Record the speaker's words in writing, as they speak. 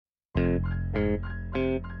You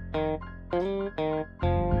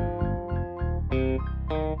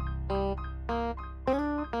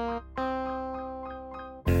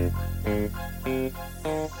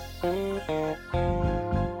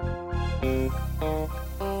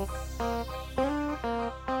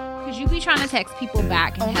be trying to text people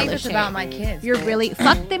back and only hella if it's shit. about my kids. You're really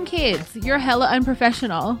fuck them kids. You're hella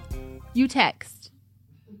unprofessional. You text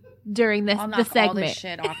during this I'll the knock segment. all this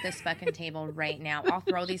shit off this fucking table right now. I'll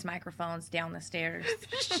throw these microphones down the stairs.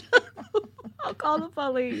 I'll call the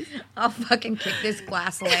police. I'll fucking kick this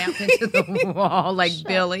glass lamp into the wall like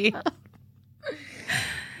Billy.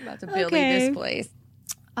 About to Billy this place.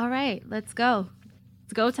 All right, let's go.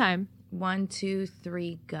 It's go time. 1, 2,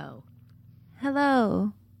 3, go.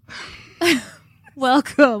 Hello.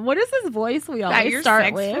 Welcome. What is this voice we always your start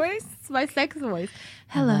sex with? voice? It's my sex voice.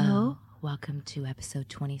 Hello. Welcome to episode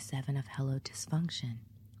 27 of Hello Dysfunction.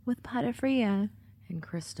 With Fria And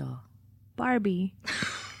Crystal. Barbie.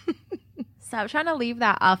 Stop trying to leave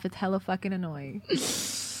that off. It's hella fucking annoying.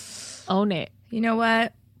 Own it. You know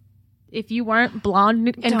what? If you weren't blonde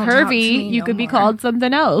and Don't talk to curvy, me you no could be more. called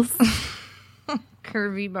something else.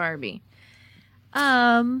 Curvy Barbie.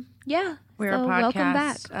 Yeah. We're so a podcast welcome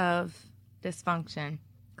back. of dysfunction.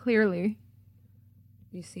 Clearly.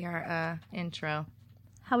 You see our intro.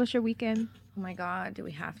 How was your weekend? Oh my God, do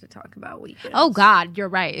we have to talk about weekends? Oh God, you're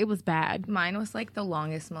right. It was bad. Mine was like the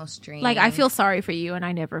longest, most streamed. Like, I feel sorry for you, and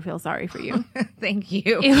I never feel sorry for you. Thank you.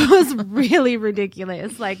 It was really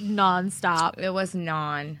ridiculous, like nonstop. It was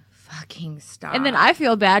non-fucking stop. And then I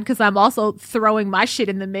feel bad because I'm also throwing my shit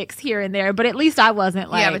in the mix here and there, but at least I wasn't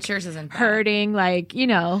like yeah, but yours isn't bad. hurting, like, you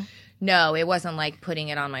know. No, it wasn't like putting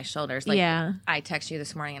it on my shoulders. Like, Yeah. I texted you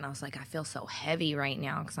this morning and I was like, I feel so heavy right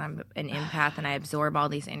now because I'm an empath and I absorb all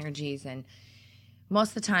these energies. And most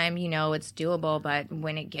of the time, you know, it's doable. But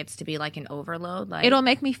when it gets to be like an overload, like It'll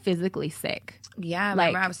make me physically sick. yeah, like,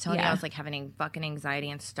 remember I was telling you yeah. I was like having fucking anxiety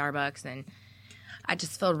in Starbucks and I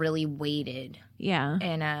just feel really weighted. Yeah.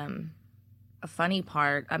 And a funny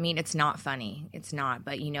part, I mean, it's not funny. It's not,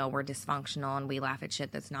 but you know, we're dysfunctional and we laugh at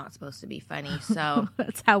shit that's not supposed to be funny. So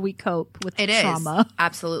That's how we cope with it is. trauma.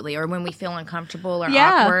 Absolutely. Or when we feel uncomfortable or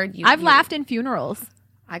Yeah. awkward. I've laughed in funerals.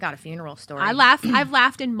 I got a funeral story. I've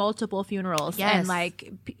laughed in multiple funerals. Yes. And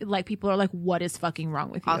like people are like, what is fucking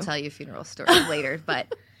wrong with you? I'll tell you a funeral story later, but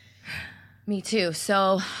me too.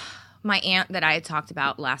 So my aunt that I had talked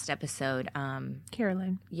about last episode,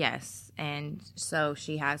 Carolyn. yes. And so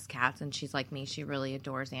she has cats and she's like me. She really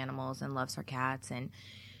adores animals and loves her cats. And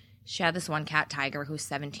she had this one cat, Tiger, who's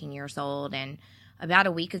 17 years old. And about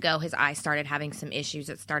a week ago, his eye started having some issues.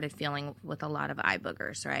 It started feeling with a lot of eye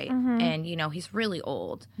boogers, right? And, you know, he's really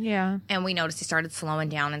old. Yeah. And we noticed he started slowing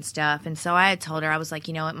down and stuff. And so I had told her, I was like,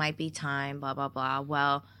 you know, it might be time, blah, blah, blah.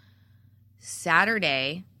 Well,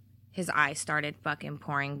 Saturday, his eye started fucking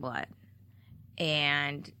pouring blood.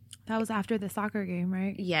 And That was after the soccer game,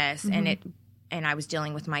 right? yes, and I was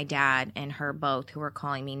dealing with my dad and her both, who were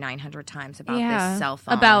calling me 900 times about Yeah. this cell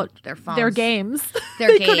phone, About their phones, their games. their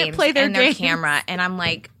They games, couldn't play their and their games. camera. And I'm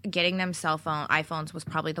like, getting them iPhones was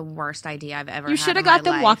probably the worst idea I've ever. You had should have in my got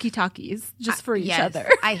them life. walkie-talkies just for each Yes, other.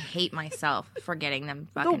 I hate myself for getting them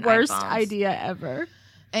The fucking worst iPhones. idea ever.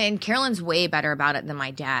 And Carolyn's way better about it than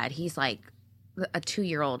my dad. He's like a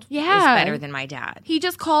 2-year-old Yeah. is better than my dad. He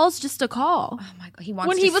just calls just to call. Oh my god, he wants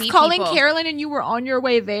When to he was see calling people. Carolyn and you were on your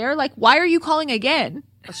way there, like, why are you calling again?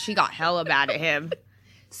 She got hella mad at him.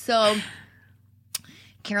 So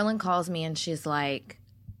Carolyn calls me and she's like,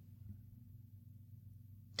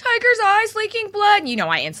 Tiger's eyes leaking blood. And, you know,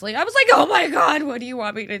 I was like, oh my God, what do you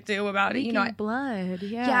want me to do about it? You know, blood.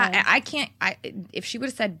 yeah, I can't. If she would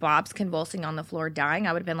have said Bob's convulsing on the floor dying,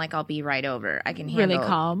 I would have been like, I'll be right over. I can handle Really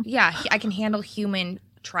calm. Yeah, I can handle human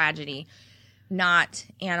tragedy, not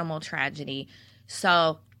animal tragedy.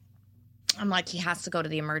 So I'm like, he has to go to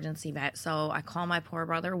the emergency vet. So I call my poor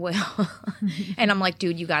brother, Will, and I'm like,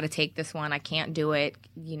 dude, you got to take this one. I can't do it.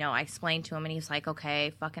 You know, I explained to him and he's like,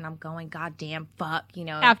 okay, fucking, I'm going. Goddamn, fuck, you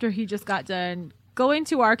know. After he just got done going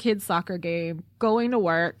to our kids' soccer game, going to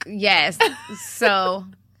work. Yes. So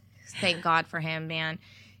thank God for him, man.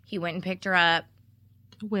 He went and picked her up.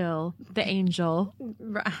 Will, the angel,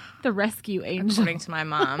 the rescue angel. According to my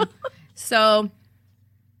mom. So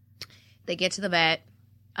they get to the vet.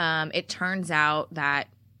 It turns out that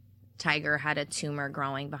Tiger had a tumor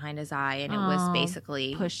growing behind his eye, and it was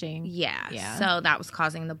basically pushing. Yeah. So that was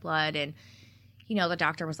causing the blood. And, you know, the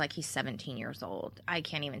doctor was like, he's 17 years old. I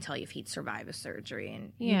can't even tell you if he'd survive a surgery.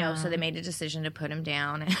 And, you know, so they made a decision to put him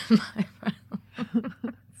down. And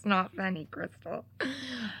it's not funny, Crystal.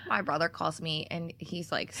 My brother calls me, and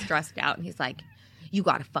he's, like, stressed out. And he's like, you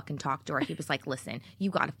got to fucking talk to her. He was like, listen, you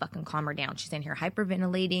got to fucking calm her down. She's in here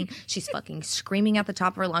hyperventilating. She's fucking screaming at the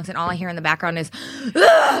top of her lungs. And all I hear in the background is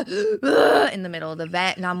in the middle of the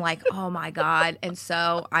vet. And I'm like, oh my God. And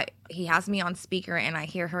so he has me on speaker and I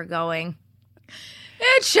hear her going,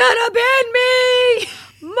 it should have been me.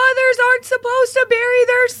 Mothers aren't supposed to bury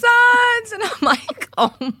their sons. And I'm like,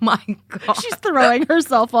 oh my God. She's throwing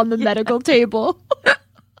herself on the medical table.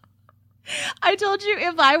 I told you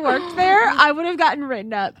if I worked there, I would have gotten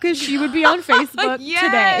written up because she would be on Facebook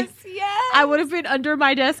today. Yes. I would have been under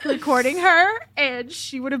my desk recording her and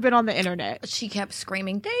she would have been on the internet. She kept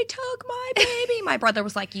screaming, they took my baby. My brother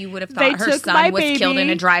was like, you would have thought her son was killed in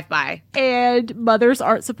a drive-by. And mothers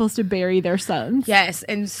aren't supposed to bury their sons. Yes.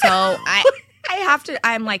 And so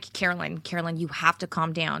I'm like, Carolyn, you have to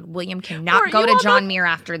calm down. William cannot go to John Muir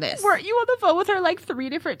after this. Weren't you on the phone with her like 3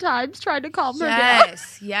 different times trying to calm her down?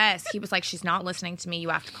 Yes. He was like, she's not listening to me. You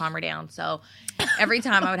have to calm her down. So every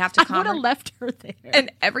time I would have to calm her. I would have left her there.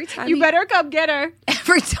 And every time you better come get her.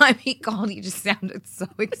 Every time he called, he just sounded so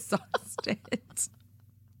exhausted.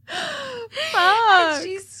 Fuck.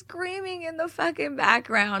 She's screaming in the fucking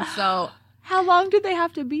background. So how long did they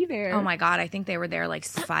have to be there? Oh my God, I think they were there like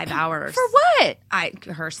 5 hours. For what?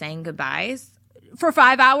 Her saying goodbyes. For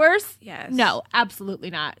 5 hours? Yes. No, absolutely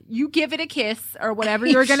not. You give it a kiss or whatever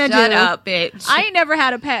you're going to do. Shut up, bitch. I ain't never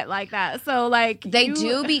had a pet like that. So like they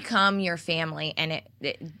do become your family and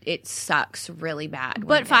it sucks really bad.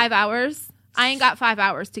 But 5 hours? I ain't got 5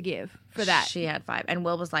 hours to give for that. She had 5. And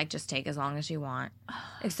Will was like, just take as long as you want.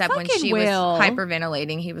 Except when Fucking she Will. was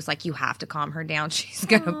hyperventilating, he was like, you have to calm her down. She's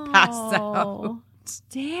going to pass out.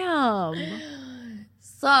 Damn.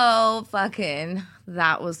 So fucking,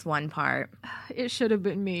 that was one part. It should have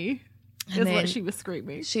been me. Is what she was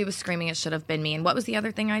screaming. She was screaming, it should have been me. And what was the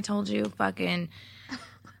other thing I told you? Fucking,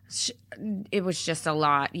 it was just a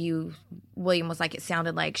lot. William was like, it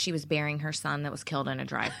sounded like she was burying her son that was killed in a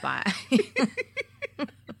drive-by.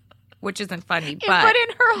 Which isn't funny, but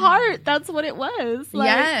in her heart, that's what it was. Like,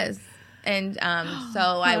 yes. And so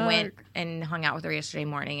I went and hung out with her yesterday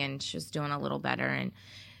morning, and she was doing a little better, and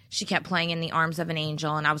she kept playing In the Arms of an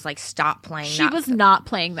Angel, and I was like, stop playing that. She was not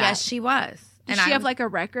playing that. Yes, she was. Did she have like a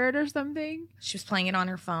record or something? She was playing it on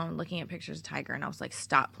her phone, looking at pictures of Tiger, and I was like,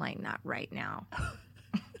 stop playing that right now.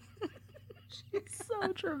 It's so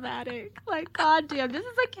dramatic. Like, goddamn, this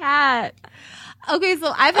is a cat. Okay,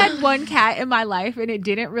 so I've had one cat in my life, and it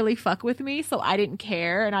didn't really fuck with me, so I didn't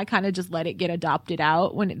care, and I kind of just let it get adopted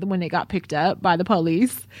out when it got picked up by the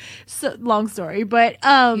police. So, long story, but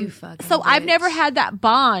so I've never had that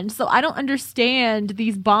bond, so I don't understand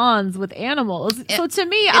these bonds with animals. So to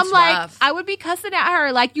me, I'm like, rough. I would be cussing at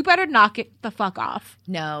her, like, you better knock it the fuck off.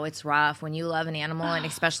 No, it's rough when you love an animal, and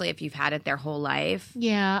especially if you've had it their whole life.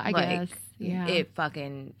 Yeah, I guess. Yeah.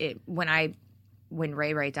 When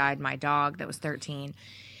Ray Ray died, my dog that was 13,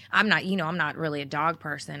 I'm not really a dog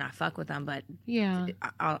person. I fuck with them, but yeah,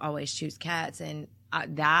 I'll always choose cats, and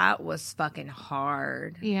that was fucking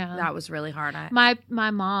hard. Yeah, that was really hard. My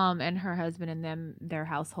mom and her husband and their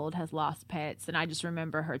household has lost pets, and I just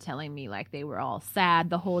remember her telling me like they were all sad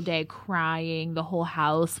the whole day, crying. The whole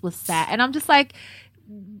house was sad, and I'm just like,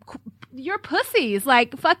 you're pussies.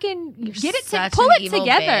 Like, fucking get it pull it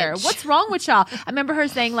together. Bitch. What's wrong with y'all? I remember her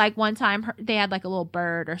saying like one time they had like a little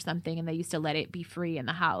bird or something, and they used to let it be free in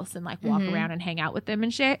the house and like walk around and hang out with them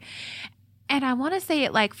and shit. And I want to say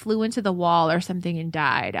it like flew into the wall or something and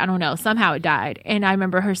died. I don't know. Somehow it died. And I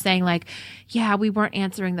remember her saying like, yeah, we weren't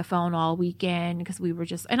answering the phone all weekend because we were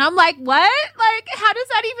just, and I'm like, what? Like, how does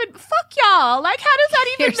that even, fuck y'all. Like, how does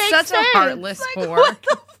that even make sense? You're such a heartless like, whore. What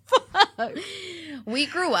the fuck? We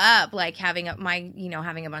grew up like having a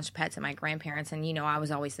bunch of pets at my grandparents, and I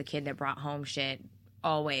was always the kid that brought home shit.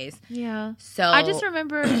 Always. Yeah. So I just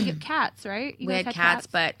remember you have cats, right? We had cats,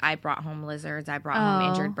 but I brought home lizards. I brought home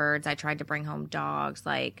injured birds. I tried to bring home dogs.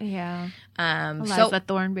 Like, yeah. Eliza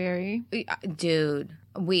Thornberry. Dude,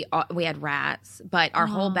 we had rats, but our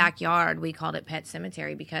whole backyard, we called it Pet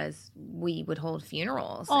Cemetery because we would hold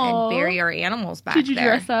funerals and bury our animals back there. Did you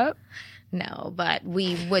dress up? No, but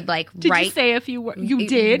we would like did write. You say if you were? You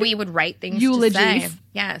did. We would write things. Eulogies. To say.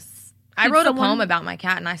 Yes. I wrote a poem about my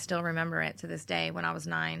cat, and I still remember it to this day when I was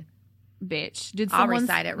 9. Bitch. Did I'll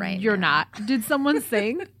recite it right You're now. not. Did someone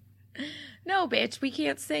sing? No, bitch. We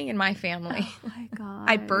can't sing in my family. Oh, my God.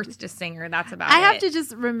 I birthed a singer. That's about it. I have to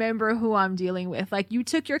just remember who I'm dealing with. Like, you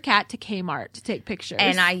took your cat to Kmart to take pictures.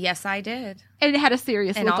 And yes, I did. And it had a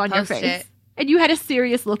serious look on your face. And you had a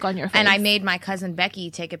serious look on your face. And I made my cousin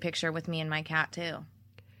Becky take a picture with me and my cat, too.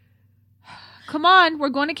 Come on, we're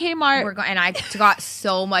going to Kmart. And I got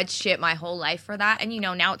so much shit my whole life for that. And,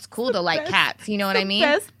 now it's cool to like cats. You know what I mean?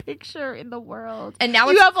 Best picture in the world. And now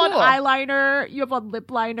you have cool. on eyeliner. You have on lip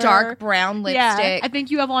liner. Dark brown lipstick. Yeah, I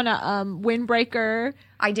think you have on a windbreaker.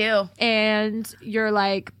 I do. And you're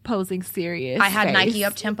like posing serious. I had Nike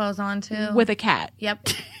up-tempos on too. With a cat. Yep.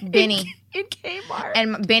 Benny. In Kmart.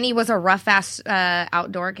 And Benny was a rough-ass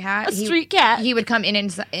outdoor cat. Street cat. He would come in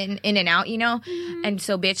and out, Mm-hmm. And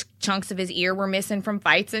so bitch chunks of his ear were missing from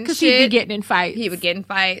fights and shit. Because he'd be getting in fights. He would get in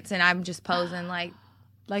fights, and I'm just posing like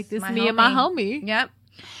this me and my homie. Yep.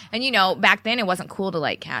 And back then it wasn't cool to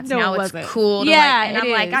like cats. No, now it's cool to like, and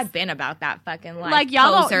I'm like, I've been about that fucking life. Like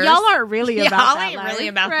y'all aren't really about y'all that ain't life, really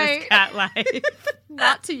about right? this cat life.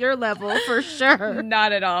 Not to your level, for sure.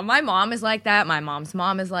 Not at all. My mom is like that. My mom's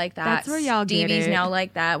mom is like that. That's where y'all get Stevie's it. now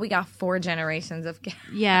like that. We got 4 generations of cats.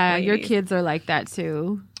 Yeah, your kids are like that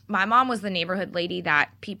too. My mom was the neighborhood lady that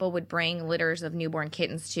people would bring litters of newborn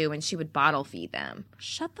kittens to, and she would bottle feed them.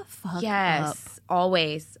 Shut the fuck up. Yes,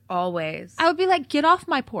 always. I would be like, get off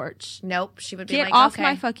my porch. Nope, she would be get like, off okay.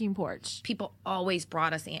 my fucking porch. People always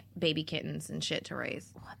brought us baby kittens and shit to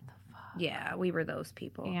raise. What the fuck? Yeah, we were those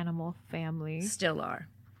people. Animal family. Still are.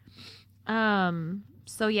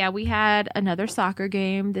 So yeah, we had another soccer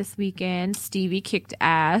game this weekend. Stevie kicked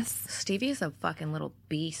ass. Stevie is a fucking little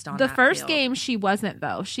beast on the that first field. game she wasn't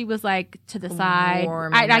though. She was like to the side.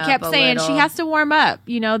 Warming I kept up saying a she little. has to warm up.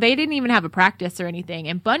 They didn't even have a practice or anything.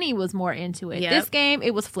 And Bunny was more into it. Yep. This game,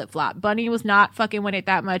 it was flip flop. Bunny was not fucking with it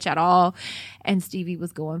that much at all. And Stevie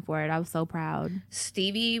was going for it. I was so proud.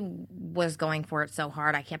 Stevie was going for it so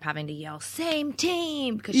hard. I kept having to yell, "Same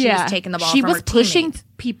team," because she was taking the ball. She from was her pushing teammates.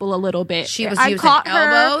 people a little bit. She was I using caught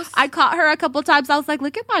elbows. I caught her a couple times. I was like,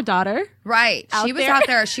 "Look at my daughter." Right. She was there. out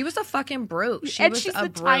there. She was a fucking brute. She's the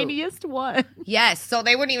tiniest one. Yes. So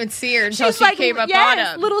they wouldn't even see her until She's she came up on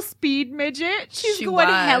him. Little speed midget. She's She going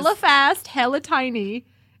was. hella fast, hella tiny,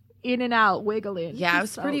 in and out, wiggling. Yeah, I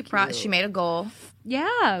was so pretty proud. cute. She made a goal. Yeah.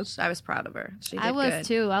 I was proud of her. She did I was good.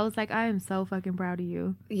 too. I was like, I am so fucking proud of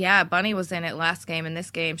you. Yeah, Bunny was in it last game. In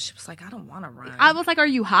this game, she was like, I don't want to run. I was like, are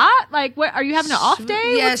you hot? Like, what? Are you having an off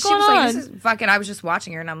day? Yeah, What's she going was on? like, this is fucking. I was just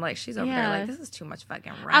watching her, and I'm like, she's over there Yeah. like, this is too much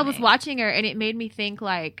fucking running. I was watching her, and it made me think,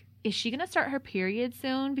 like, is she gonna start her period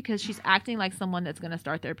soon? Because she's acting like someone that's gonna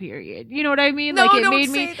start their period. You know what I mean? No, like, it don't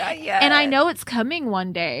made say me. that yet. And I know it's coming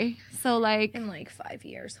one day. So, like, in like 5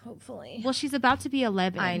 years, hopefully. well, she's about to be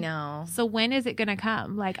 11. I know. So when is it gonna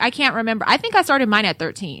come? Like, I can't remember. I think I started mine at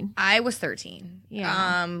 13. I was 13.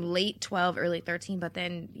 Yeah. Late 12, early 13. But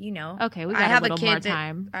then, Okay, we got I have a little kid more that,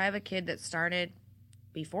 time. I have a kid that started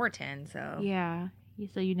before 10, so Yeah.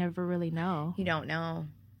 So you never really know. you don't know.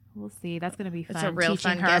 We'll see. That's gonna be fun. It's a real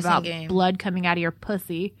teaching fun her guessing about game. blood coming out of your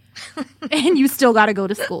pussy, and you still got to go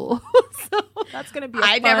to school. So that's gonna be.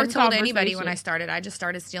 I never fun told anybody when I conversation. started. I just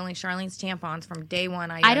started stealing Charlene's tampons from day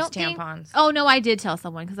one. I I used don't think. tampons. Oh no, I did tell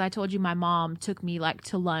someone because I told you my mom took me like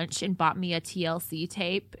to lunch and bought me a TLC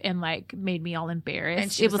tape and like made me all embarrassed.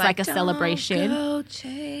 And she It was like a "Don't celebration. Go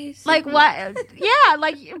chase Like it." what? Yeah,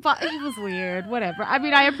 like but it was weird. Whatever. I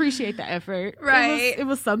mean, I appreciate the effort. Right. It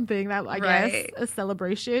was something that I Right. guess a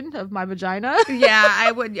celebration of my vagina. Yeah,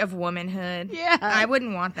 I would of womanhood. Yeah. I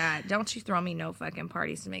wouldn't want that. Don't you throw me no fucking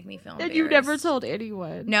parties to make me feel And embarrassed. you never told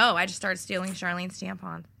anyone. No, I just started stealing Charlene's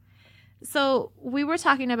tampons. So we were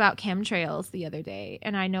talking about chemtrails the other day,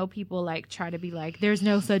 and I know people like try to be like, "There's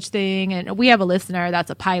no such thing." And we have a listener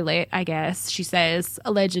that's a pilot, I guess. She says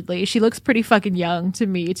allegedly she looks pretty fucking young to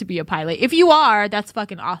me to be a pilot. If you are, that's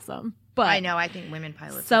fucking awesome. But I know. I think women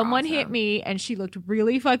pilots. someone are awesome. hit me, and she looked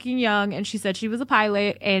really fucking young, and she said she was a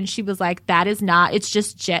pilot, and she was like, "That is not. It's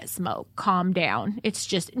just jet smoke. Calm down. It's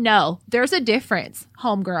just no. There's a difference,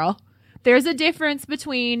 homegirl. There's a difference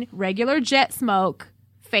between regular jet smoke."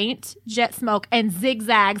 Faint jet smoke and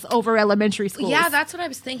zigzags over elementary schools. Yeah, that's what I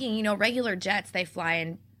was thinking. Regular jets, they fly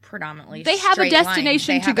in predominantly They have a straight lines.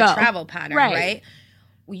 destination They to have go. a travel pattern, Right. right?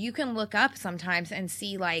 Well, you can look up sometimes and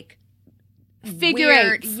see like figure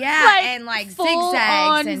weird, eights. yeah, and like full zigzags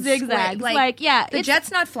on and zigzags. square- Like, yeah, the it's-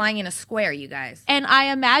 jet's not flying in a square, you guys. And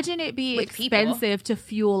I imagine it be With people. expensive to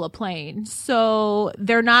fuel a plane. So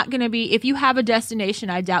they're not going to be, if you have a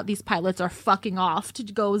destination, I doubt these pilots are fucking off to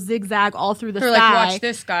go zigzag all through the They're sky. like, watch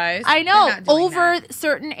this, guys. I They're know, not doing over that.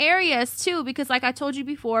 certain areas too, because like I told you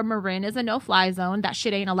before, Marin is a no-fly zone. That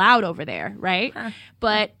shit ain't allowed over there, right? Huh.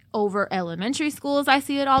 But over elementary schools. I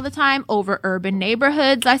see it all the time. Over urban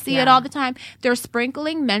neighborhoods. I see it all the time. They're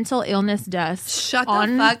sprinkling mental illness dust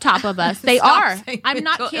on top of us. They are. I'm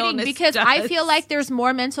not kidding, because I feel like there's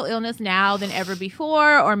more mental illness now than ever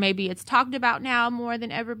before, or maybe it's talked about now more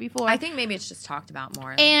than ever before. I think maybe it's just talked about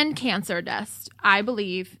more. And cancer dust. I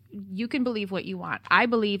believe, you can believe what you want, I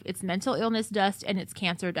believe it's mental illness dust and it's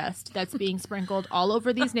cancer dust that's being sprinkled all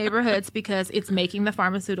over these neighborhoods because it's making the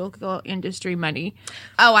pharmaceutical industry money.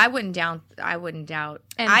 Oh, I wouldn't doubt.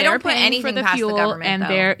 And I don't put anything past the government,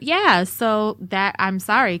 and though. So that, I'm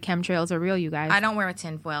sorry, chemtrails are real, you guys. I don't wear a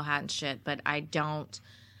tinfoil hat and shit, but I don't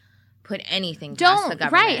put anything past the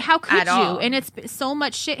government. Right, how could you? All. And it's so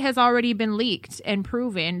much shit has already been leaked and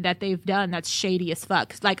proven that they've done that's shady as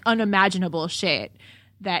fuck. Like unimaginable shit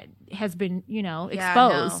that has been,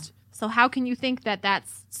 exposed. So how can you think that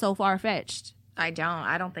that's so far-fetched? I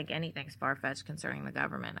don't think anything's far-fetched concerning the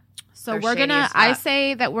government. So I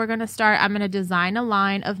say that we're going to start, I'm going to design a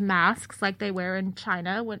line of masks like they wear in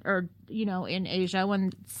China in Asia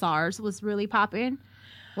when SARS was really popping.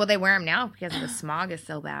 Well, they wear them now because the smog is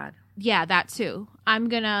so bad. Yeah, that too. I'm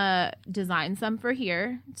going to design some for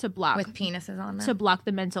here to block. With penises on them? To block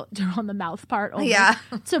the mental, on the mouth part only. Yeah.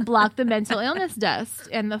 To block the mental illness dust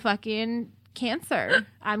and the fucking cancer.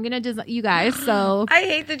 I'm going to design, you guys, so. I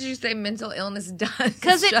hate that you say mental illness dust.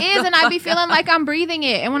 Because it is, and I be feeling like I'm breathing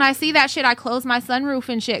it. And when I see that shit, I close my sunroof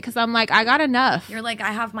and shit because I'm like, I got enough. You're like,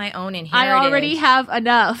 I have my own inherited. I already have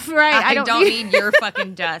enough, right? I don't need your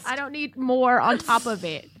fucking dust. I don't need more on top of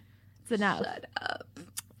it. It's enough. Shut up.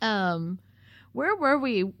 Where were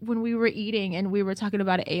we when we were eating and we were talking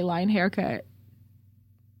about an A-line haircut?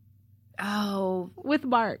 Oh. With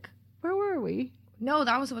Mark. Where were we? No,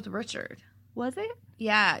 that was with Richard. Was it?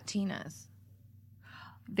 Yeah, Tina's.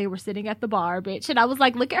 They were sitting at the bar, bitch. And I was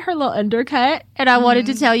like, look at her little undercut. And I wanted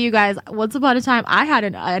to tell you guys, once upon a time, I had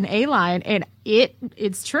an A-line. And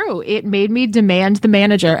it's true. It made me demand the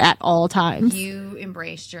manager at all times. You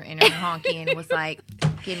embraced your inner honky and was like,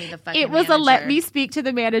 give me the fucking It was manager. a let me speak to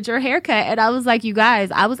the manager haircut. And I was like, you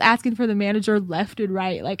guys, I was asking for the manager left and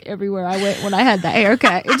right, like everywhere I went when I had that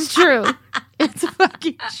haircut. It's true. It's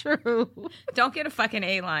fucking true. Don't get a fucking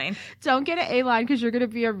A-line. Don't get an A-line because you're going to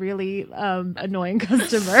be a really annoying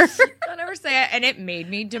customer. Don't ever say it. And it made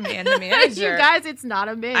me demand the manager. You guys, it's not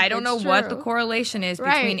a myth. I don't know true. what the correlation is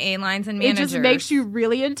between A-lines and managers. It just makes you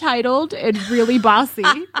really entitled and really bossy.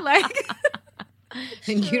 Like,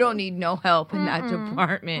 and you don't need no help in that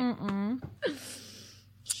department.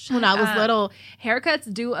 When I was little,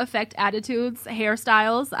 haircuts do affect attitudes,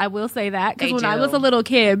 hairstyles. I will say that. Because when I was a little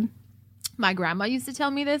kid, my grandma used to tell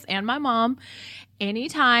me this, and my mom.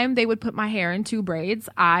 Anytime they would put my hair in 2 braids,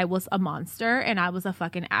 I was a monster and I was a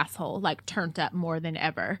fucking asshole, like turned up more than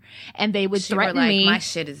ever. And they would threaten me. My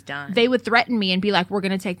shit is done. They would threaten me and be like, we're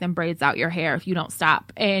going to take them braids out your hair if you don't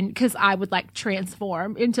stop. And because I would like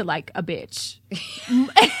transform into like a bitch.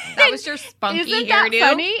 That was your spunky Isn't hairdo? That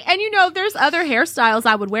funny? And there's other hairstyles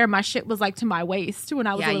I would wear. My shit was like to my waist when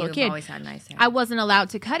I was a little kid. Yeah, you've always had nice hair. I wasn't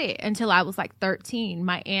allowed to cut it until I was like 13.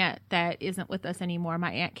 My aunt that isn't with us anymore,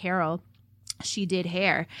 my Aunt Carol, she did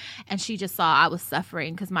hair and she just saw I was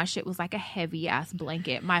suffering because my shit was like a heavy ass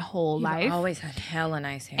blanket my whole life. You've always had hella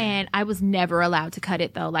nice hair. And I was never allowed to cut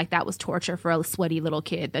it though. Like that was torture for a sweaty little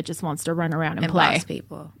kid that just wants to run around and play. Boss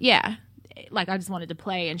people. Yeah. Like I just wanted to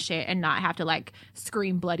play and shit and not have to like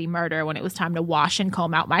scream bloody murder when it was time to wash and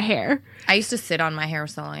comb out my hair. I used to sit on my hair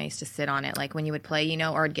so long. I used to sit on it like when you would play,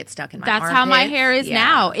 or it'd get stuck in my That's armpits. how my hair is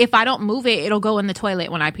now. If I don't move it, it'll go in the toilet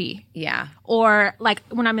when I pee. Yeah. Or like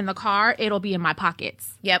when I'm in the car, it'll be in my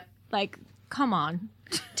pockets. Yep. Like, come on.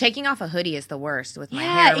 Taking off a hoodie is the worst with my hair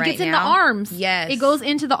right now. Yeah, it gets in the arms. Yes. It goes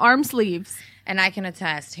into the arm sleeves. And I can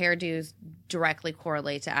attest, hairdos directly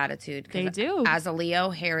correlate to attitude. They do. As a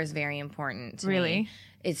Leo, hair is very important to me.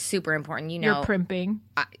 It's super important. You're primping.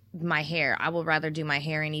 My hair. I will rather do my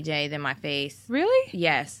hair any day than my face. Really?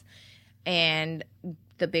 Yes. And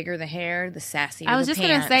the bigger the hair, the sassier the pants. I was just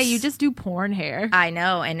going to say, you just do porn hair. I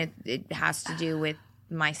know. And it has to do with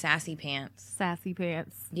my sassy pants. Sassy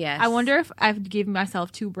pants. Yes. I wonder if I've given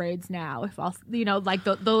myself 2 braids now. If I'll, like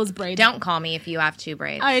those braids. Don't call me if you have 2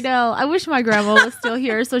 braids. I know. I wish my grandma was still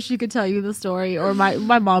here so she could tell you the story, or my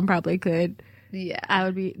mom probably could. Yeah.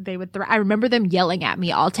 I remember them yelling at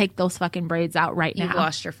me, I'll take those fucking braids out right now. You've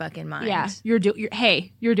lost your fucking mind. Yeah. You're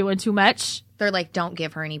doing too much. They're like, don't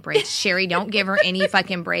give her any braids. Sherry, don't give her any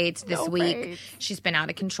fucking braids this week. Braids. She's been out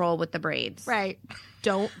of control with the braids. Right.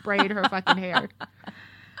 Don't braid her fucking hair.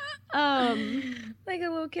 Like a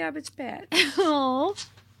little cabbage patch. Oh,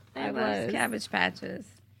 I love cabbage patches.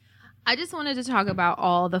 I just wanted to talk about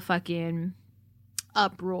all the fucking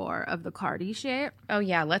uproar of the Cardi shit. Oh,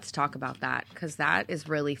 yeah. Let's talk about that because that is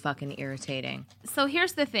really fucking irritating. So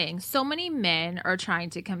here's the thing. So many men are trying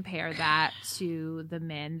to compare that to the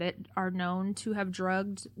men that are known to have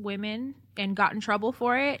drugged women and got in trouble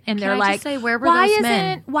for it. And they're like, say, where were those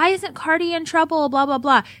men? Why isn't Cardi in trouble? Blah, blah,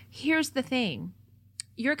 blah. Here's the thing.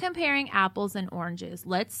 You're comparing apples and oranges.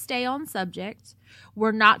 Let's stay on subject.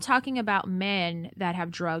 We're not talking about men that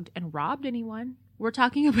have drugged and robbed anyone. We're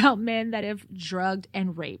talking about men that have drugged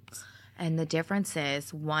and raped. And the difference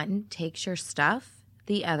is one takes your stuff,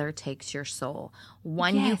 the other takes your soul.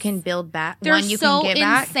 One you can build back. They're one you so can get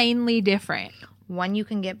back. Insanely different. One you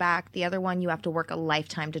can get back. The other one you have to work a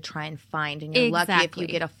lifetime to try and find. And you're lucky if you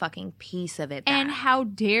get a fucking piece of it back. And how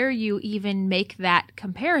dare you even make that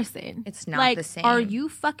comparison? It's not the same. Are you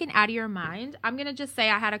fucking out of your mind? I'm going to just say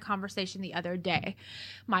I had a conversation the other day.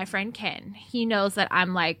 My friend Ken, he knows that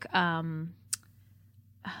I'm like,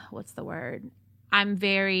 what's the word? I'm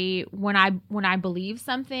very, when I believe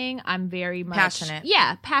something, I'm very much. Passionate.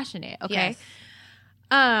 Yeah, passionate. Okay. Yes.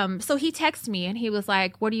 So he texted me and he was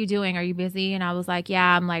like, what are you doing? Are you busy? And I was like,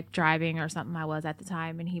 yeah, I'm like driving or something I was at the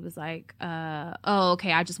time. And he was like, oh,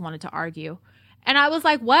 okay. I just wanted to argue. And I was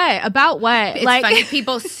like, what? About what? It's like, funny.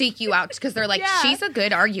 People seek you out because they're like, she's a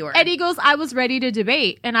good arguer. And he goes, I was ready to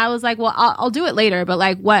debate. And I was like, well, I'll do it later. But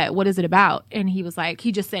like, what? What is it about? And he was like,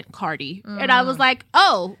 he just sent Cardi. And I was like,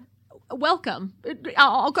 oh, welcome.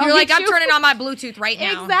 I'll You're like, I'm turning on my Bluetooth right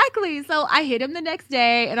now. Exactly. So I hit him the next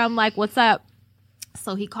day and I'm like, what's up?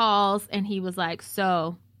 So he calls and he was like,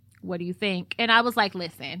 so what do you think? And I was like,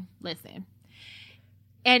 listen.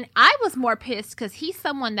 And I was more pissed because he's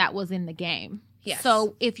someone that was in the game. Yes.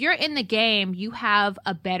 So if you're in the game, you have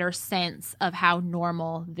a better sense of how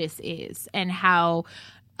normal this is and how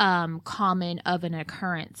common of an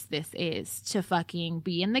occurrence this is to fucking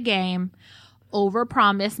be in the game,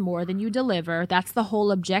 overpromise more than you deliver. That's the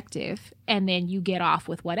whole objective. And then you get off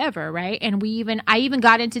with whatever, right? And I even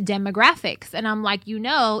got into demographics. And I'm like,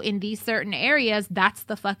 in these certain areas, that's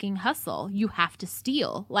the fucking hustle. You have to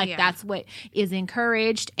steal. That's what is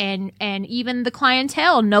encouraged. And even the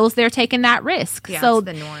clientele knows they're taking that risk. Yeah, so it's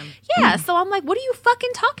the norm. Yeah. So I'm like, what are you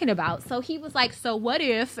fucking talking about? So he was like, so what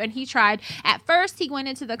if? And he tried. At first, he went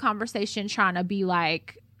into the conversation trying to be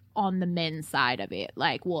like, on the men's side of it,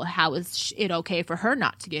 like, well, how is it okay for her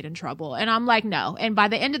not to get in trouble? And I'm like, no. And by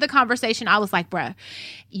the end of the conversation, I was like, bruh,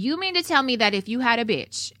 you mean to tell me that if you had a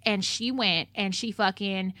bitch and she went and she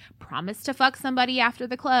fucking promised to fuck somebody after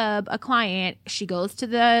the club, a client, she goes to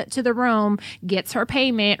the room, gets her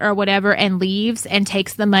payment or whatever and leaves and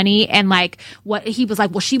takes the money, and like, what he was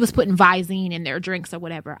like, well, she was putting Visine in their drinks or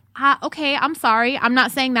whatever. Okay, I'm sorry. I'm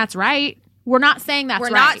not saying that's right. We're not saying that's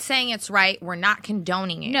right. We're not saying it's right. We're not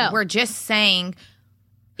condoning it. No. We're just saying,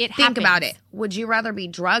 think about it. Would you rather be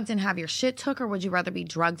drugged and have your shit took, or would you rather be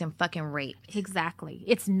drugged and fucking raped? Exactly.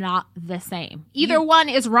 It's not the same. Either one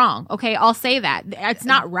is wrong. Okay, I'll say that. It's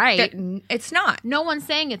not right. It's not. No one's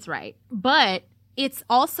saying it's right. But it's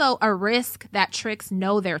also a risk that tricks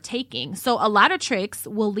know they're taking. So a lot of tricks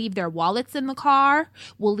will leave their wallets in the car,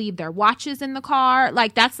 will leave their watches in the car.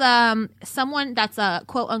 Like that's someone that's a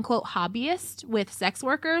quote unquote hobbyist with sex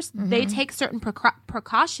workers. Mm-hmm. They take certain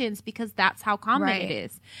precautions because that's how common it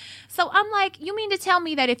is. So I'm like, you mean to tell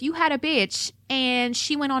me that if you had a bitch and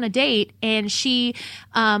she went on a date and she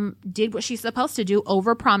did what she's supposed to do,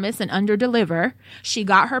 overpromise and underdeliver, she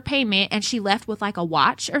got her payment and she left with like a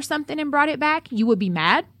watch or something and brought it back, you would be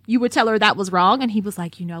mad? You would tell her that was wrong? And he was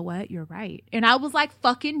like, you know what? You're right. And I was like,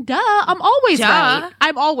 fucking duh. I'm always right.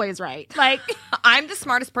 I'm always right. Like, I'm the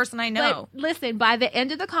smartest person I know. But listen, by the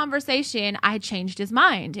end of the conversation, I had changed his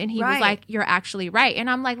mind. And he was like, you're actually right. And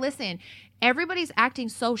I'm like, listen, everybody's acting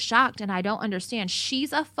so shocked and I don't understand.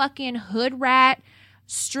 She's a fucking hood rat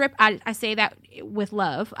strip. I say that with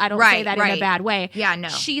love. I don't say that in a bad way. Yeah, no.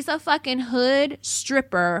 She's a fucking hood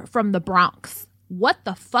stripper from the Bronx. What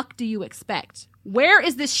the fuck do you expect? Where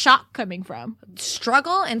is this shock coming from?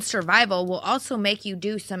 Struggle and survival will also make you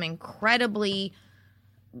do some incredibly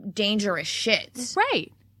dangerous shit.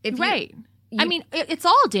 Right. I mean, it's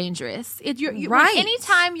all dangerous.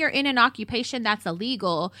 Anytime you're in an occupation that's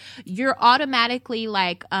illegal, you're automatically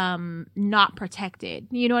like not protected.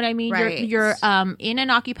 You know what I mean? Right. You're in an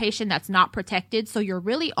occupation that's not protected, so you're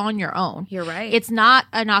really on your own. You're right. It's not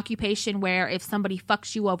an occupation where if somebody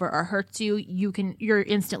fucks you over or hurts you, you're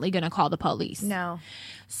instantly going to call the police. No.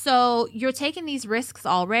 So you're taking these risks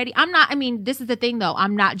already. This is the thing though.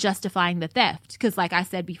 I'm not justifying the theft because like I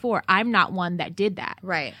said before, I'm not one that did that.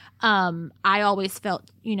 Right. I always felt,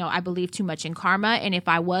 I believe too much in karma. And if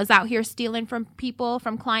I was out here stealing from people,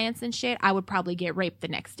 from clients and shit, I would probably get raped the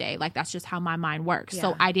next day. Like, that's just how my mind works. Yeah.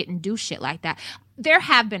 So I didn't do shit like that. There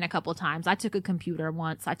have been a couple times. I took a computer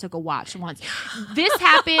once. I took a watch once. This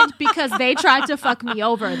happened because they tried to fuck me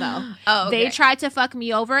over, though. Oh, okay. They tried to fuck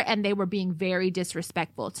me over, and they were being very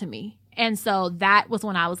disrespectful to me. And so that was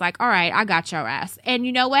when I was like, all right, I got your ass. And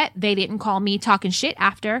you know what? They didn't call me talking shit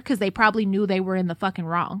after, because they probably knew they were in the fucking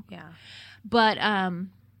wrong. Yeah. But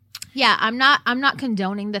yeah, I'm not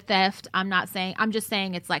condoning the theft. I'm just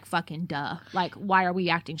saying it's like fucking duh. Like, why are we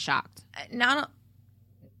acting shocked?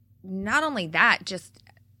 Not only that, just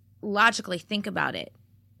logically think about it.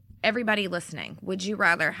 Everybody listening, would you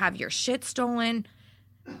rather have your shit stolen,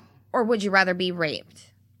 or would you rather be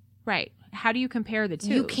raped? Right. How do you compare the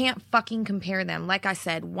two? You can't fucking compare them. Like I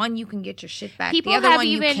said, one, you can get your shit back. The other one,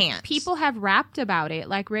 you can't. People have rapped about it.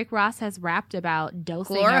 Like, Rick Ross has rapped about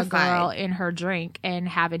dosing a girl in her drink and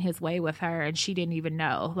having his way with her, and she didn't even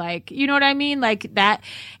know. Like, you know what I mean? Like that.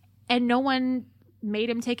 And no one made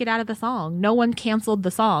him take it out of the song. No one canceled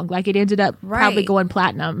the song. Like, it ended up probably going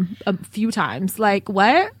platinum a few times. Like,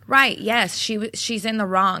 what? Right. Yes. She's in the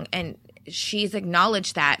wrong, and she's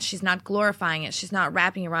acknowledged that. She's not glorifying it. She's not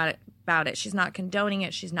rapping about it. She's not condoning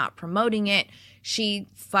it. She's not promoting it. She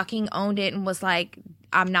fucking owned it and was like,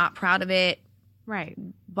 I'm not proud of it. Right.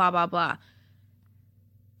 Blah, blah, blah.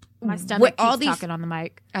 My stomach keeps talking on the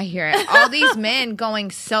mic. I hear it. All these men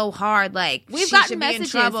going so hard, like, we've gotten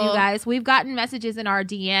messages, you guys. We've gotten messages in our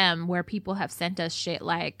DM where people have sent us shit,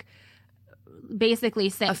 like, basically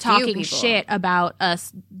talking shit about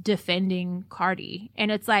us defending Cardi.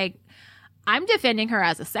 And it's like, I'm defending her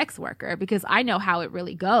as a sex worker because I know how it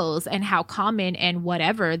really goes and how common and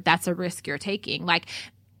whatever, that's a risk you're taking. Like,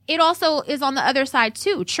 it also is on the other side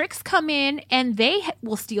too. Tricks come in and they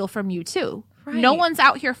will steal from you too. Right. No one's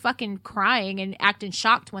out here fucking crying and acting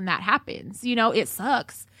shocked when that happens. It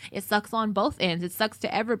sucks. It sucks on both ends. It sucks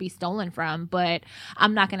to ever be stolen from, but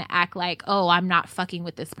I'm not going to act like, oh, I'm not fucking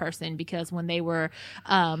with this person because when they were,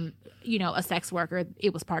 a sex worker,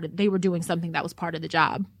 they were doing something that was part of the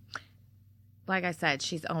job. Like I said,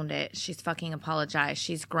 she's owned it. She's fucking apologized.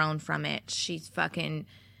 She's grown from it. She's fucking...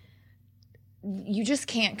 You just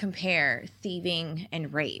can't compare thieving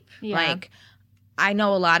and rape. Yeah. Like, I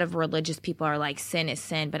know a lot of religious people are like, sin is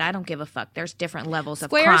sin, but I don't give a fuck. There's different levels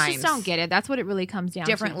of crimes. Squares just don't get it. That's what it really comes down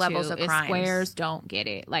to. Different levels of crimes. Squares don't get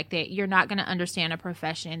it. Like, you're not going to understand a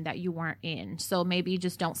profession that you weren't in. So maybe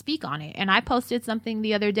just don't speak on it. And I posted something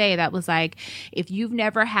the other day that was like, if you've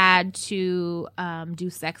never had to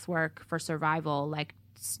do sex work for survival, like,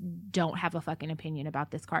 don't have a fucking opinion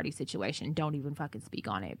about this Cardi situation. Don't even fucking speak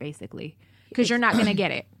on it, basically. Because you're not going to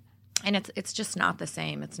get it. And it's just not the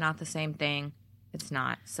same. It's not the same thing. It's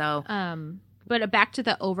not. So, but back to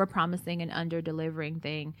the over-promising and under-delivering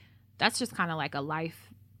thing, that's just kind of like a life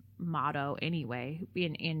motto anyway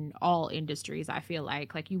in all industries. I feel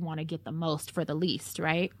like you want to get the most for the least,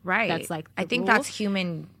 right? Right. That's like I think that's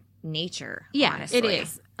human nature. Yeah, honestly. It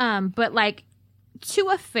is. But like to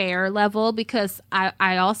a fair level, because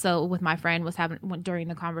I also with my friend was during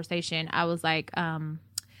the conversation, I was like,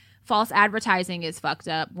 false advertising is fucked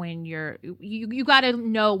up when you got to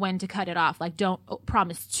know when to cut it off. Like, don't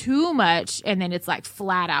promise too much and then it's like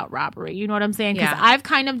flat out robbery. You know what I'm saying? Because I've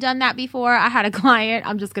kind of done that before. I had a client.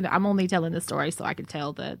 I'm only telling the story so I can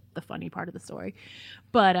tell the funny part of the story.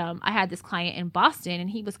 But I had this client in Boston and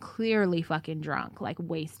he was clearly fucking drunk, like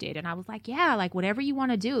wasted. And I was like, yeah, like whatever you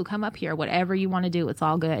want to do, come up here. Whatever you want to do, it's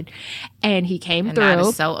all good. And he came through. That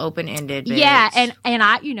is so open-ended, bitch. Yeah, and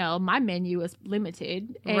I, my menu is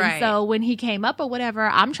limited. And so when he came up or whatever,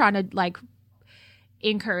 I'm trying to like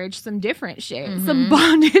encourage some different shit, some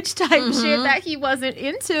bondage type shit that he wasn't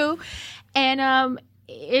into. And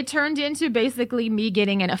it turned into basically me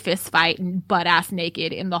getting in a fist fight and butt ass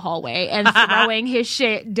naked in the hallway and throwing his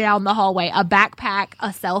shit down the hallway. A backpack,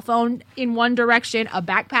 a cell phone in one direction, a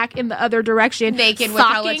backpack in the other direction. Naked with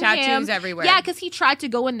hella tattoos everywhere. Yeah, because he tried to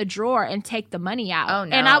go in the drawer and take the money out. Oh,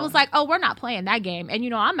 no. And I was like, oh, we're not playing that game. And,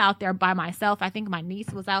 I'm out there by myself. I think my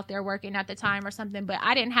niece was out there working at the time or something. But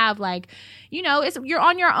I didn't have like, you're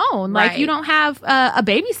on your own. Like, you don't have a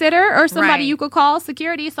babysitter or somebody you could call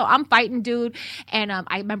security. So I'm fighting dude. And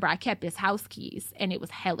I remember I kept his house keys and it was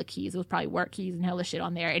hella keys. It was probably work keys and hella shit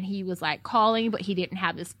on there. And he was like calling, but he didn't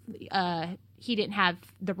have he didn't have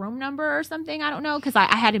the room number or something. I don't know. Cause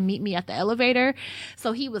I had him meet me at the elevator.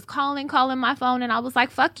 So he was calling my phone. And I was like,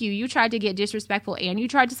 fuck you. You tried to get disrespectful and you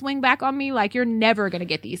tried to swing back on me. Like, you're never going to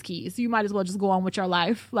get these keys. You might as well just go on with your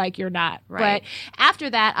life. Like, you're not. Right. But after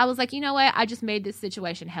that, I was like, you know what? I just made this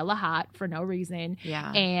situation hella hot for no reason.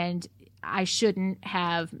 Yeah. And I shouldn't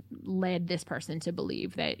have led this person to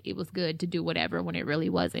believe that it was good to do whatever when it really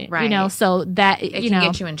wasn't. Right. You know, so that It can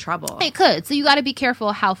get you in trouble. It could. So you got to be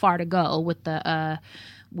careful how far to go with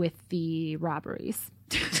the robberies.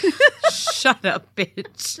 Shut up,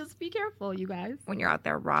 bitch. Just be careful, you guys. When you're out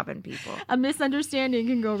there robbing people. A misunderstanding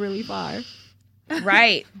can go really far.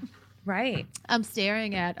 Right. Right. I'm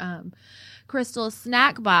staring at Crystal's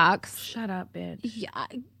snack box. Shut up, bitch. Yeah.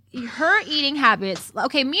 Her eating habits,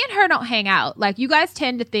 okay, me and her don't hang out. Like, you guys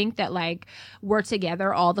tend to think that, like, we're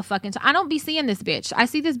together all the fucking time. I don't be seeing this bitch. I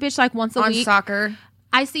see this bitch, like, once a week. On soccer.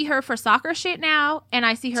 I see her for soccer shit now, and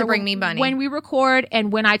I see her to bring me Bunny. When we record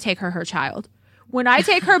and when I take her child. When I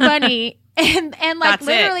take her Bunny, and like, that's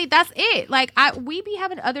literally, that's it. Like, we be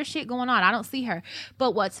having other shit going on. I don't see her.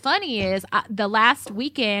 But what's funny is, the last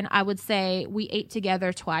weekend, I would say we ate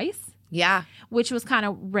together twice. Yeah. Which was kind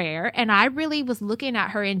of rare. And I really was looking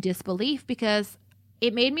at her in disbelief because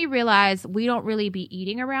it made me realize we don't really be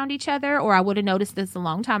eating around each other, or I would have noticed this a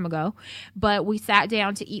long time ago. But we sat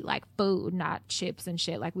down to eat like food, not chips and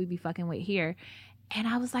shit like we be fucking with here. And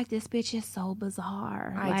I was like, this bitch is so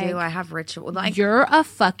bizarre. I do. I have ritual. Like, you're a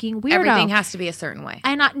fucking weirdo. Everything has to be a certain way.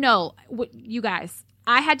 And you guys,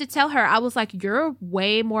 I had to tell her, I was like, you're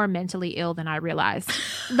way more mentally ill than I realized.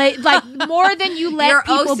 like more than you let your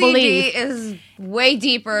people OCD believe. Is way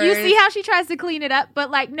deeper. You see how she tries to clean it up? But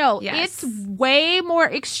like, no, yes. It's way more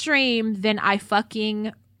extreme than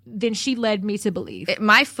she led me to believe.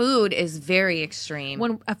 My food is very extreme.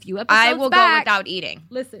 When a few episodes I will back, go without eating.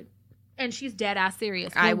 Listen. And she's dead ass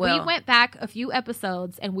serious. I will. We went back a few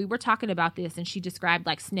episodes and we were talking about this, and she described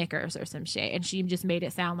like Snickers or some shit, and she just made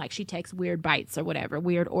it sound like she takes weird bites or whatever,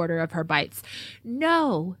 weird order of her bites.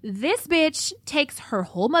 No, this bitch takes her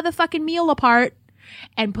whole motherfucking meal apart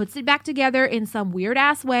and puts it back together in some weird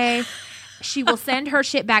ass way. She will send her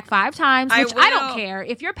shit back 5 times, which I don't care.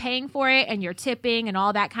 If you're paying for it and you're tipping and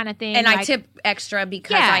all that kind of thing. And I tip extra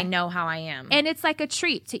because I know how I am. And it's like a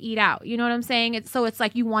treat to eat out. You know what I'm saying? It's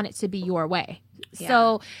like you want it to be your way. Yeah.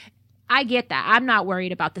 So I get that. I'm not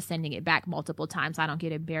worried about the sending it back multiple times. I don't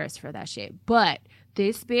get embarrassed for that shit. But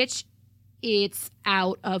this bitch, it's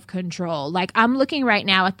out of control. Like, I'm looking right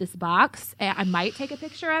now at this box. I might take a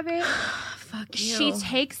picture of it. Fuck you. She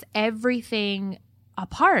takes everything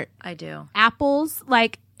apart. I do. Apples,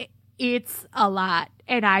 like, it's a lot.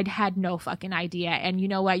 And I had no fucking idea. And you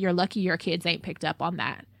know what? You're lucky your kids ain't picked up on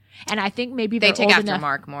that. And I think maybe they take after enough,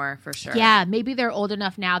 Mark more, for sure. Yeah, maybe they're old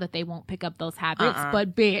enough now that they won't pick up those habits.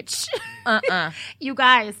 But bitch, you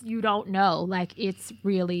guys, you don't know. Like, it's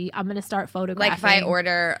really, I'm going to start photographing. Like, if I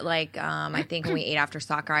order, like, I think when we ate after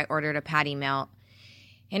soccer, I ordered a patty melt.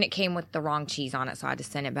 And it came with the wrong cheese on it, so I had to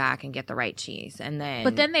send it back and get the right cheese.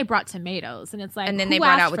 But then they brought tomatoes, and it's like, and then who they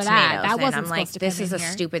brought asked out with for tomatoes, that and wasn't I'm like, supposed to this come is in a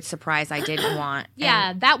here. stupid surprise I didn't want.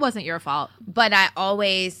 Yeah, that wasn't your fault. But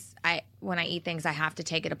when I eat things, I have to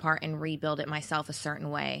take it apart and rebuild it myself a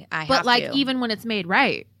certain way. But like, even when it's made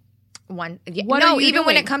right. Even doing?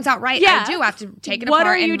 when it comes out right, Yeah. I do have to take it What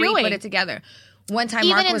apart are you and doing? re-put it together. One time,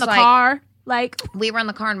 Even Mark in was the like, car. Like, we were in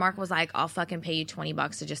the car and Mark was like, I'll fucking pay you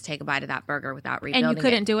 $20 to just take a bite of that burger without rebuilding it. And you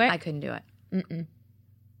couldn't do it? I couldn't do it.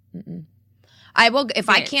 I will, if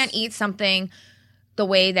I can't eat something the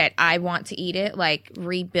way that I want to eat it, like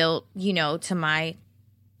rebuilt, to my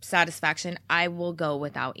satisfaction, I will go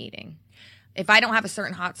without eating. If I don't have a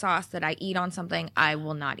certain hot sauce that I eat on something, I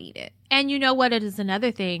will not eat it. And you know what? It is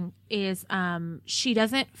another thing is she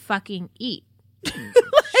doesn't fucking eat.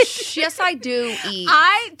 Yes, I do eat.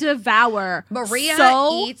 I devour. Maria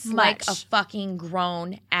so eats much. like a fucking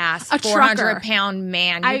grown ass, A 400-pound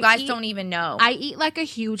man. You guys don't even know. I eat like a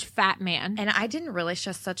huge fat man. And I didn't realize she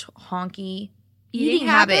has such honky eating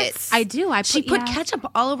habits. I do. She put ketchup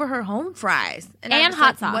all over her home fries. And I was hot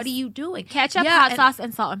like, sauce. What are you doing? Ketchup, hot sauce,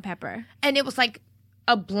 and salt and pepper. And it was like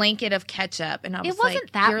a blanket of ketchup. And I was it wasn't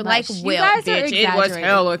like, that you're much. like, You Will, guys are bitch, it was exaggerating.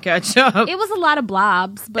 hella ketchup. It was a lot of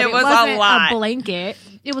blobs, but it wasn't a blanket.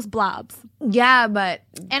 It was blobs. Yeah, but...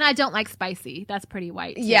 And I don't like spicy. That's pretty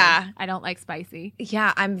white, too. Yeah. I don't like spicy.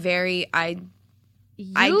 Yeah, I'm very... I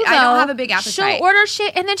don't have a big appetite. She'll order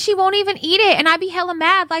shit and then she won't even eat it, and I be hella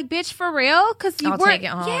mad, like, bitch, for real? Because I'll take it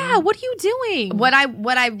home. Yeah, what are you doing?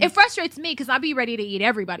 It frustrates me because I be ready to eat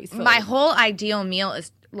everybody's food. My whole ideal meal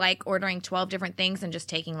is like ordering 12 different things and just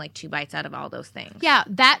taking like 2 bites out of all those things. Yeah,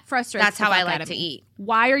 that frustrates. That's how I like to eat.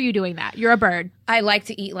 Why are you doing that? You're a bird. I like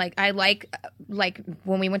to eat like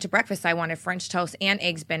when we went to breakfast, I wanted French toast and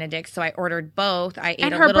eggs Benedict, so I ordered both. I ate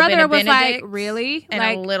and a her little bit brother of was Benedict, like, really, and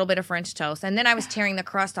like, a little bit of French toast, and then I was tearing the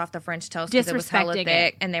crust off the French toast because it was hella disrespecting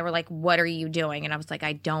thick, it. and they were like, "What are you doing?" And I was like,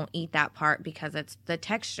 "I don't eat that part because it's the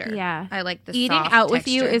texture." Yeah, I like the eating soft out with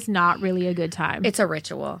you texture. is not really a good time. It's a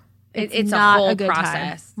ritual. It's not a whole good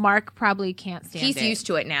process. Time. Mark probably can't stand it. He's used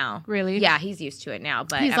to it now. Really? Yeah, he's used to it now.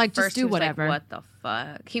 But he's at like, first just do he was whatever. Like, what the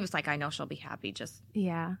fuck? He was like, I know she'll be happy.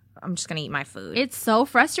 I'm just gonna eat my food. It's so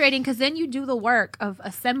frustrating because then you do the work of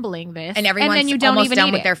assembling this, and everyone's then you don't almost even done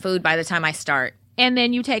eat with it. their food by the time I start. And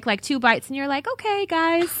then you take like 2 bites and you're like, okay,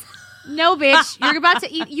 guys. No, bitch. You're about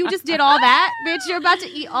to eat. You just did all that, bitch. You're about to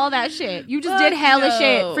eat all that shit. You just did hella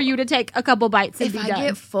shit for you to take a couple bites and if be I done.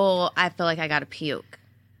 get full, I feel like I gotta puke.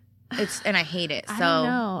 And I hate it. So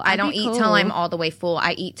I don't eat till I'm all the way full.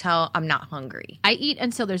 I eat till I'm not hungry. I eat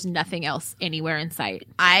until there's nothing else anywhere in sight.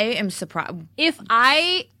 I am surprised.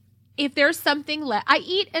 If there's something left, I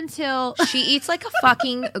eat until she eats like a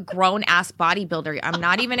fucking grown ass bodybuilder. I'm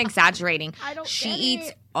not even exaggerating. She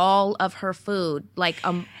eats all of her food like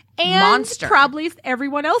a monster. Probably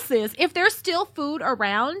everyone else is. If there's still food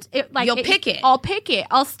around, you'll pick it. I'll pick it.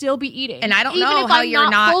 I'll still be eating. And I don't know how you're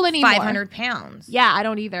not 500 pounds. Yeah, I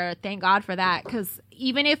don't either. Thank God for that. Because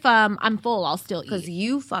even if I'm full, I'll still eat. Because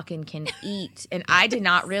you fucking can eat. And I did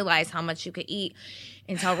not realize how much you could eat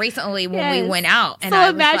until recently when we went out. And so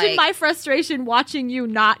imagine my frustration watching you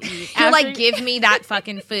not eat. You're like, give me that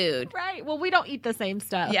fucking food. Right. Well, we don't eat the same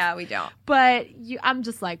stuff. Yeah, we don't. But I'm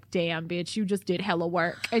just like, damn, bitch, you just did hella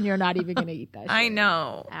work and you're not even going to eat that shit. I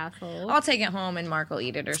know. Asshole. I'll take it home and Mark will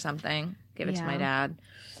eat it or something. Give it to my dad.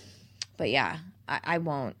 But yeah, I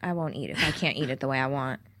won't eat it if I can't eat it the way I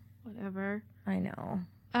want. Whatever. I know.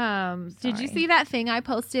 Did you see that thing I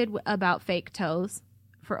posted about fake toes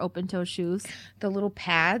for open toe shoes? The little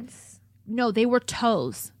pads? No, they were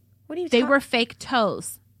toes. What do you They were fake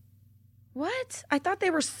toes. What? I thought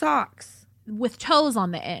they were socks with toes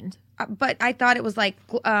on the end. But I thought it was like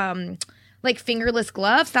fingerless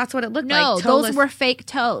gloves. That's what it looked like. No, those were fake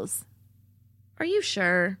toes. Are you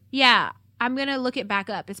sure? Yeah. I'm going to look it back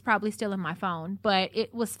up. It's probably still in my phone. But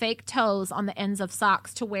it was fake toes on the ends of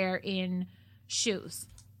socks to wear in shoes.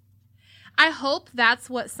 I hope that's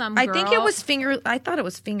what some girl... I think it was I thought it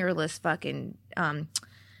was fingerless fucking,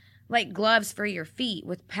 like gloves for your feet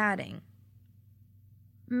with padding.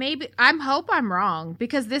 Maybe. Hope I'm wrong.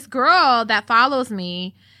 Because this girl that follows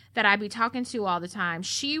me, that I be talking to all the time,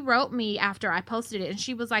 she wrote me after I posted it. And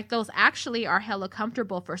she was like, those actually are hella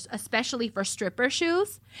comfortable, especially for stripper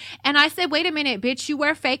shoes. And I said, wait a minute, bitch, you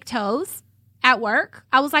wear fake toes at work?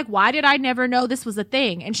 I was like, why did I never know this was a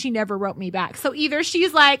thing? And she never wrote me back. So either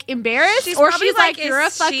she's like embarrassed or she's like, you're a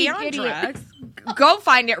fucking idiot. Drugs? Go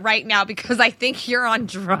find it right now because I think you're on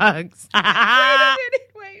drugs. Wait a minute.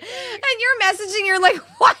 And you're messaging, you're like,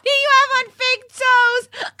 what do you have on fake toes?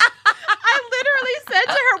 I literally said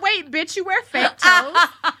to her, wait, bitch, you wear fake toes?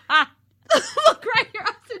 Look right here.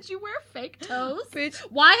 I said, you wear fake toes? Bitch.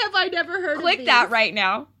 Why have I never heard of these? Click that right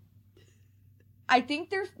now. I think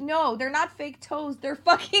they're not fake toes. They're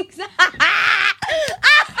fucking. Wait a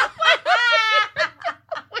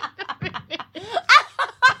minute.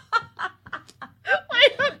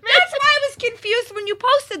 That's why I was confused when you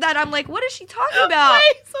posted that. I'm like, what is she talking about?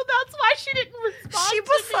 Wait, so that's why she didn't respond. She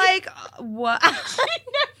was like, what? She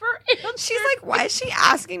never answered. She's like, why is she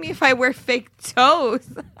asking me if I wear fake toes?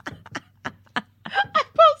 I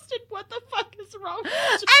posted, what the fuck is wrong with you?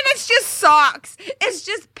 And it's just socks. It's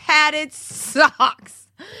just padded socks.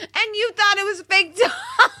 And you thought it was fake toes.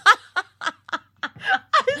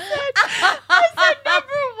 I said,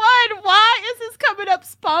 number one, why is this coming up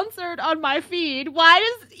sponsored on my feed? Why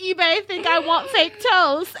does eBay think I want fake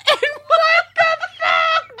toes? And what the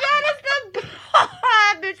fuck? That is the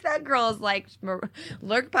bitch. That girl is like,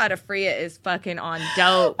 Lurk Pot of Fria is fucking on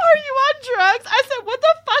dope. Are you on drugs? I said, what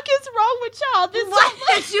the fuck is wrong with y'all? What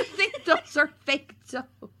did you think those are fake toes?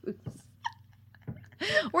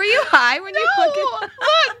 Were you high when you look at Look,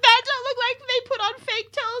 that don't look like they put on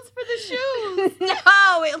fake toes for the shoes.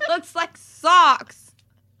 No, it looks like socks.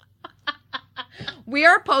 We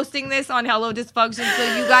are posting this on Hello Dysfunction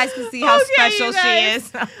so you guys can see how special she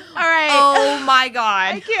is. All right. Oh my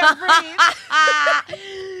God. I can't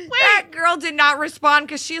breathe. That girl did not respond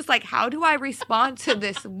because she's like, how do I respond to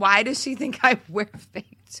this? Why does she think I wear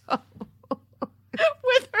fake toes?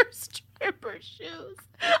 With her stripper shoes.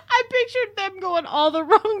 I pictured them going all the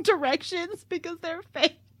wrong directions because they're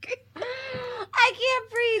fake. I can't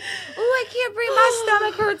breathe. Oh, I can't breathe. My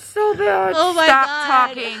stomach hurts so bad. Oh my God.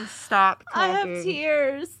 Talking. Stop talking. I have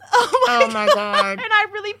tears. Oh my God. And I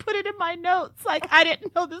really put it in my notes. Like, I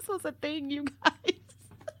didn't know this was a thing, you guys. Wait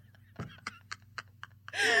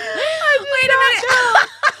a minute.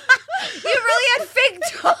 You really had fake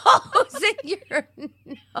toes in your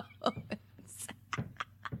nose.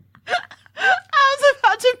 I was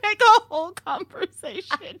about to make a whole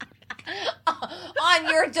conversation on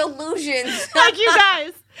your delusions. like, you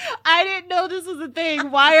guys, I didn't know this was a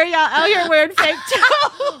thing. Why are y'all out here wearing fake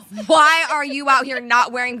toes? Why are you out here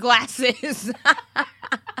not wearing glasses?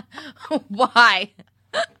 Why?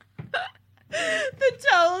 The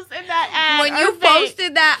toes in that ad. When you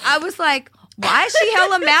posted that, I was like, why is she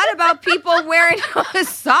hella mad about people wearing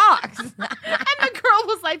socks? And the girl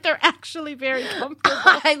was like, they're actually very comfortable.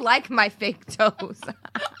 I like my fake toes.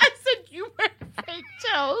 I said, you wear fake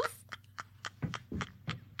toes?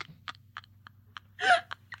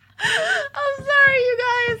 I'm sorry, you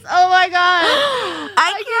guys. Oh my God.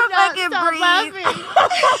 I can't fucking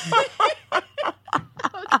breathe.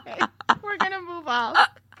 Okay, we're going to move on.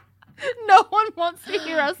 No one wants to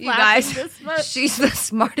hear us You laughing guys, this much. she's the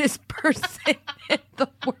smartest person in the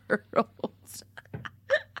world.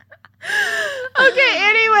 Okay,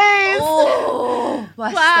 anyways. Oh,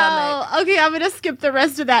 my Wow. stomach. Okay, I'm going to skip the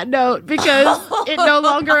rest of that note because it no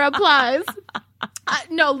longer applies.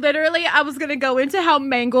 No, literally, I was going to go into how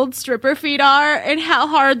mangled stripper feet are and how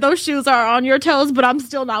hard those shoes are on your toes, but I'm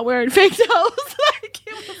still not wearing fake toes.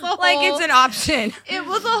 It's an option. It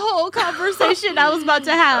was a whole conversation I was about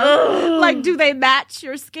to have. Like, do they match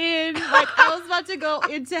your skin? Like, I was about to go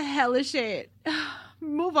into hella shit.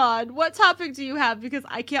 Move on. What topic do you have? Because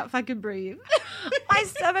I can't fucking breathe. My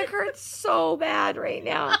stomach hurts so bad right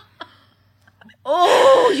now.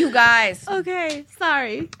 Oh, you guys. Okay,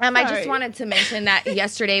 sorry. I just wanted to mention that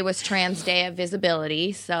yesterday was Trans Day of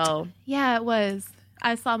Visibility, so Yeah, it was.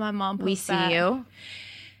 I saw my mom post we see that. you.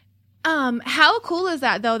 How cool is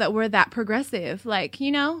that, though, that we're that progressive? Like,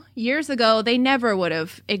 years ago, they never would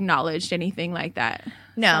have acknowledged anything like that.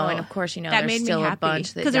 No, So and of course, that there's made still me a happy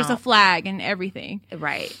bunch that because there's a flag and everything.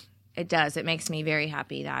 Right. It does. It makes me very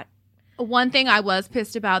happy that. One thing I was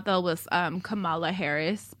pissed about, though, was Kamala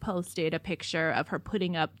Harris posted a picture of her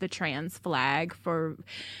putting up the trans flag for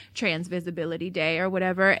Trans Visibility Day or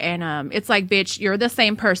whatever. And it's like, bitch, you're the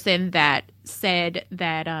same person that said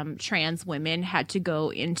that trans women had to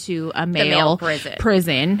go into a male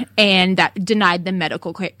prison and that denied them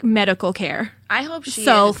medical care. I hope she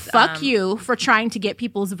So fuck you for trying to get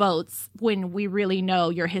people's votes when we really know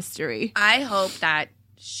your history. I hope that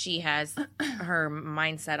she has her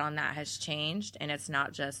mindset on that has changed and it's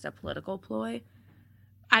not just a political ploy.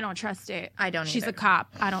 I don't trust it. I don't She's either. a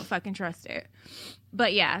cop. I don't fucking trust it.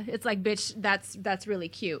 But yeah, it's like, bitch, that's really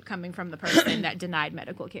cute coming from the person that denied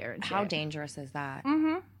medical care and shit. How dangerous is that?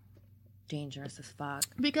 Mm-hmm. Dangerous as fuck.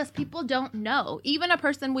 Because people don't know. Even a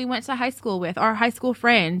person we went to high school with, our high school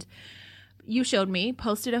friend, you showed me,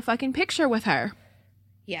 posted a fucking picture with her.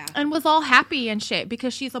 Yeah. And was all happy and shit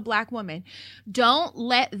because she's a black woman. Don't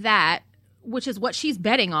let that, which is what she's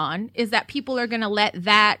betting on, is that people are going to let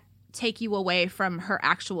that take you away from her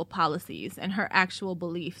actual policies and her actual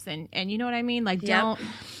beliefs. And you know what I mean? Like, don't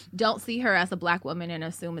see her as a black woman and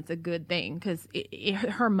assume it's a good thing because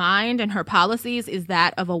her mind and her policies is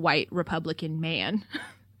that of a white Republican man.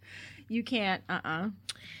 You can't, And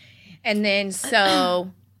then,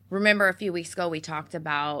 so... Remember a few weeks ago we talked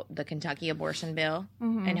about the Kentucky abortion bill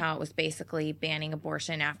and how it was basically banning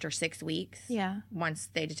abortion after 6 weeks. Yeah. Once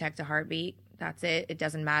they detect a heartbeat, that's it. It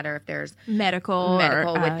doesn't matter if there's medical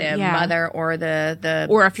with the mother or the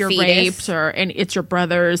or if you're fetus. raped and it's your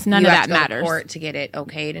brother's. None of that matters. You have to go to court to get it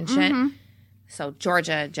okayed and shit. So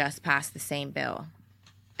Georgia just passed the same bill.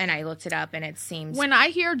 And I looked it up and it seems... When I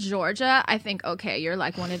hear Georgia, I think, okay, you're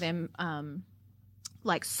like one of them...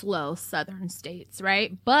 like slow southern states,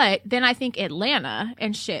 right? But then I think Atlanta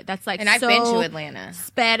and shit. That's like, and I've been to Atlanta,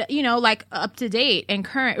 sped, like up to date and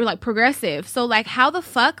current, or like progressive. So like, how the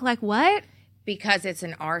fuck, like what? Because it's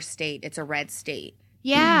in our state, it's a red state.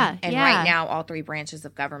 Yeah, and right now, all three branches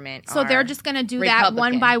of government. So they're just gonna do Republican. that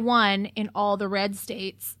one by one in all the red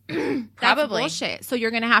states. That's Probably bullshit. So you're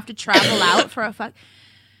gonna have to travel out for a fuck.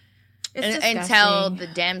 Until the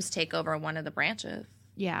Dems take over one of the branches.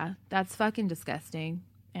 Yeah, that's fucking disgusting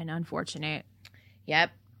and unfortunate.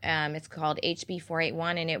 Yep. It's called HB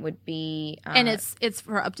 481, and it would be... and it's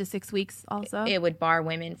for up to 6 weeks also? It would bar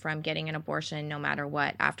women from getting an abortion no matter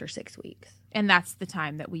what after 6 weeks. And that's the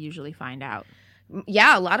time that we usually find out.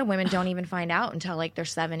 Yeah, a lot of women don't even find out until like they're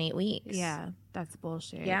 7-8 weeks. Yeah, that's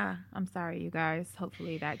bullshit. Yeah. I'm sorry, you guys.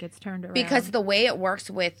 Hopefully that gets turned around. Because the way it works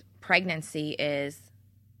with pregnancy is...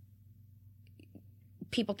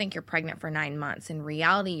 people think you're pregnant for 9 months. In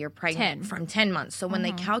reality, you're pregnant from 10 months. So when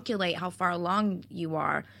they calculate how far along you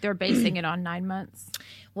are... they're basing it on 9 months.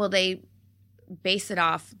 Well, they base it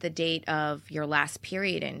off the date of your last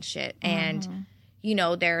period and shit. And,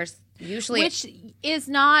 there's usually... which is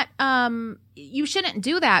not... you shouldn't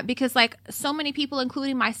do that because, like, so many people,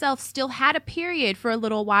 including myself, still had a period for a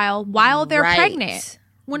little while they're pregnant.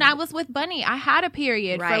 When I was with Bunny, I had a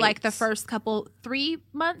period for Right. like the first 3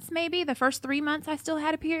 months, maybe. The first 3 months, I still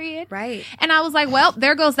had a period. Right. And I was like, well,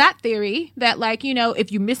 there goes that theory that, like, you know,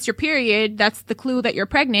 if you miss your period, that's the clue that you're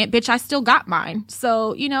pregnant. Bitch, I still got mine.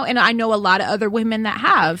 So, you know, and I know a lot of other women that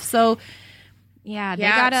have. So, yeah,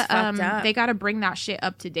 it's fucked up. they gotta bring that shit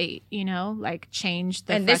up to date, you know, like change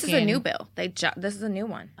the And this is a new bill. This is a new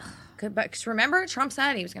one. But 'cause remember, Trump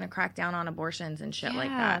said he was going to crack down on abortions and shit like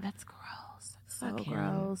that. That's gross. That's so Fuck him.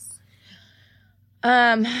 gross.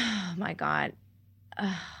 Oh my God.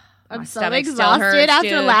 I'm so exhausted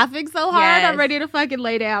after laughing so hard. Yes. I'm ready to fucking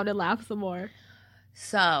lay down and laugh some more.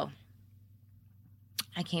 So,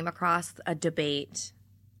 I came across a debate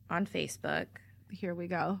on Facebook. Here we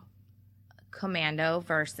go. Commando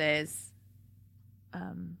versus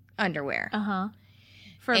underwear.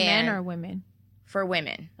 For men And- or women? For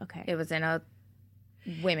women. Okay. It was in a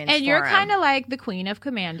women's And you're forum. kind of like the queen of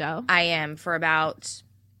Commando. I am for about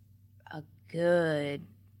a good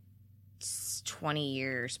 20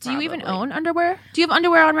 years. Do you even probably. own underwear? Do you have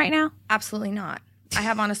underwear on right now? Absolutely not. I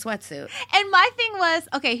have on a sweatsuit. And my thing was,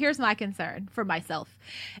 okay, here's my concern for myself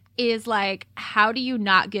is like, how do you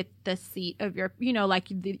not get the seat of your, you know, like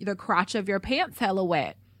the crotch of your pants hella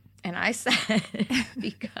wet? And I said,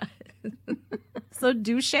 because So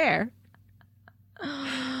do share.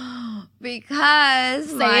 because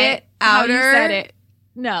Say my it how outer you said it.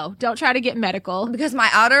 No, don't try to get medical. because my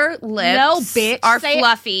outer lips No, bitch. are Say it.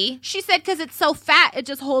 fluffy. She said because it's so fat, it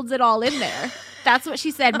just holds it all in there. That's what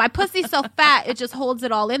she said. My pussy's so fat, it just holds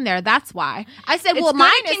it all in there. That's why. I said, It's well, good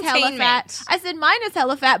mine is hella containment. fat. I said, mine is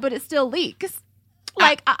hella fat, but it still leaks.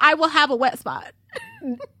 Like, I will have a wet spot.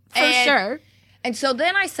 For And- sure. And so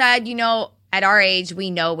then I said, you know, at our age, we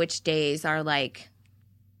know which days are like,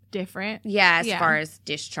 Different. as Yeah. far as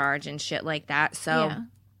discharge and shit like that. So, Yeah.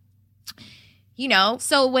 you know,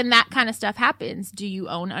 So when that kind of stuff happens, do you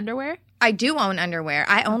own underwear? I do own underwear.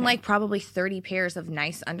 I own like probably 30 pairs of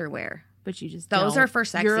nice underwear. But you just Those don't. are for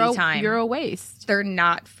sexy You're a- time. You're a waste. They're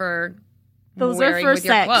not for Those are wearing for with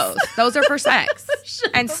your sex. clothes. Those are for sex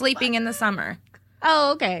and sleeping in the summer.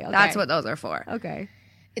 Oh, okay. That's what those are for. Okay.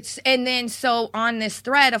 And then so on this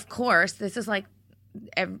thread, of course, this is like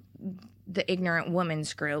the ignorant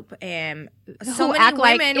women's group, and so Who many act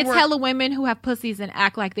like women it's were, hella women who have pussies and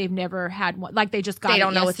act like they've never had one, like they just got. they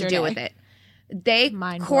don't it know what to do yesterday. with it. They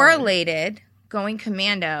Mind correlated going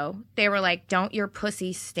commando. They were like, "Don't your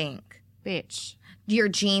pussy stink? Bitch. Your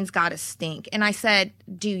jeans gotta stink." And I said,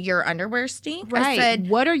 "Do your underwear stink?" Right. I said,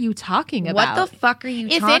 what are you talking about? "What the fuck are you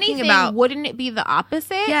If talking anything, about?" wouldn't it be the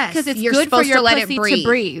opposite? Yes, Because it's you're good for supposed your to let it pussy to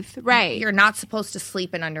breathe. Right. You're not supposed to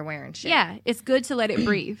sleep in underwear and shit. Yeah, it's good to let it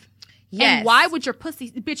breathe. Yes. And why would your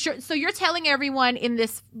pussy, bitch, so you're telling everyone in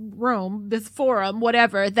this room, this forum,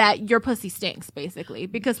 whatever, that your pussy stinks, basically.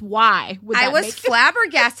 Because why would that I was make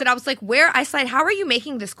flabbergasted. I was like, where? I said, how are you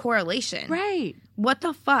making this correlation? Right. What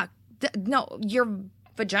the fuck? No, your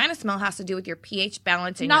vagina smell has to do with your pH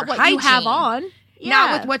balance and Not your what hygiene. you have on. Yeah.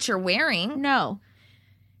 Not with what you're wearing. No.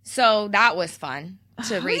 So that was fun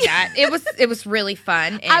to read that. It was really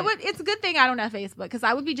fun. And It's a good thing I don't have Facebook because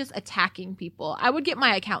I would be just attacking people. I would get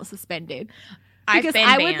my account suspended. I've Because been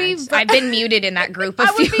I banned. would be I've been muted in that group a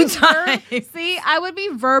I would few be times. See, I would be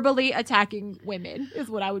verbally attacking women is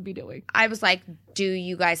what I would be doing. I was like, do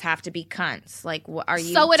you guys have to be cunts? Like, what are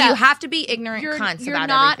you? Sew it do you up. have to be ignorant You're cunts you're about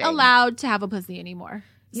not everything? allowed to have a pussy anymore.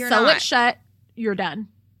 You're Sew not. it shut. You're done.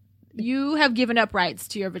 You have given up rights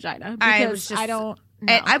to your vagina because I don't know.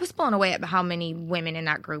 And I was blown away at how many women in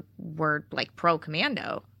that group were like pro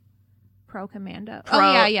commando. Pro commando. Pro-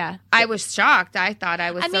 Oh yeah. I was shocked. I thought I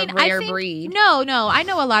was a rare breed. No. I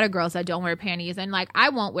know a lot of girls that don't wear panties, and like I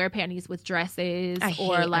won't wear panties with dresses I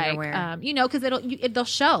or hate like underwear. because they'll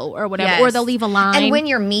show or whatever, Yes. or they'll leave a line. And when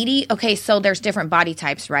you're meaty, okay, so there's different body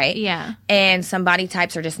types, right? yeah, And some body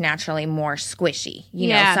types are just naturally more squishy. You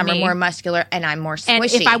know, Yeah, some are me. more muscular, and I'm more squishy. and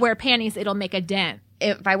if I wear panties, it'll make a dent.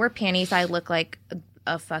 if I wear panties, I look like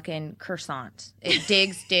a fucking croissant. It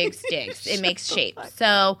digs. It makes shape.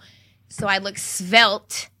 So I look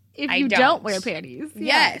svelte. If I you don't. don't wear panties,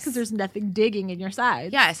 Yes. because there's nothing digging in your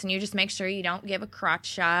sides. Yes, and you just make sure you don't give a crotch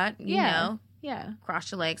shot. You know, yeah.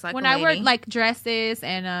 cross your legs like When a I lady. wear like dresses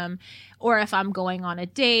and or if I'm going on a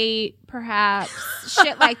date, perhaps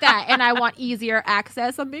shit like that, and I want easier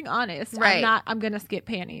access. I'm being honest. Right. I'm gonna skip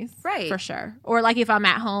panties, Right. for sure. Or like if I'm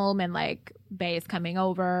at home and like Bae is coming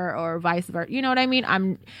over or vice versa. You know what I mean?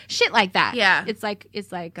 I'm shit like that. Yeah. It's like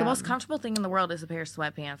the most comfortable thing in the world is a pair of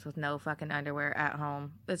sweatpants with no fucking underwear at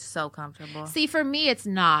home. It's so comfortable. See, for me, it's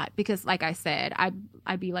not because, like I said,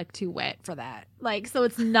 I'd be like too wet for that. Like, so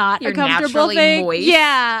it's not You're a comfortable naturally thing. moist.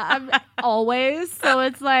 Yeah, I'm always. So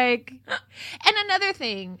it's like, and another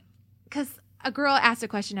thing, because a girl asked a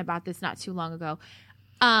question about this not too long ago.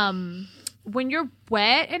 When you're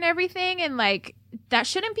wet and everything, and like that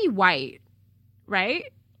shouldn't be white.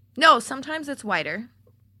 Right? No, sometimes it's whiter.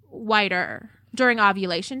 Whiter. During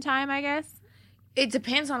ovulation time, I guess? It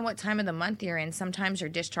depends on what time of the month you're in. Sometimes your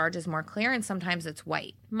discharge is more clear and sometimes it's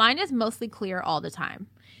white. Mine is mostly clear all the time.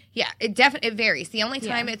 Yeah, it varies. The only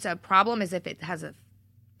time it's a problem is if it has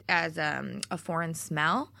a foreign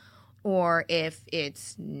smell or if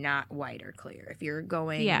it's not white or clear. If you're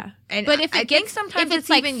going but if I think sometimes if it's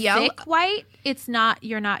like even yellow. Thick white, it's not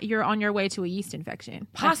you're on your way to a yeast infection.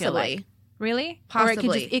 Possibly. Really?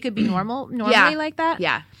 Possibly. Or it could be normally like that?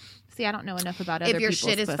 Yeah. See, I don't know enough about other people's people's If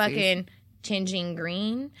your shit is pussies. fucking tinging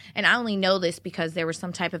green, and I only know this because there was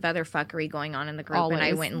some type of other fuckery going on in the group, and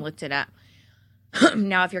I went and looked it up.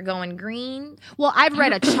 Now, if you're going green... Well, I've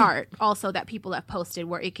read a chart also that people have posted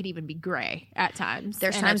where it could even be gray at times.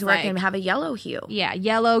 There's times where it can have a yellow hue. Yeah,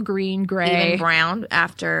 yellow, green, gray. Even brown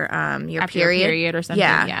after your after period. Your period or something,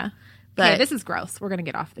 yeah. But this is gross. We're going to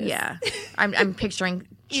get off this. Yeah. I'm picturing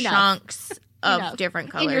chunks of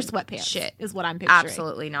different colors. In your sweatpants. Shit. Is what I'm picturing.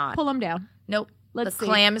 Absolutely not. Pull them down. Nope. Let's see.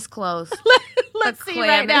 Clam is closed. Let's see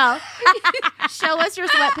right now. Show us your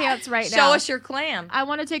sweatpants right now. Show us your clam. I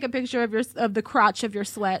want to take a picture of the crotch of your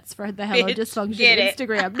sweats for the Hello Dysfunction Get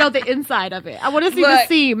Instagram. No, the inside of it. I want to see the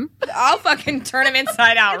seam. I'll fucking turn them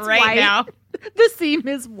inside out right white. now. The seam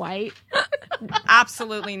is white.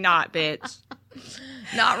 Absolutely not, bitch.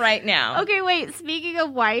 Not right now. Okay, wait. Speaking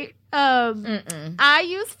of white, I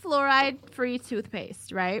use fluoride-free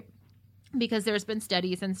toothpaste, right? Because there's been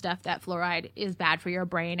studies and stuff that fluoride is bad for your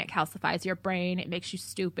brain. It calcifies your brain. It makes you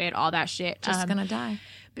stupid, all that shit. Just gonna die.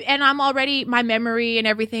 And my memory and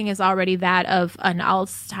everything is already that of an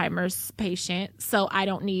Alzheimer's patient. So I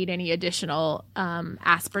don't need any additional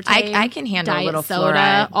aspartame. I can handle diet a little soda.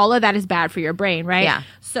 fluoride. All of that is bad for your brain, right? Yeah.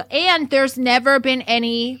 So, and there's never been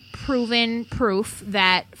any proven proof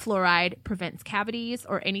that fluoride prevents cavities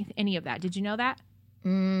or any of that. Did you know that?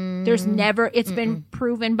 There's never, it's been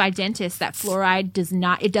proven by dentists that fluoride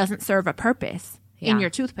doesn't serve a purpose in your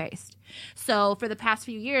toothpaste. So for the past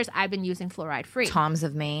few years, I've been using fluoride free. Tom's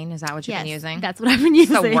of Maine, is that what you've been using? That's what I've been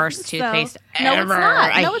using. It's the worst toothpaste ever. No, it's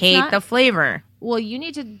not. I hate the flavor. Well, you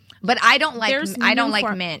need to. But I don't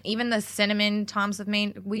like mint. Even the cinnamon Tom's of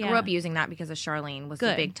Maine, we grew up using that because of Charlene was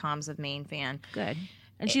the big Tom's of Maine fan. Good.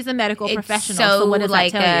 And she's a medical professional. So what does that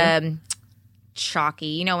tell you? Chalky.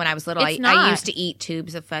 You know, when I was little, I used to eat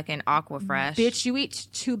tubes of fucking Aquafresh. Bitch, you eat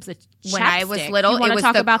tubes of chapstick. When I was little, it was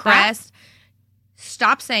the Crest.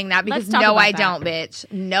 Stop saying that because no, I don't, bitch.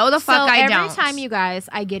 No, the fuck I don't. Every time, you guys,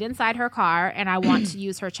 I get inside her car and I want to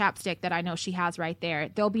use her chapstick that I know she has right there,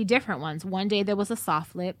 there'll be different ones. One day there was a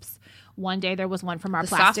Soft Lips. One day there was one from our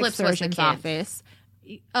plastic surgeon's office.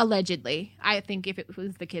 Allegedly. I think if it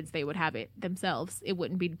was the kids, they would have it themselves. It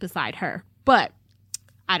wouldn't be beside her. But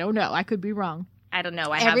I don't know. I could be wrong. I don't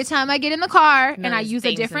know. Every time I get in the car and I use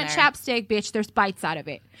a different chapstick, bitch, there's bites out of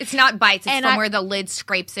it. It's not bites. It's from where the lid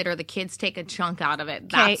scrapes it or the kids take a chunk out of it.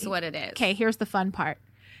 That's what it is. Okay, here's the fun part.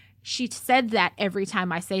 She said that every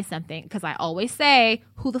time I say something because I always say,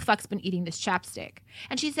 who the fuck's been eating this chapstick?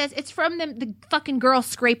 And she says, it's from the fucking girl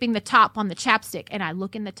scraping the top on the chapstick. And I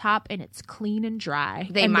look in the top and it's clean and dry.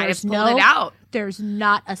 They might have pulled it out. There's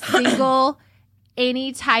not a single...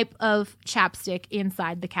 any type of chapstick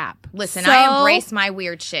inside the cap. Listen, I embrace my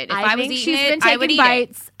weird shit. If I was eating it, I would eat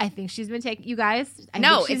bites. it. I think she's been taking, you guys.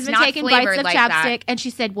 She's been taking bites of like chapstick. That. And she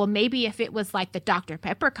said, well, maybe if it was like the Dr.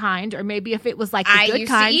 Pepper kind, or maybe if it was like the I good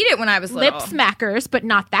used kind. to eat it when I was little. Lip smackers, but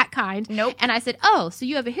not that kind. Nope. And I said, oh, so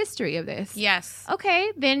you have a history of this? Yes.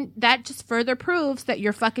 Okay, then that just further proves that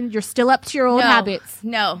you're still up to your old habits.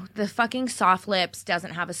 No, the fucking Soft Lips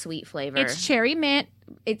doesn't have a sweet flavor. It's cherry mint.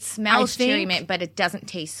 It smells cherry mint, but it doesn't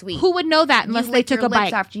taste sweet. Who would know that unless they took a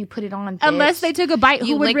bite? After you put it on, bitch. Unless they took a bite,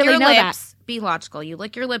 who would really know that? Be logical. You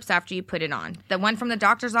lick your lips after you put it on. The one from the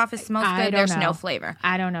doctor's office smells good. There's no flavor.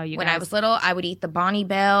 I don't know. When I was little, I would eat the Bonnie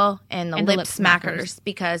Bell and the lip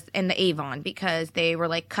smackers and the Avon because they were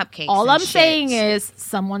like cupcakes. All I'm saying is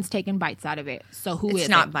someone's taking bites out of it. So who is it? It's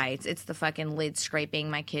not bites. It's the fucking lid scraping.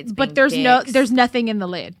 My kids. But there's nothing in the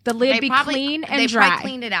lid. The lid be clean and dry. They probably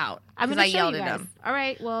cleaned it out. I'm I yelled at them. All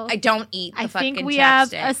right. Well, I don't eat the fucking chapstick. I think we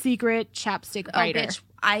have a secret chapstick biter. Oh, bitch.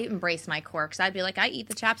 I embrace my quirks. I'd be like, I eat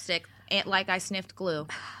the chapstick like I sniffed glue.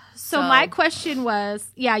 So my question was,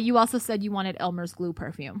 you also said you wanted Elmer's glue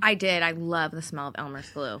perfume. I did. I love the smell of Elmer's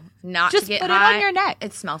glue. Not just to get put hot. it on your neck.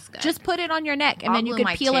 It smells good. Just put it on your neck, and I'll then you glue could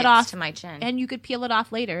my peel it tits off to my chin. And you could peel it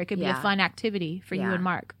off later. It could be a fun activity for you and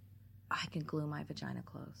Mark. I can glue my vagina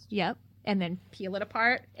closed. Yep. And then peel it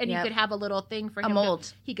apart, and you could have a little thing for him. A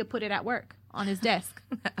mold. He could put it at work on his desk.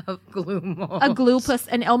 A glue mold.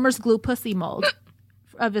 An Elmer's glue pussy mold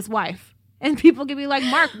of his wife. And people could be like,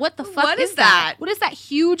 Mark, what the fuck is that? What is that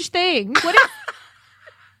huge thing? What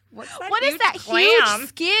is that huge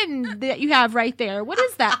skin that you have right there? What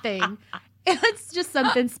is that thing? It's just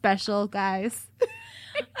something special, guys.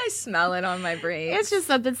 I smell it on my braids. It's just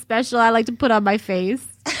something special I like to put on my face.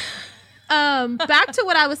 Back to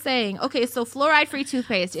what I was saying. Okay, so fluoride-free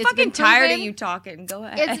toothpaste. I'm fucking tired of you talking. Go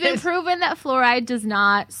ahead. It's been proven that fluoride does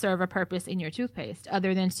not serve a purpose in your toothpaste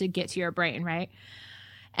other than to get to your brain, right?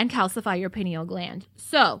 And calcify your pineal gland.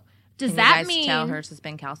 So, does that mean... you guys tell hers has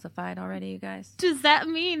been calcified already, you guys? Does that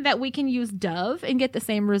mean that we can use Dove and get the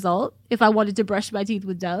same result if I wanted to brush my teeth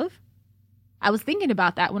with Dove? I was thinking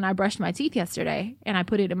about that when I brushed my teeth yesterday, and I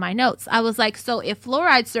put it in my notes. I was like, so if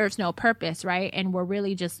fluoride serves no purpose, right, and we're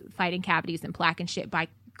really just fighting cavities and plaque and shit by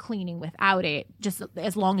cleaning without it, just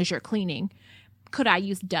as long as you're cleaning, could I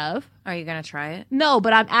use Dove? Are you going to try it? No,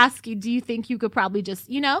 but I'm asking, do you think you could probably just,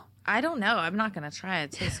 I don't know. I'm not going to try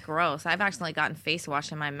it. It tastes gross. I've accidentally gotten face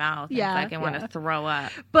wash in my mouth. Yeah, I want to throw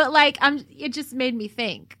up. But it just made me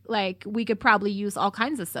think. Like, we could probably use all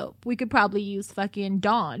kinds of soap. We could probably use fucking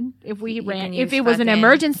Dawn if it was an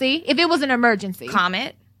emergency. If it was an emergency.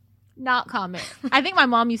 Comet? Not Comet. I think my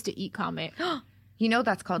mom used to eat Comet. You know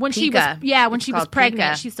that's called when Pika. When she was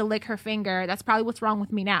pregnant, she used to lick her finger. That's probably what's wrong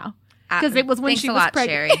with me now. Because it was when she was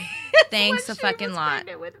pregnant. Sherry. Thanks a fucking lot.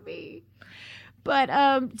 With me.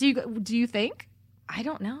 But do you think? I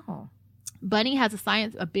don't know. Bunny has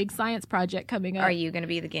a big science project coming up. Are you going to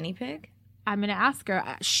be the guinea pig? I'm going to ask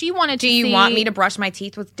her. She wanted to Do you want me to brush my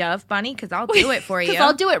teeth with Dove, Bunny? Because I'll do it for you. Because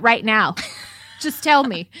I'll do it right now. Just tell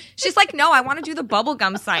me. She's like, no, I want to do the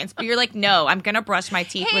bubblegum science. But you're like, no, I'm going to brush my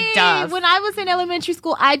teeth with Dove. When I was in elementary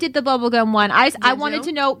school, I did the bubblegum one. I wanted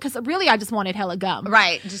to know, because really I just wanted hella gum.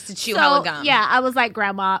 Right, just to chew hella gum. Yeah, I was like,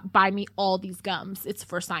 Grandma, buy me all these gums. It's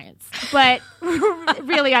for science. But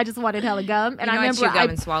really I just wanted hella gum. And I remember chew gum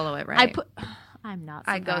and swallow it, right? I'm not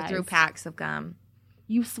surprised. I go through packs of gum.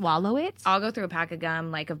 You swallow it? I'll go through a pack of gum,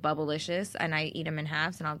 like of Bubblicious, and I eat them in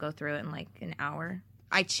halves, and I'll go through it in like an hour.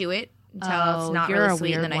 I chew it until it's not really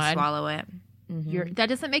sweet, and then I swallow it. Mm-hmm. That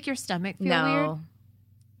doesn't make your stomach feel weird?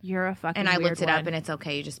 You're a fucking And I weird looked it one. up, and it's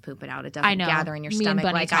okay. You just poop it out. It doesn't gather in your stomach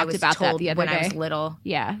like I was about told that the other when day. I was little.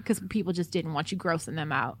 Yeah, because people just didn't want you grossing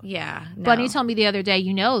them out. Yeah. No. Bunny told me the other day,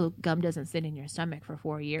 gum doesn't sit in your stomach for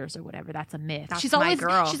 4 years or whatever. That's a myth. That's my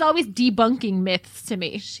girl. She's always debunking myths to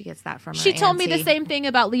me. She gets that from her She told me the same thing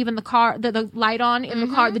about leaving the car, the light on in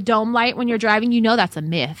the car, the dome light when you're driving. That's a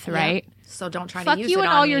myth, right? Yeah. So don't try Fuck to use you it and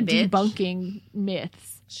on all me, your bitch. debunking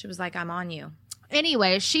myths. She was like, I'm on you.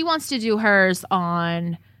 Anyway, she wants to do hers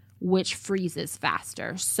on which freezes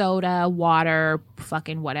faster, soda, water,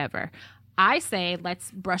 fucking whatever. I say let's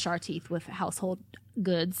brush our teeth with household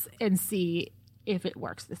goods and see if it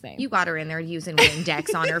works the same. You got her in there using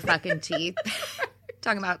Windex on her fucking teeth.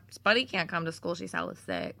 Talking about, Buddy can't come to school. She's hella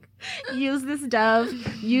sick. Use this Dove.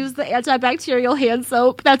 Use the antibacterial hand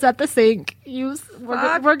soap that's at the sink.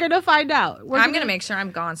 We're going to find out. I'm going to make sure I'm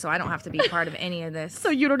gone so I don't have to be part of any of this. So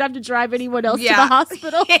you don't have to drive anyone else to the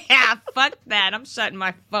hospital? Yeah, fuck that. I'm shutting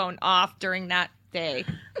my phone off during that day.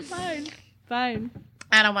 Fine.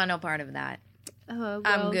 I don't want no part of that. Well,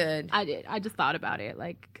 I'm good. I just thought about it,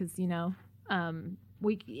 like, because,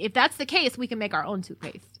 if that's the case, we can make our own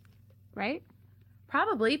toothpaste, right?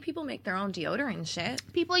 Probably. People make their own deodorant and shit.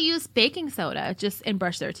 People use baking soda and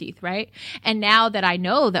brush their teeth, right? And now that I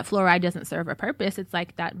know that fluoride doesn't serve a purpose, it's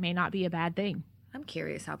like that may not be a bad thing. I'm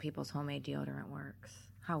curious how people's homemade deodorant works.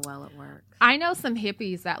 How well it works. I know some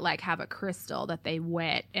hippies that like have a crystal that they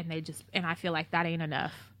wet and I feel like that ain't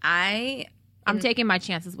enough. I'm taking my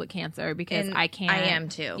chances with cancer because I can't. I am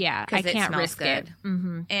too. Yeah, I can't risk good. it.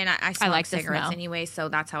 Mm-hmm. And I smoke like cigarettes anyway, so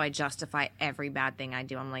that's how I justify every bad thing I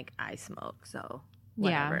do. I'm like, I smoke, so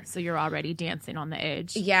whatever. Yeah, so you're already dancing on the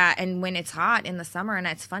edge. Yeah, and when it's hot in the summer, and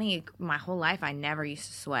it's funny, my whole life I never used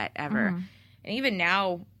to sweat ever. Mm-hmm. And even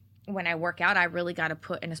now when I work out, I really got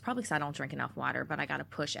to and it's probably because I don't drink enough water, but I got to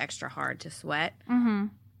push extra hard to sweat. Mm-hmm.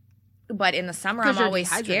 But in the summer, I'm always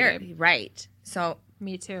scared. Right. So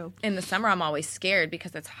me too. In the summer, I'm always scared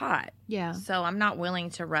because it's hot. Yeah. So I'm not willing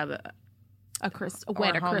to rub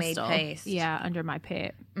wet homemade crystal. paste. Yeah, under my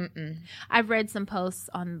pit. I've read some posts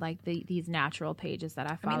on like these natural pages that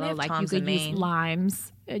I follow. have like you Tom's could in use Maine.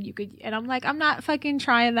 limes, and I'm like, I'm not fucking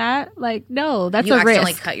trying that. Like, no, that's You a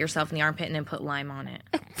accidentally risk. cut yourself in the armpit and then put lime on it.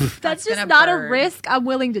 That's just gonna not a burn. risk I'm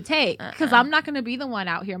willing to take because I'm not going to be the one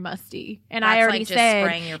out here musty. And I That's already like just said,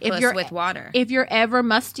 spraying your puss with water. If you're ever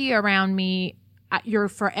musty around me, you're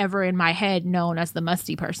forever in my head known as the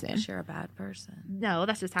musty person. You're a bad person. No,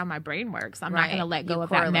 that's just how my brain works. I'm not Right. going to let go You of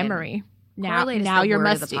that correlate. memory. Correlate is Now the you're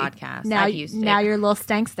word of the musty. podcast. Now, I've used now it. you're a little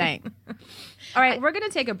stank. All right, we're going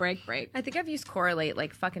to take a break. I think I've used correlate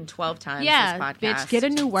like fucking 12 times Yeah, this podcast. bitch, get a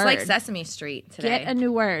new word. It's like Sesame Street today. Get a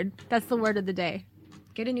new word. That's the word of the day.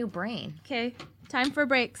 Get a new brain. Okay, time for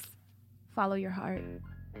breaks. Follow your heart.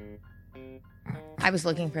 I was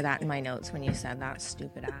looking for that in my notes when you said that,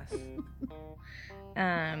 stupid ass.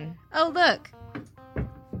 Oh, look.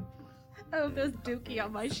 Oh, there's Dookie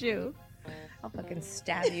on my shoe. I'll fucking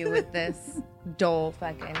stab you with this dull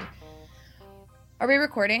fucking... Are we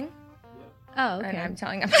recording? Oh, okay. And I'm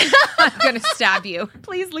telling him I'm going to stab you.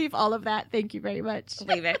 Please leave all of that. Thank you very much.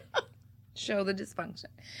 Leave it. Show the dysfunction.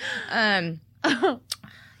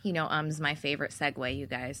 My favorite segue, you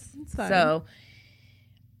guys. It's fine. So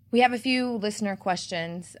we have a few listener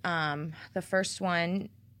questions. The first one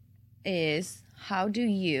is, how do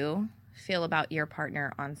you feel about your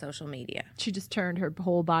partner on social media? She just turned her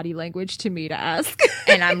whole body language to me to ask.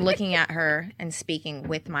 And I'm looking at her and speaking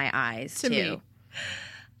with my eyes to too. me.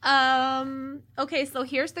 Okay, so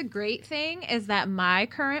here's the great thing is that my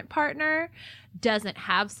current partner doesn't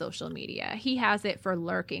have social media. He has it for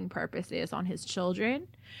lurking purposes on his children.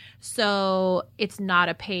 So it's not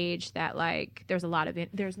a page that like there's a lot of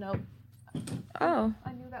there's no Oh,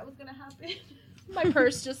 I knew that was going to happen. My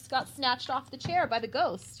purse just got snatched off the chair by the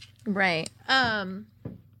ghost. right.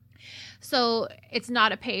 So it's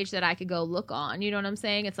not a page that I could go look on. You know what I'm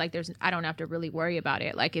saying? It's like I don't have to really worry about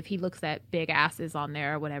it. Like if he looks at big asses on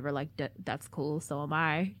there or whatever, like that's cool. So am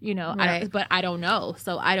I. You know, Right. but I don't know.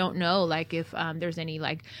 So I don't know like if there's any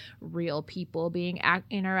like real people being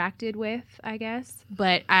interacted with, I guess.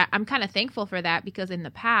 But I'm kind of thankful for that because in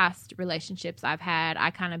the past relationships I've had,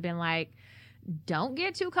 I kind of been like, don't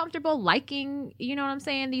get too comfortable liking, you know what I'm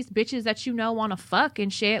saying, these bitches that you know want to fuck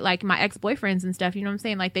and shit, like my ex-boyfriends and stuff, you know what I'm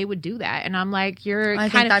saying, like they would do that, and I'm like, I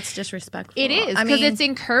think that's disrespectful. it is, because it's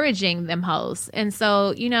encouraging them hoes. And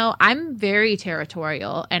so, you know, I'm very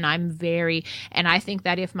territorial and I think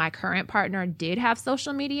that if my current partner did have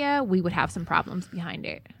social media, we would have some problems behind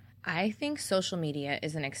it. I think social media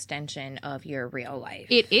is an extension of your real life.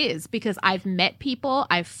 It is, because I've met people,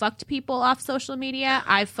 I've fucked people off social media,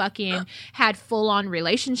 I've fucking had full-on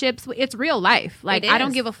relationships. It's real life. Like, I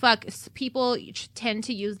don't give a fuck. People tend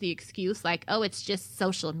to use the excuse like, oh, it's just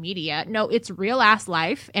social media. No, it's real-ass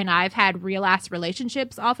life, and I've had real-ass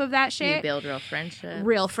relationships off of that shit. You build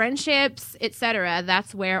real friendships, etc.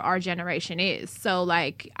 That's where our generation is. So,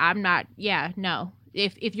 like, no.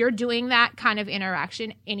 If you're doing that kind of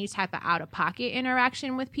interaction, any type of out-of-pocket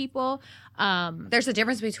interaction with people, there's a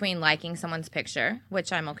difference between liking someone's picture,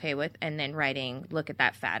 which I'm okay with, and then writing, look at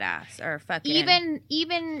that fat ass, or fucking...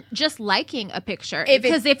 Even just liking a picture. If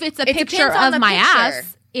because if it's a picture of my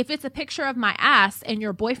ass, if it's a picture of my ass and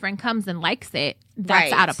your boyfriend comes and likes it,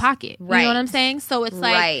 that's out of pocket. You know what I'm saying? So it's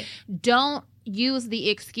like, don't use the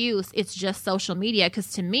excuse, it's just social media,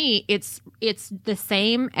 because to me, it's the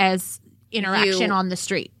same as interaction on the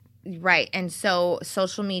street. Right. And so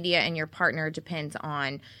social media and your partner depends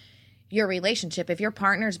on your relationship. If your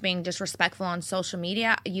partner's being disrespectful on social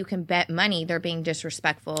media, you can bet money they're being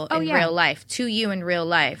disrespectful in real life, to you in real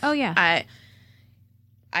life. Oh, yeah.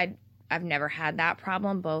 I've never had that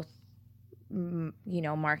problem. Both,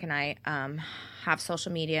 Mark and I have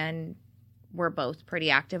social media, and we're both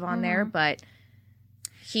pretty active on there, but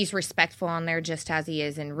he's respectful on there just as he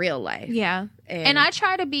is in real life. Yeah. And I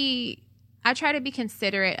try to be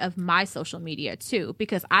considerate of my social media too,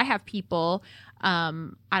 because I have people, I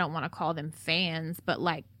don't want to call them fans, but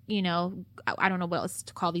like, you know, I don't know what else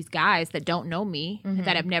to call these guys that don't know me,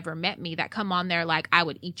 that have never met me, that come on there like, I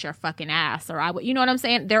would eat your fucking ass, or I would, you know what I'm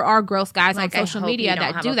saying? There are gross guys like, on social media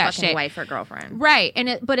that do that shit. Wife or girlfriend. Right.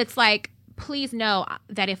 But it's like, please know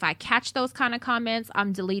that if I catch those kind of comments,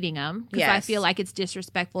 I'm deleting them, because I feel like it's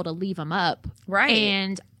disrespectful to leave them up. Right.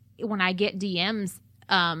 And when I get DMs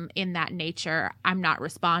in that nature, I'm not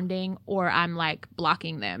responding, or I'm like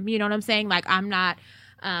blocking them. You know what I'm saying? Like, I'm not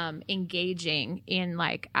engaging in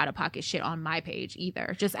like out of pocket shit on my page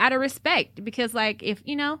either, just out of respect, because like, if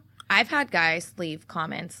you know, I've had guys leave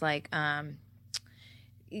comments like,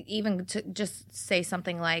 even to just say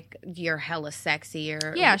something like "you're hella sexy" or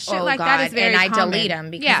shit "oh like God," that is very and I common. delete them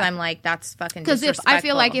because I'm like, that's fucking disrespectful. Because I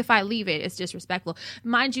feel like if I leave it, it's disrespectful.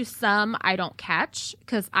 Mind you, some I don't catch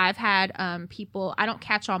because I've had people, I don't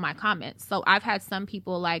catch all my comments. So I've had some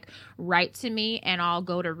people like write to me and I'll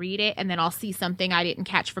go to read it and then I'll see something I didn't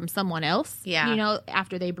catch from someone else. Yeah. You know,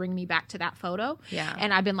 after they bring me back to that photo. Yeah.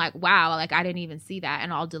 And I've been like, wow, like I didn't even see that,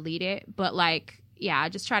 and I'll delete it. But like, yeah, I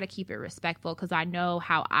just try to keep it respectful because I know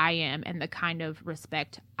how I am and the kind of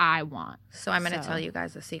respect I want. So I'm going to tell you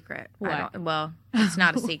guys a secret. What? Well, it's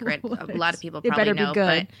not a secret. A lot of people probably better know. be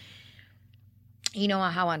good. But you know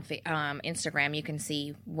how on Instagram you can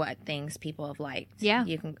see what things people have liked? Yeah.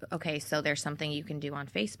 You can. Okay, so there's something you can do on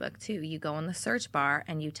Facebook too. You go in the search bar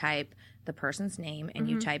and you type the person's name and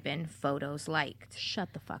you type in photos liked.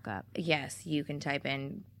 Shut the fuck up. Yes, you can type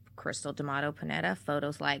in Crystal D'Amato Panetta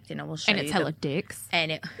photos liked, and it will show you. And it's hella dicks.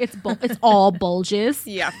 And it's all bulges.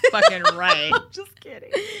 Yeah, fucking right. Just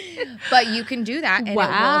kidding. But you can do that, and it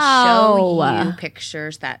will show you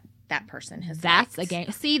pictures that person has That's liked. a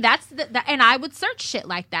game. See, that's and I would search shit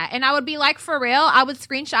like that, and I would be like, for real. I would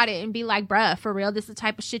screenshot it and be like, bruh, for real, this is the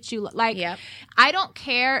type of shit you like. Yep. I don't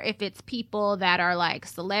care if it's people that are like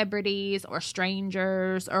celebrities or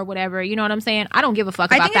strangers or whatever. You know what I'm saying? I don't give a fuck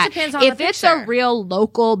about that. Depends on if the it's picture. a real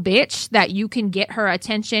local bitch that you can get her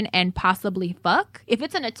attention and possibly fuck, if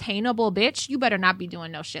it's an attainable bitch, you better not be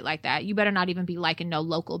doing no shit like that. You better not even be liking no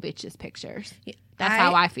local bitches' pictures. That's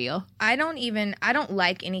how I feel. I don't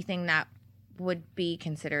like anything that would be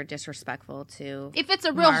considered disrespectful to. If it's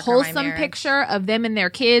a real wholesome picture of them and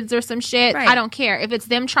their kids or some shit, right. I don't care. If it's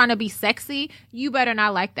them trying to be sexy, you better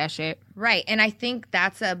not like that shit. Right. And I think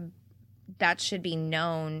that should be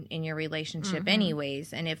known in your relationship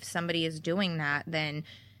anyways. And if somebody is doing that, then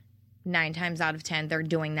 9 times out of 10, they're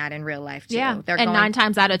doing that in real life too. Yeah. And 9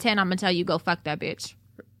 times out of 10, I'm going to tell you, go fuck that bitch.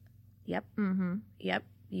 Yep. Mm-hmm. Yep.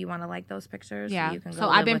 You want to like those pictures? Yeah. You can go so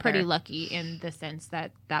I've been with pretty her. lucky in the sense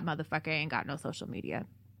that motherfucker ain't got no social media,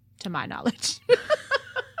 to my knowledge.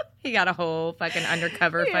 He got a whole fucking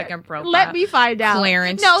undercover fucking profile. Let me find out.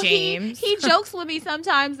 Clarence no, James. He jokes with me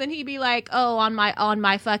sometimes, and he'd be like, "Oh, on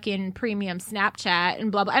my fucking premium Snapchat and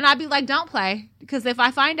blah blah," and I'd be like, "Don't play, because if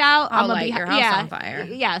I find out, I'll I'm gonna light be your house on fire."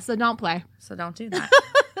 Yeah, so don't play. So don't do that.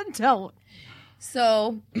 Don't.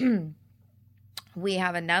 So we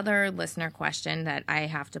have another listener question that I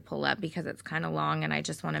have to pull up because it's kind of long, and I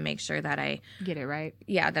just want to make sure that I get it right.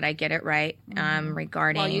 Yeah, that I get it right.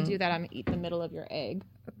 Regarding while you do that, I'm gonna eat the middle of your egg.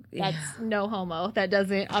 That's no homo. That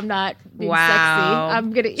doesn't. I'm not being sexy.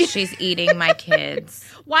 I'm gonna eat. She's eating my kids.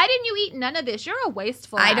 Why didn't you eat none of this? You're a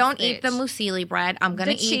wasteful. I don't bitch. eat the muesli bread. I'm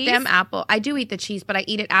gonna The eat cheese? them apple. I do eat the cheese, but I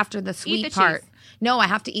eat it after the sweet the part. cheese. No, I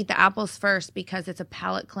have to eat the apples first because it's a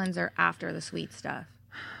palate cleanser after the sweet stuff.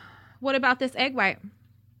 What about this egg white?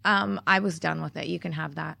 I was done with it. You can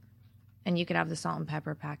have that, and you could have the salt and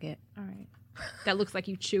pepper packet. All right. That looks like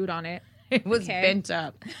you chewed on it. It was bent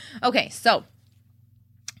up. Okay, so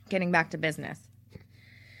getting back to business.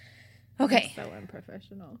 Okay. That's so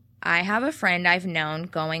unprofessional. I have a friend I've known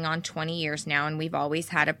going on 20 years now, and we've always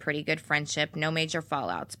had a pretty good friendship, no major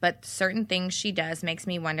fallouts. But certain things she does makes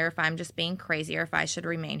me wonder if I'm just being crazy or if I should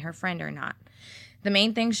remain her friend or not. The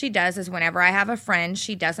main thing she does is whenever I have a friend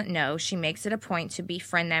she doesn't know, she makes it a point to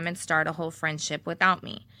befriend them and start a whole friendship without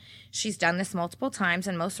me. She's done this multiple times,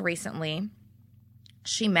 and most recently,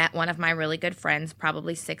 she met one of my really good friends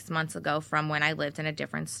probably 6 months ago from when I lived in a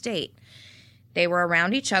different state. They were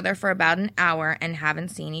around each other for about an hour and haven't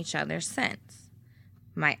seen each other since.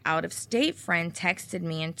 My out-of-state friend texted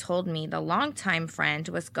me and told me the longtime friend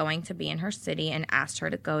was going to be in her city and asked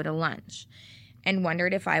her to go to lunch, and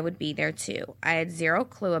wondered if I would be there too. I had zero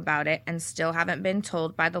clue about it and still haven't been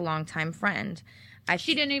told by the longtime friend.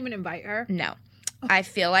 She didn't even invite her? No. I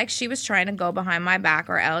feel like she was trying to go behind my back,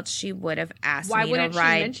 or else she would have asked me to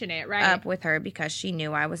ride up with her because she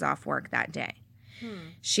knew I was off work that day.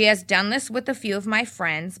 She has done this with a few of my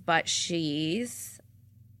friends, but she's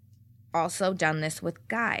also done this with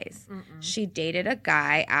guys. She dated a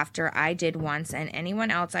guy after I did once, and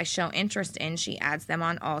anyone else I show interest in, she adds them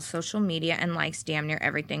on all social media and likes damn near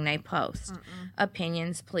everything they post.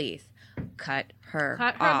 Opinions, please. Cut her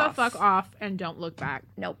off. The fuck off and don't look back.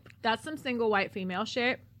 Nope. That's some single white female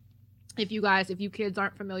shit. If you kids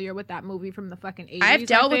aren't familiar with that movie from the fucking 80s. I've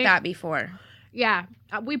dealt with that before. Yeah.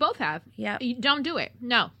 We both have. Yeah. Don't do it.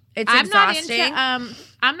 No. It's exhausting.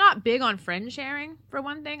 I'm not big on friend sharing, for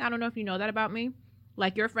one thing. I don't know if you know that about me.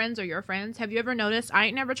 Like, your friends are your friends. Have you ever noticed I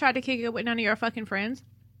ain't never tried to kick it with none of your fucking friends?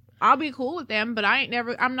 I'll be cool with them, but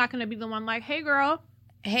I'm not going to be the one like, hey, girl.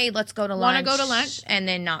 Hey, let's go to lunch. Want to go to lunch? And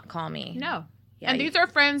then not call me. No. And these are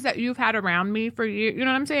friends that you've had around me for years. You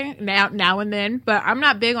know what I'm saying? Now and then. But I'm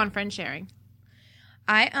not big on friend sharing.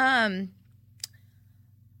 I'm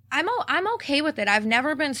okay with it. I've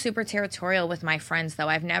never been super territorial with my friends, though.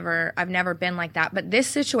 I've never been like that. But this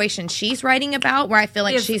situation she's writing about, where I feel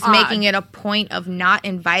like she's making it a point of not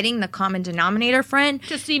inviting the common denominator friend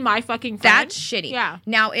to see my fucking friend. That's shitty. Yeah.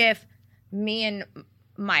 Now, if me and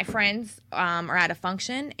my friends are at a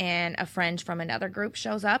function and a friend from another group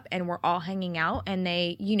shows up and we're all hanging out and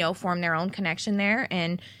they, form their own connection there,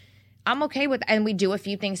 and I'm okay with, and we do a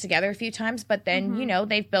few things together a few times, but then,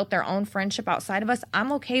 they've built their own friendship outside of us.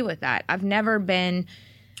 I'm okay with that. I've never been.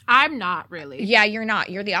 I'm not really. Yeah, you're not.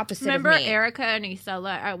 You're the opposite of me. Remember Erica and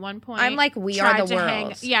Isela at one point? I'm like, we are the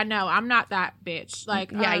world. Yeah, no, I'm not that bitch.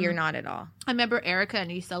 Like, yeah, you're not at all. I remember Erica and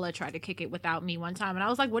Isela tried to kick it without me one time, and I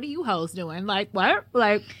was like, what are you hoes doing? Like, what?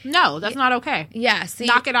 Like, no, that's not okay. Yeah, see.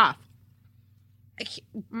 Knock it off.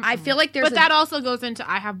 I feel like there's But that also goes into,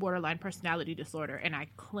 I have borderline personality disorder, and I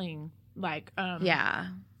cling, like, yeah.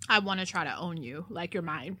 I want to try to own you, like you're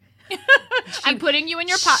mine. I'm putting you in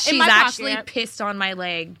your pocket. She's actually pissed on my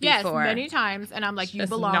leg before. Yes, many times. And I'm like, you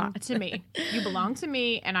belong to me. You belong to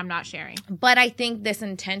me, and I'm not sharing. But I think this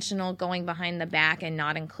intentional going behind the back and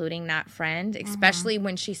not including that friend, especially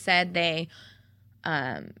when she said they've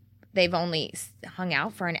only hung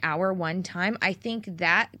out for an hour one time, I think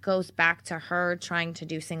that goes back to her trying to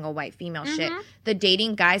do single white female shit. The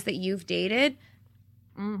dating guys that you've dated,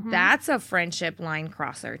 that's a friendship line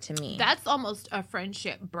crosser to me. That's almost a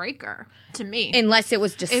friendship breaker to me. Unless it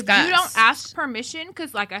was discussed. If you don't ask permission,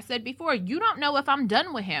 because like I said before, you don't know if I'm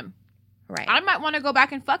done with him. Right. I might want to go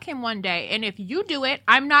back and fuck him one day. And if you do it,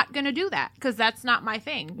 I'm not going to do that because that's not my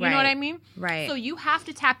thing. You know what I mean? Right. So you have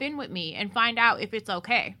to tap in with me and find out if it's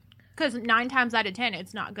okay. Because 9 times out of 10,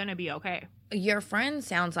 it's not going to be okay. Your friend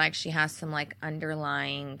sounds like she has some like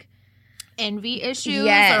underlying envy issues,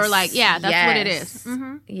 or like, that's what it is.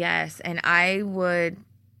 Yes, and I would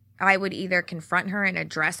either confront her and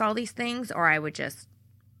address all these things, or I would just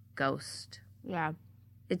ghost. Yeah,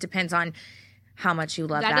 it depends on how much you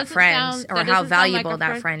love that friend, or how valuable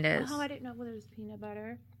that friend is. Oh, I didn't know whether it was peanut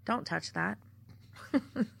butter. Don't touch that.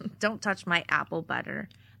 Don't touch my apple butter.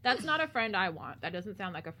 That's not a friend I want. That doesn't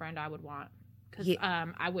sound like a friend I would want. Because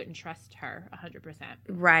I wouldn't trust her 100%.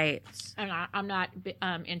 Right. And I'm not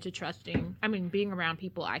into trusting. I mean, being around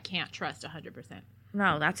people I can't trust 100%.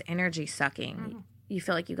 No, that's energy sucking. You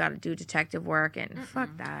feel like you got to do detective work, and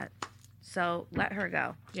fuck that. So let her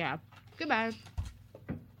go. Yeah. Goodbye.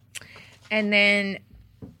 And then,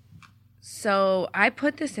 so I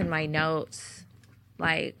put this in my notes,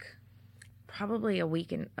 like probably a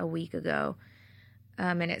week ago.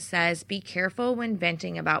 And it says, be careful when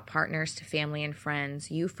venting about partners to family and friends.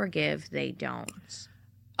 You forgive, they don't.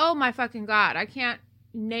 Oh, my fucking God. I can't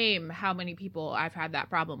name how many people I've had that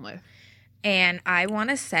problem with. And I want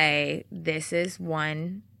to say this is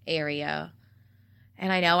one area.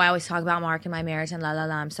 And I know I always talk about Mark and my marriage and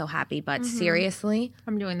I'm so happy. But seriously.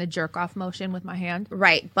 I'm doing the jerk off motion with my hand.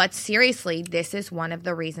 Right. But seriously, this is one of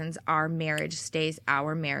the reasons our marriage stays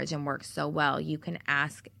our marriage and works so well. You can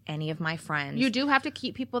ask any of my friends. You do have to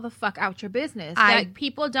keep people the fuck out your business.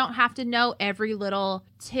 People don't have to know every little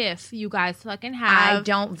tiff you guys fucking have. I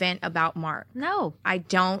don't vent about Mark. No. I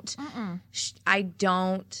don't. I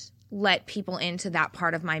don't let people into that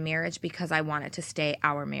part of my marriage because I want it to stay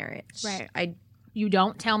our marriage. Right. You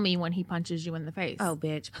don't tell me when he punches you in the face. Oh,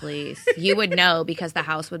 bitch, please. You would know because the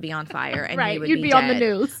house would be on fire and he would You'd be dead. On the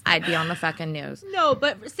news. I'd be on the fucking news. No,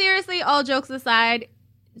 but seriously, all jokes aside,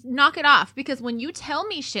 knock it off. Because when you tell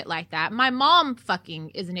me shit like that, my mom fucking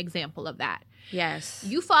is an example of that. Yes.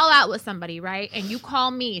 You fall out with somebody, right? And you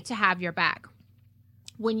call me to have your back.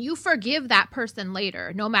 When you forgive that person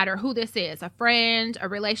later, no matter who this is, a friend, a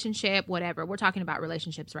relationship, whatever. We're talking about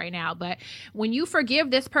relationships right now. But when you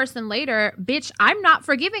forgive this person later, bitch, I'm not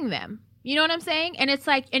forgiving them. You know what I'm saying? And it's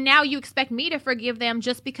like, and now you expect me to forgive them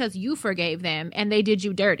just because you forgave them and they did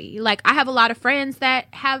you dirty. Like, I have a lot of friends that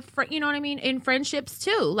have, you know what I mean, in friendships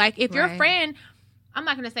too. Like, if your friend, I'm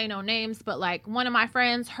not going to say no names, but like one of my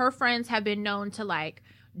friends, her friends have been known to like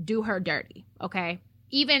do her dirty. Okay.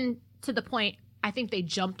 Even to the point, I think they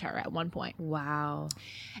jumped her at one point. Wow.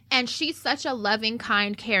 And she's such a loving,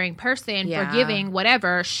 kind, caring person, forgiving,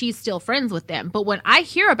 whatever. She's still friends with them. But when I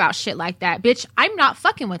hear about shit like that, bitch, I'm not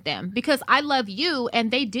fucking with them because I love you and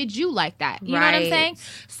they did you like that. You know what I'm saying?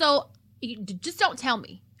 So just don't tell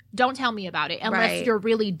me. Don't tell me about it unless you're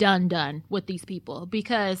really done with these people.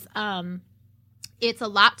 Because it's a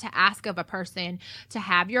lot to ask of a person to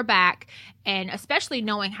have your back. And especially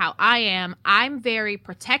knowing how I am, I'm very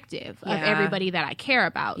protective of everybody that I care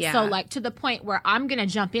about. Yeah. So like to the point where I'm going to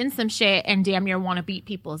jump in some shit and damn near want to beat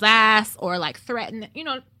people's ass or like threaten, you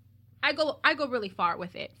know, I go really far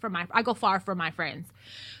with it I go far for my friends.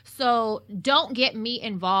 So don't get me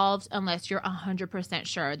involved unless you're 100%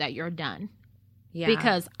 sure that you're done. Yeah.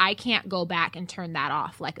 Because I can't go back and turn that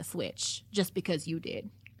off like a switch just because you did.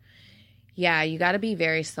 Yeah, you got to be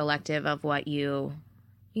very selective of what you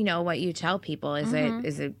tell people. Is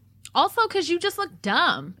it also because you just look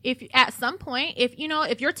dumb if at some point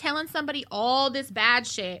if you're telling somebody all this bad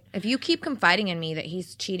shit. If you keep confiding in me that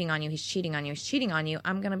he's cheating on you,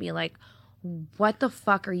 I'm gonna be like, what the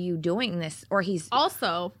fuck are you doing this? Or he's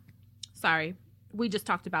also, sorry, we just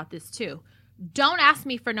talked about this too. Don't ask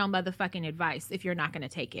me for no motherfucking advice if you're not gonna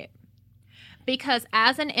take it. Because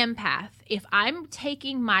as an empath, if I'm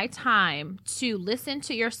taking my time to listen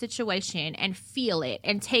to your situation and feel it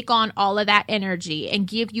and take on all of that energy and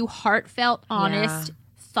give you heartfelt, honest,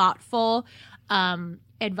 thoughtful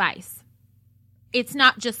advice, it's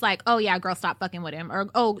not just like, oh, yeah, girl, stop fucking with him or,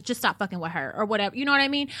 oh, just stop fucking with her or whatever. You know what I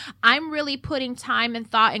mean? I'm really putting time and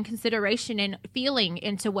thought and consideration and feeling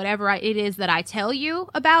into whatever it is that I tell you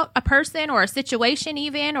about a person or a situation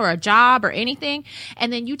even or a job or anything.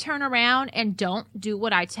 And then you turn around and don't do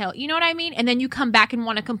what I tell. You know what I mean? And then you come back and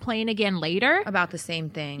want to complain again later. About the same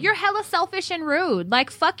thing. You're hella selfish and rude.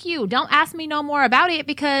 Like, fuck you. Don't ask me no more about it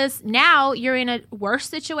because now you're in a worse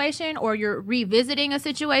situation or you're revisiting a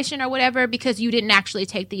situation or whatever because you didn't actually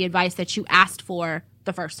take the advice that you asked for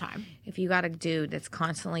the first time. If you got a dude that's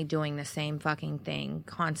constantly doing the same fucking thing,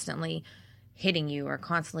 constantly hitting you or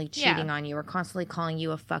constantly cheating on you or constantly calling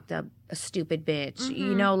you a stupid bitch,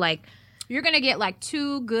 you know, like you're going to get like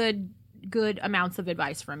two good amounts of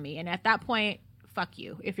advice from me. And at that point, fuck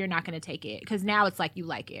you if you're not going to take it. Because now it's like you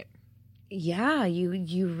like it. Yeah,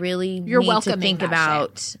 you really need to think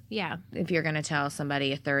about if you're going to tell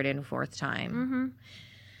somebody a third and fourth time.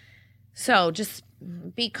 So just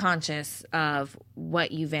be conscious of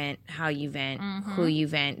what you vent, how you vent, who you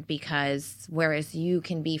vent, because whereas you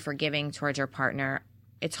can be forgiving towards your partner,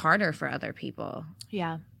 it's harder for other people.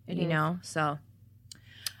 Yeah, it is. You know, so.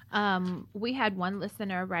 We had one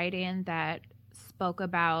listener write in that spoke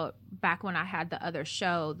about back when I had the other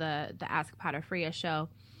show, the Ask Fria show.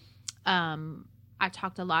 I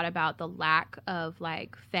talked a lot about the lack of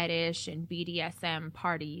like fetish and BDSM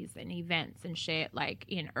parties and events and shit like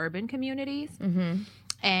in urban communities.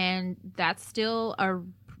 And that's still a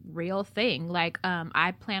real thing. Like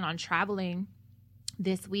I plan on traveling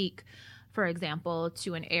this week, for example,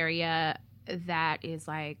 to an area that is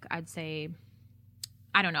like, I'd say,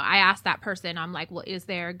 I don't know. I asked that person, I'm like, well, is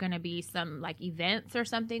there going to be some like events or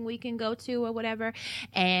something we can go to or whatever?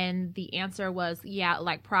 And the answer was, yeah,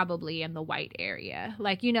 like probably in the white area.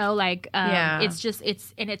 Like, you know, like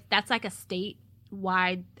that's like a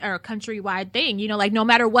state-wide or a countrywide thing, you know, like no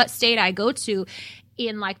matter what state I go to,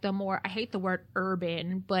 in like the more, I hate the word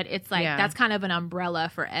urban, but it's like that's kind of an umbrella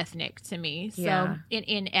for ethnic to me. So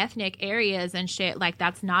in ethnic areas and shit, like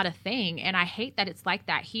that's not a thing. And I hate that it's like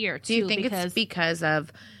that here too. Do you think it's because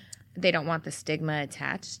of they don't want the stigma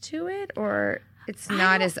attached to it, or it's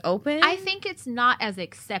not as open? I think it's not as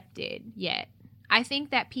accepted yet. I think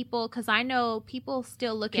that people, because I know people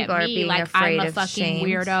still look at me like I'm a fucking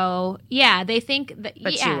weirdo. Yeah, they think that.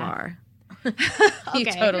 But you are. You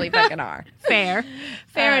totally fucking are. Fair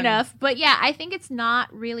enough. But yeah, I think it's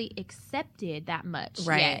not really accepted that much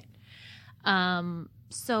yet.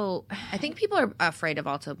 So I think people are afraid of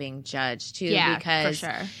also being judged too, because for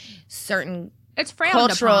sure. certain it's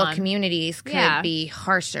cultural upon. Communities could be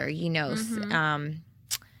harsher, you know.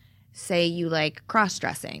 Say you like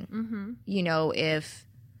cross-dressing, you know, if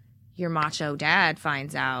your macho dad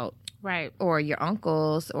finds out, right, or your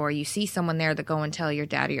uncles, or you see someone there that go and tell your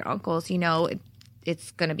dad or your uncles, you know, it's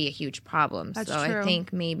going to be a huge problem. That's so true. I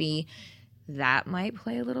think maybe that might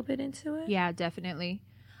play a little bit into it. Yeah, definitely.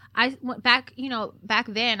 I went back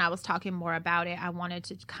then I was talking more about it. I wanted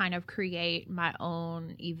to kind of create my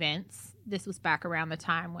own events. This was back around the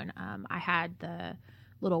time when I had the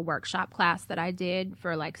little workshop class that I did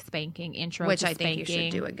for like spanking, intro which to I spanking. think you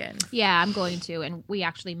should do again. Yeah, I'm going to. And we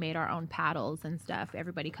actually made our own paddles and stuff.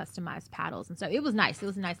 Everybody customized paddles and stuff. It was nice. It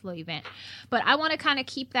was a nice little event. But I want to kind of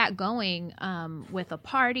keep that going with a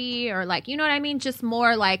party or like, you know what I mean? Just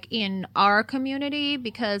more like in our community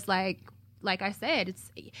because like I said,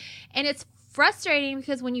 it's frustrating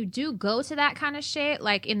because when you do go to that kind of shit,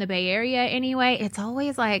 like in the Bay Area anyway, it's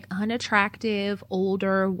always like unattractive,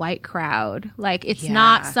 older, white crowd. Like it's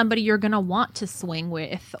not somebody you're going to want to swing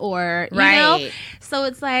with or, you know? So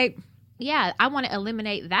it's like, yeah, I want to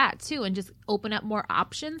eliminate that too and just open up more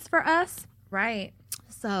options for us. Right.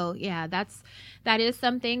 So yeah, that is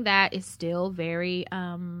something that is still very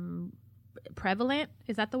prevalent.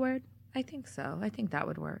 Is that the word? I think so. I think that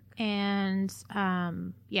would work. And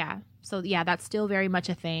yeah, so yeah, that's still very much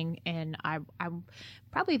a thing. And I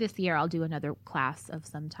probably this year I'll do another class of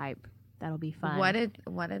some type. That'll be fun. What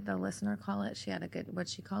did the listener call it? She had a good, what'd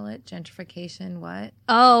she call it? Gentrification, what?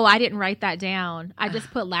 Oh, I didn't write that down. I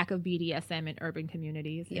just put lack of BDSM in urban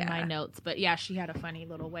communities in my notes. But yeah, she had a funny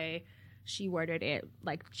little way. She worded it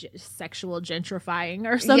like sexual gentrifying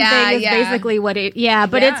or something is basically what it,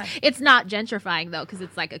 but it's not gentrifying though, because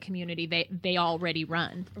it's like a community they already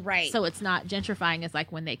run. Right. So it's not gentrifying is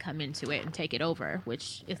like when they come into it and take it over,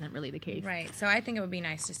 which isn't really the case. Right. So I think it would be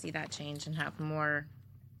nice to see that change and have more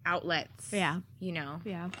outlets. Yeah. You know?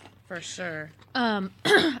 Yeah. For sure. I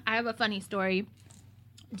have a funny story.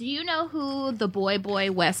 Do you know who the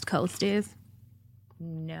boy West Coast is?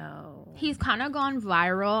 No. He's kind of gone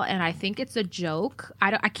viral, and I think it's a joke.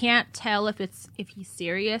 I can't tell if he's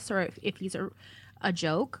serious or if he's a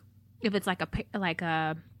joke. If it's like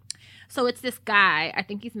a so it's this guy. I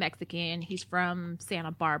think he's Mexican. He's from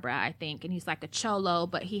Santa Barbara, I think, and he's like a cholo,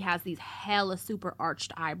 but he has these hella super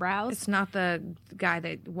arched eyebrows. It's not the guy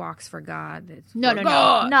that walks for God. No,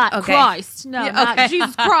 not Christ. No, not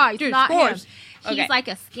Jesus Christ. Not him. He's like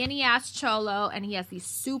a skinny ass cholo, and he has these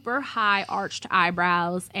super high arched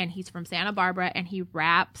eyebrows, and he's from Santa Barbara, and he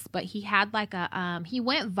raps. But he had like a he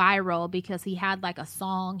went viral because he had like a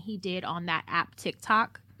song he did on that app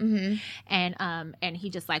TikTok. Mm-hmm. And he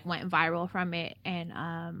just like went viral from it.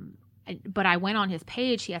 But I went on his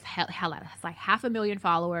page. He has like 500,000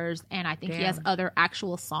 followers, and I think he has other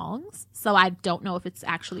actual songs. So I don't know if it's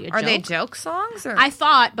actually a joke. Are they joke songs? Or? I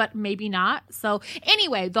thought, but maybe not. So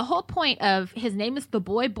anyway, the whole point of his name is the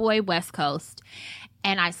boy West Coast.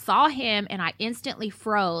 And I saw him and I instantly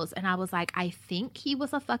froze. And I was like, I think he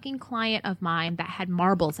was a fucking client of mine that had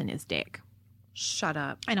marbles in his dick. Shut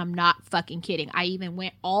up. And I'm not fucking kidding. I even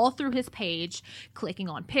went all through his page, clicking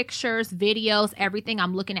on pictures, videos, everything.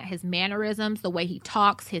 I'm looking at his mannerisms, the way he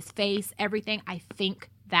talks, his face, everything. I think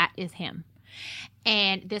that is him.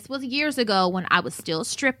 And this was years ago when I was still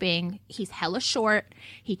stripping. He's hella short.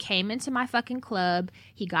 He came into my fucking club.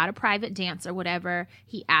 He got a private dance or whatever.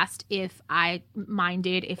 He asked if I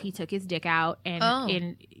minded if he took his dick out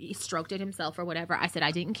and he stroked it himself or whatever. I said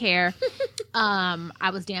I didn't care.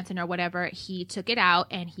 I was dancing or whatever. He took it out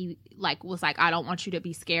and he was like, I don't want you to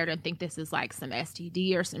be scared and think this is like some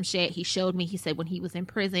STD or some shit. He showed me. He said when he was in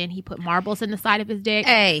prison, he put marbles in the side of his dick.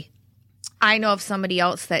 Hey. I know of somebody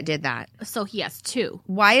else that did that. So he has 2.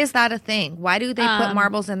 Why is that a thing? Why do they put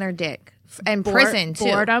marbles in their dick? And prison, too.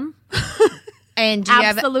 Boredom. And do you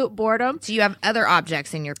absolute boredom. Do you have other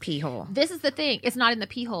objects in your pee hole? This is the thing. It's not in the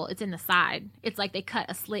pee hole. It's in the side. It's like they cut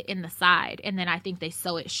a slit in the side, and then I think they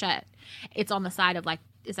sew it shut. It's on the side of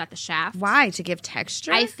is that the shaft? Why? To give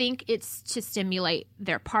texture? I think it's to stimulate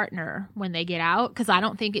their partner when they get out, because I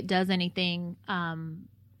don't think it does anything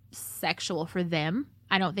sexual for them.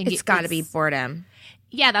 I don't think it's got to be boredom.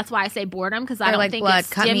 Yeah, that's why I say boredom, because I don't think blood, it's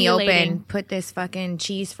stimulating. Cut me open, put this fucking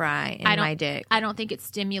cheese fry in my dick. I don't think it's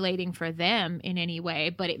stimulating for them in any way,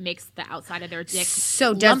 but it makes the outside of their dick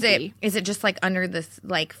so lumpy. Is it just like under this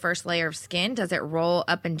first layer of skin? Does it roll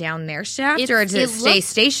up and down their shaft, or does it stay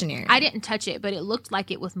stationary? I didn't touch it, but it looked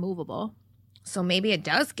like it was movable. So maybe it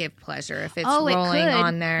does give pleasure if it's rolling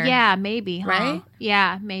on there. Yeah, maybe. Huh? Right?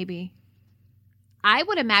 Yeah, maybe. I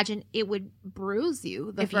would imagine it would bruise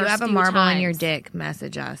you if you have a marble in your dick,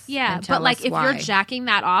 message us. Yeah, but if you're jacking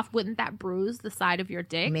that off, wouldn't that bruise the side of your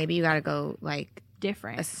dick? Maybe you got to go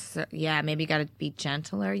different. Maybe you got to be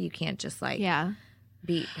gentler. You can't just have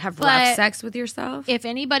but rough sex with yourself. If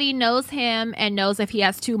anybody knows him and knows if he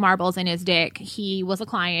has 2 marbles in his dick, he was a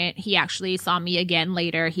client. He actually saw me again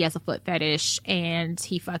later. He has a foot fetish, and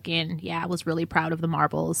he fucking was really proud of the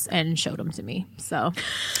marbles and showed them to me. So.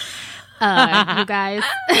 You guys,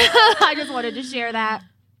 I just wanted to share that.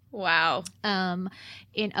 Wow.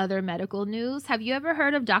 In other medical news, have you ever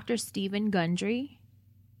heard of Dr. Stephen Gundry?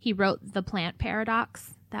 He wrote The Plant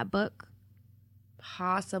Paradox, that book.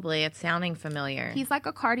 Possibly. It's sounding familiar. He's like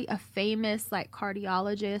a famous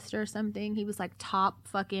cardiologist or something. He was top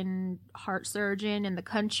fucking heart surgeon in the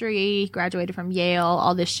country. He graduated from Yale,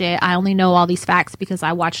 all this shit. I only know all these facts because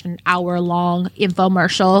I watched an hour-long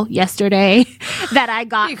infomercial yesterday that I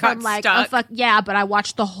got from but I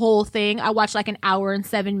watched the whole thing. I watched an hour and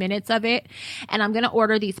 7 minutes of it, and I'm going to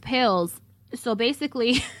order these pills. So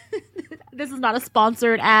basically, This is not a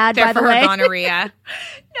sponsored ad, They're by the for way. her gonorrhea.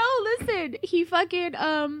 No, listen. He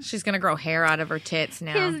fucking She's gonna grow hair out of her tits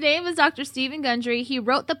now. His name is Dr. Stephen Gundry. He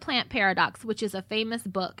wrote The Plant Paradox, which is a famous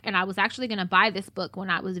book, and I was actually going to buy this book when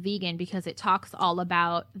I was vegan because it talks all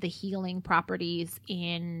about the healing properties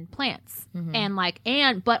in plants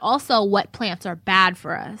but also what plants are bad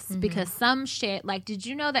for us because some shit, like, did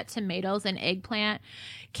you know that tomatoes and eggplant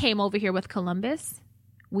came over here with Columbus?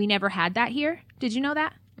 We never had that here. Did you know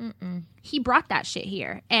that? Mm-mm. He brought that shit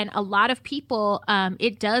here, and a lot of people,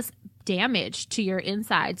 it does damage to your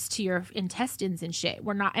insides, to your intestines and shit.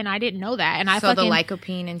 And I didn't know that. And I the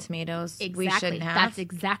lycopene in tomatoes we shouldn't have. That's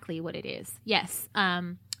exactly what it is. Yes,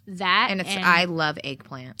 that and I love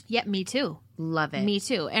eggplant. Yeah, me too. Love it. Me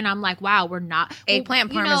too. And I'm like, wow, we're not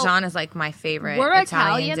eggplant parmesan is like my favorite. We're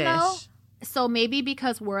Italian dish. Though. So maybe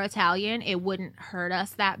because we're Italian, it wouldn't hurt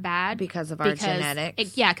us that bad because of our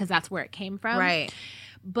genetics. Because that's where it came from. Right.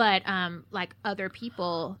 But like other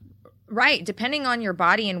people. Right. Depending on your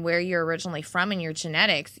body and where you're originally from and your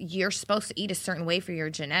genetics, you're supposed to eat a certain way for your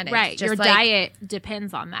genetics. Right. Your diet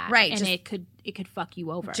depends on that. Right. And it could fuck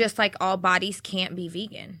you over. Just like all bodies can't be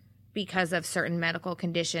vegan because of certain medical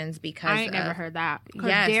conditions. Because I ain't never heard that.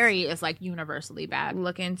 Because dairy is like universally bad.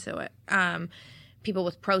 Look into it. People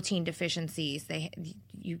with protein deficiencies,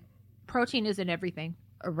 protein is in everything.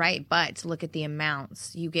 Right, but look at the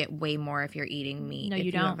amounts. You get way more if you're eating meat. No,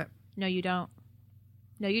 you don't. No, you don't.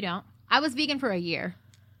 No, you don't. I was vegan for a year.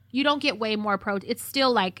 You don't get way more protein. It's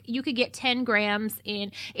still like you could get 10 grams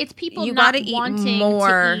in. It's people not wanting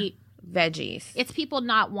to eat veggies. It's people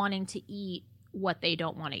not wanting to eat what they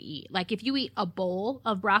don't want to eat. Like if you eat a bowl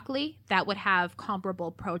of broccoli, that would have comparable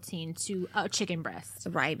protein to a chicken breast.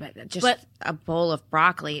 Right, but a bowl of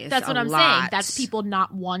broccoli is that's what I'm saying. That's people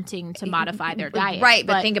not wanting to modify their diet. Right,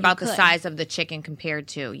 but think about the size of the chicken compared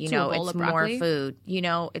to, it's more broccoli? Food.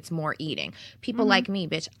 It's more eating. People like me,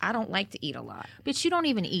 bitch, I don't like to eat a lot. Bitch, you don't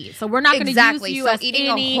even eat. So we're not going to use you as eating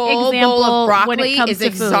any a whole example bowl of broccoli when it comes is to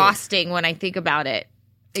exhausting food. When I think about it.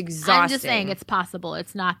 Exhausting. I'm just saying it's possible.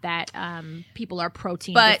 It's not that people are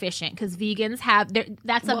protein deficient because vegans have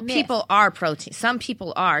that's a myth. People are protein. Some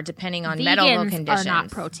people are, depending on medical conditions. Are not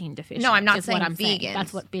protein deficient. No, I'm not saying what I'm vegans. Saying.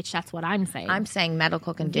 That's what I'm saying. I'm saying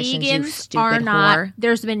medical conditions. Vegans you stupid are not. whore.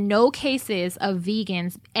 There's been no cases of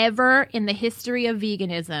vegans ever in the history of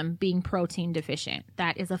veganism being protein deficient.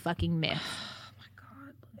 That is a fucking myth. Oh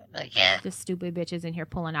my god! Just stupid bitches in here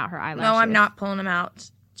pulling out her eyelashes. No, I'm not pulling them out.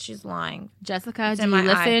 She's lying. Jessica, do you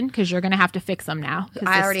listen? Because you're going to have to fix them now.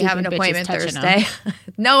 I already have an appointment Thursday.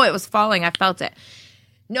 No, it was falling. I felt it.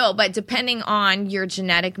 No, but depending on your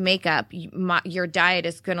genetic makeup, your diet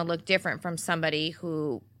is going to look different from somebody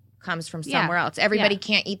who comes from somewhere else. Everybody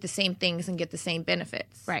can't eat the same things and get the same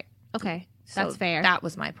benefits. Right. Okay. So that's fair. That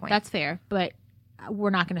was my point. That's fair. But we're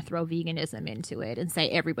not going to throw veganism into it and say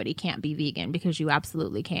everybody can't be vegan because you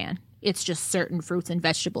absolutely can. It's just certain fruits and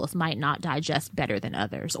vegetables might not digest better than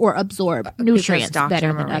others or absorb nutrients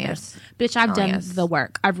better than others. Bitch, I've done the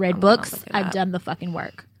work. I've read books. I've done the fucking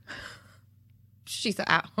work. She's an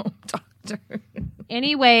at-home doctor.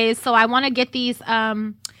 Anyways, so I want to get these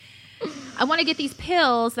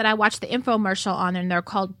pills that I watched the infomercial on, and they're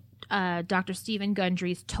called Dr. Stephen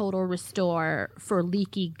Gundry's Total Restore for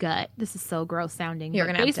leaky gut. This is so gross sounding. You're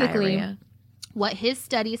going to have diarrhea. What his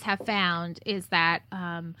studies have found is that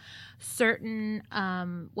certain,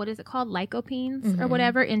 what is it called? Lycopenes or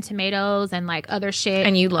whatever in tomatoes and like other shit.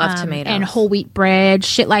 And you love tomatoes. And whole wheat bread,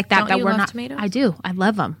 shit like that. Don't you love tomatoes? I do. I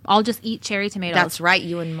love them. I'll just eat cherry tomatoes. That's right.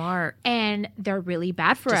 You and Mark. And they're really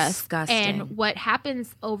bad for us. Disgusting. And what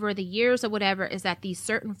happens over the years or whatever is that these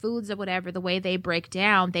certain foods or whatever, the way they break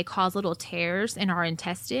down, they cause little tears in our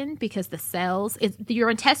intestine because the cells, your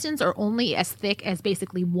intestines are only as thick as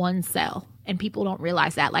basically one cell. And people don't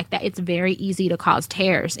realize that. Like that, it's very easy to cause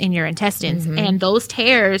tears in your intestines. And those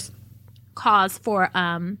tears cause for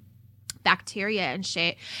bacteria and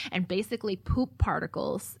shit, and basically poop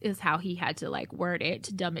particles is how he had to like word it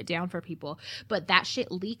to dumb it down for people. But that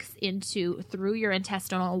shit leaks through your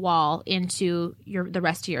intestinal wall into the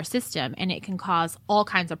rest of your system, and it can cause all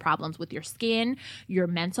kinds of problems with your skin, your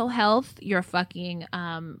mental health, your fucking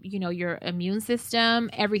your immune system,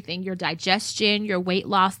 everything, your digestion, your weight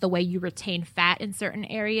loss, the way you retain fat in certain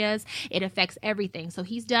areas. It affects everything. So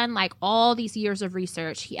he's done like all these years of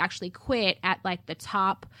research. He actually quit at like the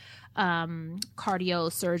top cardio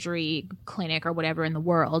surgery clinic or whatever in the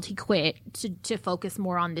world. He quit to focus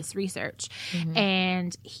more on this research.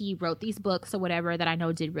 And he wrote these books or whatever that I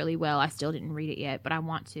know did really well. I still didn't read it yet, but I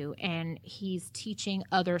want to. And he's teaching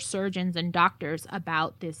other surgeons and doctors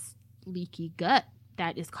about this leaky gut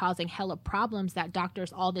that is causing hella problems that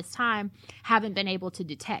doctors all this time haven't been able to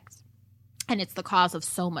detect. And it's the cause of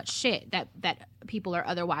so much shit that people are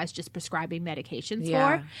otherwise just prescribing medications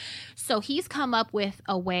for. So he's come up with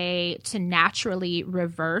a way to naturally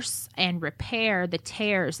reverse and repair the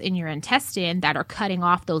tears in your intestine that are cutting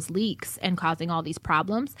off those leaks and causing all these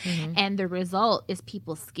problems. And the result is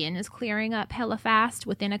people's skin is clearing up hella fast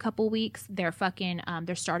within a couple weeks. They're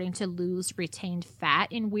they're starting to lose retained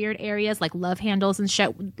fat in weird areas like love handles and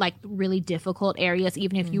shit, like really difficult areas.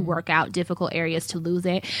 Even if you work out, difficult areas to lose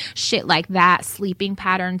it. Shit like that. Sleeping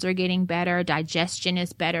patterns are getting better. Digestion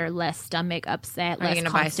is better. Less stomach upset. Are you less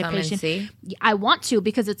gonna buy some and constipation. see? I want to,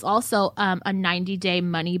 because it's also a 90-day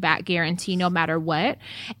money back guarantee no matter what.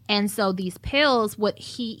 And so these pills, what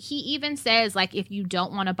he even says, like, if you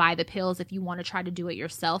don't want to buy the pills, if you want to try to do it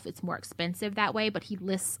yourself, it's more expensive that way. But he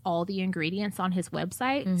lists all the ingredients on his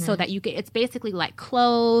website so that you get, it's basically like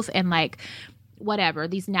clove and like whatever,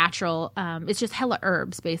 these natural, it's just hella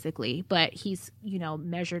herbs basically, but he's,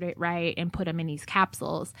 measured it right and put them in these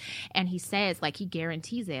capsules. And he says, like, he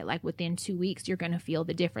guarantees it, like within 2 weeks, you're going to feel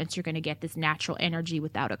the difference. You're going to get this natural energy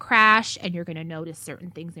without a crash, and you're going to notice certain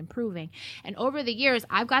things improving. And over the years,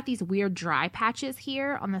 I've got these weird dry patches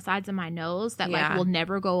here on the sides of my nose that like will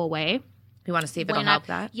never go away. You want to see if it'll help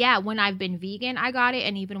that? Yeah, when I've been vegan, I got it.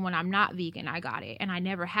 And even when I'm not vegan, I got it. And I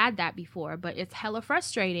never had that before, but it's hella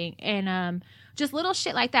frustrating. And just little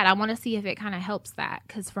shit like that. I want to see if it kind of helps that.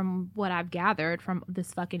 Because from what I've gathered from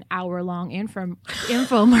this fucking hour-long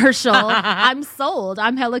infomercial, I'm sold.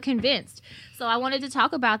 I'm hella convinced. So I wanted to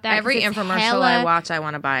talk about that. Every infomercial I watch, I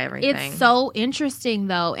want to buy everything. It's so interesting,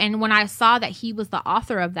 though. And when I saw that he was the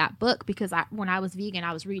author of that book, because when I was vegan,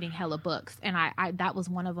 I was reading hella books. And I that was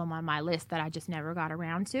one of them on my list that I just never got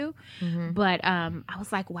around to. But I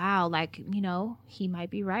was like, wow, like, he might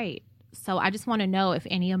be right. So I just want to know if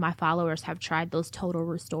any of my followers have tried those Total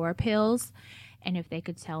Restore pills, and if they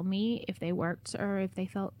could tell me if they worked or if they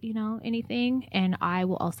felt, anything. And I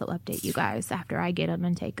will also update you guys after I get them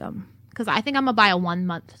and take them. Because I think I'm going to buy a 1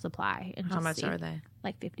 month supply. And how much are they?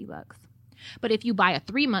 Like $50. But if you buy a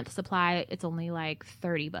 3 month supply, it's only like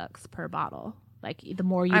 $30 per bottle. Like the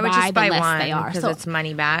more you buy, the less they are. Because it's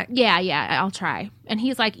money back. Yeah, I'll try. And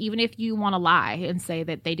he's like, even if you want to lie and say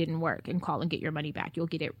that they didn't work and call and get your money back, you'll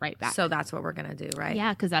get it right back. So that's what we're going to do, right?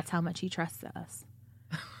 Yeah, because that's how much he trusts us.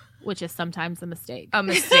 Which is sometimes a mistake. A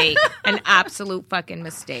mistake. An absolute fucking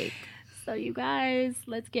mistake. So you guys,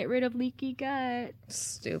 let's get rid of leaky gut.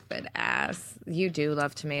 Stupid ass. You do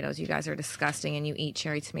love tomatoes. You guys are disgusting, and you eat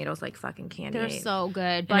cherry tomatoes like fucking candy. They're so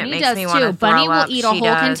good. Bunny does too. Bunny will eat a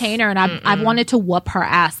whole container, and I've wanted to whoop her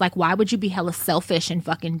ass. Like, why would you be hella selfish and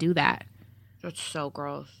fucking do that? It's so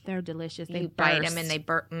gross. They're delicious. They bite them and they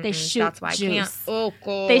burn. They shoot That's why juice. I can't. Oh,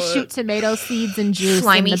 God. They shoot tomato seeds and juice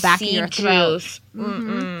Slimy in the back of seed your throat. Juice.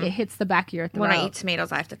 It hits the back of your throat. When I eat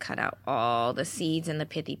tomatoes, I have to cut out all the seeds and the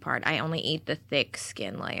pithy part. I only eat the thick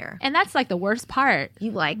skin layer. And that's like the worst part.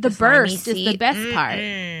 You like the burst seed? is the best part.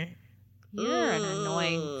 You're an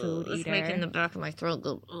annoying food eater. It's making the back of my throat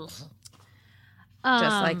go just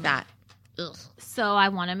like that. Ugh. So I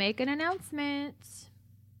want to make an announcement.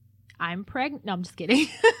 I'm pregnant. No, I'm just kidding. You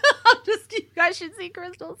guys should see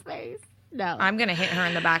Crystal's face. No. I'm going to hit her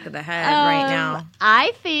in the back of the head right now.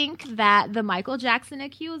 I think that the Michael Jackson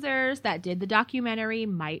accusers that did the documentary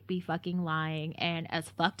might be fucking lying. And as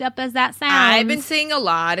fucked up as that sounds, I've been seeing a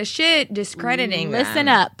lot of shit discrediting them. Listen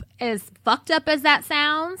up. As fucked up as that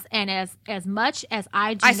sounds, and as much as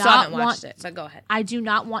I still haven't watched it, so go ahead. I do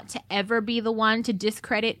not want to ever be the one to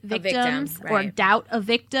discredit victims right. or doubt a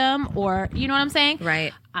victim, or you know what I'm saying?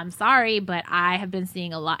 Right. I'm sorry, but I have been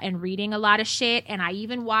seeing a lot and reading a lot of shit, and I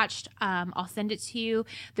even watched, I'll send it to you,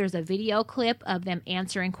 there's a video clip of them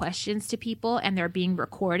answering questions to people, and they're being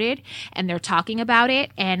recorded, and they're talking about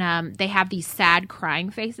it, and they have these sad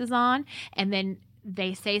crying faces on, and then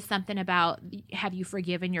they say something about, have you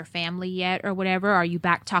forgiven your family yet or whatever? Are you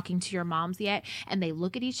back talking to your moms yet? And they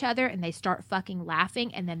look at each other and they start fucking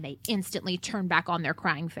laughing, and then they instantly turn back on their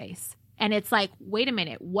crying face. And it's like, wait a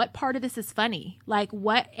minute, what part of this is funny? Like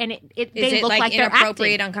what? And they look like they're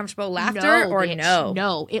inappropriate, uncomfortable laughter no?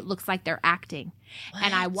 No, it looks like they're acting. What?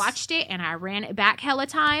 And I watched it and I ran it back hella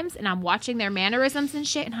times, and I'm watching their mannerisms and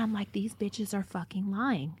shit, and I'm like, these bitches are fucking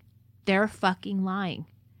lying. They're fucking lying.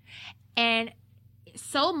 And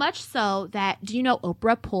so much so that, do you know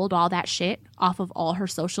Oprah pulled all that shit off of all her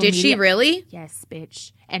social media? Did she really? Yes,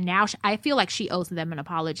 bitch. And now I feel like she owes them an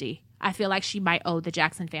apology. I feel like she might owe the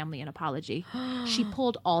Jackson family an apology. She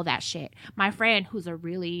pulled all that shit. My friend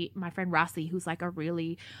Rossi, who's like a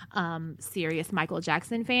really serious Michael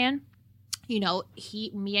Jackson fan, you know,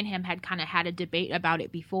 me and him had kind of had a debate about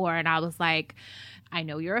it before. And I was like, I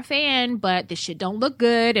know you're a fan, but this shit don't look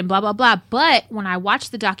good and blah, blah, blah. But when I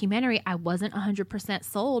watched the documentary, I wasn't 100%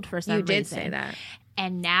 sold for some reason. You did say that.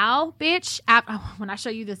 And now, bitch, when I show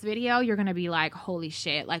you this video, you're going to be like, holy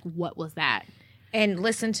shit, like, what was that? And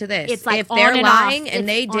listen to this. It's like if they're lying off, and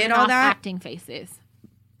they did all that, acting faces.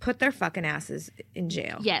 Put their fucking asses in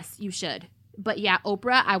jail. Yes, you should. But yeah,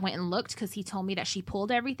 Oprah, I went and looked because he told me that she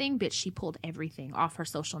pulled everything. Bitch, she pulled everything off her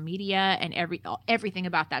social media and everything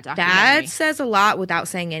about that documentary. That says a lot without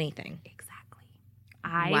saying anything. Exactly.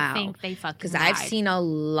 I think they fucking because I've seen a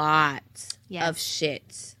lot of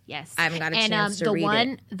shit. Yes. I haven't got a chance to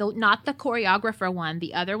read it. Not the choreographer one,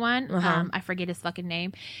 the other one, I forget his fucking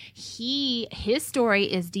name. His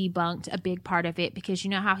story is debunked, a big part of it, because you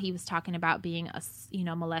know how he was talking about being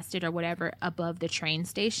molested or whatever above the train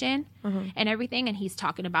station and everything, and he's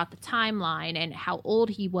talking about the timeline and how old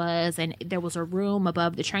he was, and there was a room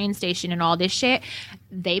above the train station and all this shit.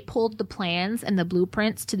 They pulled the plans and the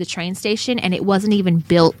blueprints to the train station, and it wasn't even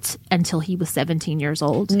built until he was 17 years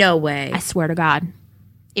old. No way. I swear to God.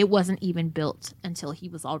 It wasn't even built until he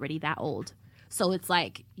was already that old. So it's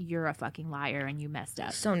like, you're a fucking liar and you messed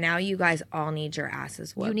up. So now you guys all need your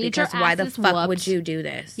asses whooped. You need because your why the asses fuck whooped. would you do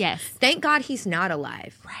this? Yes. Thank God he's not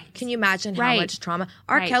alive. Right. Can you imagine how much trauma?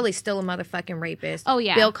 R. Kelly's still a motherfucking rapist. Oh,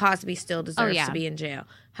 yeah. Bill Cosby still deserves to be in jail.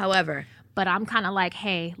 However. But I'm kind of like,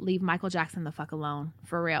 hey, leave Michael Jackson the fuck alone.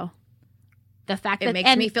 For real. The fact it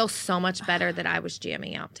makes me feel so much better that I was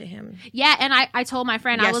jamming out to him. Yeah, and I told my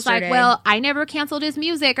friend, I was like, well, I never canceled his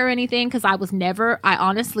music or anything because I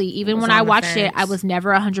honestly, even when I watched it, I was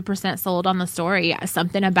never 100% sold on the story.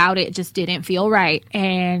 Something about it just didn't feel right.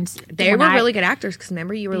 And they were really good actors because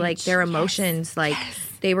remember, you were like, their emotions,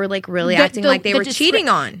 they were like really acting like they were cheating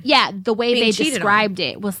on. Yeah, the way they described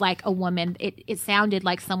it was like a woman. It sounded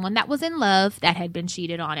like someone that was in love that had been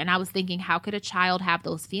cheated on. And I was thinking, how could a child have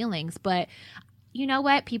those feelings? But you know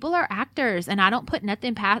what? People are actors, and I don't put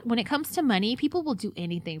nothing past. When it comes to money, people will do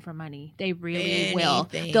anything for money. They really will.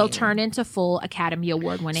 They'll turn into full Academy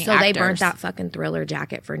Award winning actors. So they burnt that fucking Thriller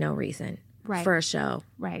jacket for no reason. Right. For a show.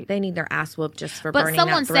 Right. They need their ass whooped just for burning that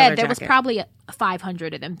Thriller jacket. But someone said there was probably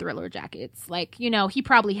 500 of them Thriller jackets. Like, he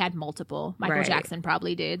probably had multiple. Michael Jackson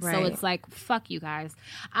probably did. Right. So it's like, fuck you guys.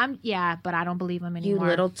 But I don't believe him anymore. You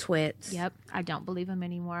little twits. Yep. I don't believe him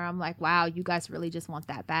anymore. I'm like, wow, you guys really just want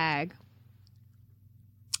that bag.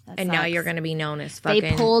 And now you're going to be known as fucking...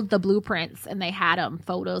 They pulled the blueprints and they had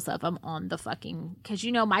photos of them on the fucking... Because,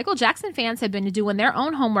 Michael Jackson fans have been doing their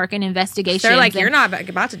own homework and investigations. They're like, you're not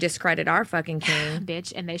about to discredit our fucking king.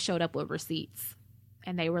 Bitch. And they showed up with receipts.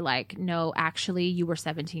 And they were like, no, actually, you were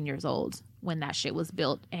 17 years old when that shit was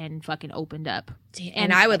built and fucking opened up.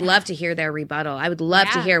 And I would love to hear their rebuttal. I would love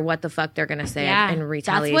to hear what the fuck they're going to say in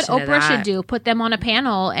retaliation. That's what Oprah should do. Put them on a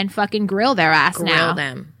panel and fucking grill their ass now. Grill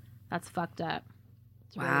them. That's fucked up.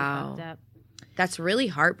 Wow. Really fucked up. That's really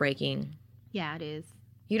heartbreaking. Yeah, it is.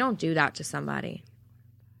 You don't do that to somebody.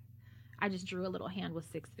 I just drew a little hand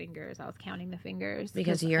with 6 fingers. I was counting the fingers.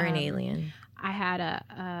 Because you're an alien. I had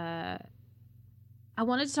I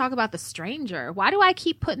wanted to talk about The Stranger. Why do I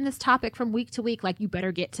keep putting this topic from week to week like you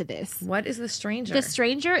better get to this? What is The Stranger? The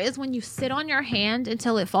Stranger is when you sit on your hand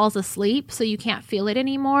until it falls asleep so you can't feel it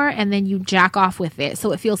anymore, and then you jack off with it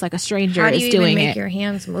so it feels like a stranger is doing it. How do you even make your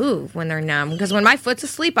hands move when they're numb? Because when my foot's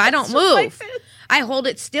asleep, I don't move. Like I hold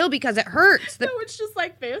it still because it hurts. No, it's just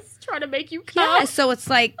like this, trying to make you come. Yeah, so it's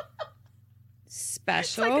like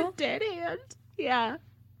special. It's like a dead hand. Yeah.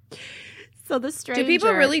 So The Stranger. Do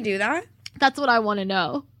people really do that? That's what I want to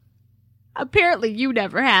know. Apparently, you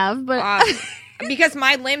never have, but because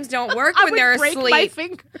my limbs don't work when they're asleep. My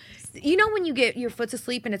fingers. You know when you get your foot's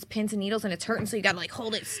asleep and it's pins and needles and it's hurting, so you gotta like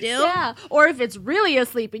hold it still. Yeah. Or if it's really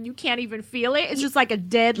asleep and you can't even feel it, it's just like a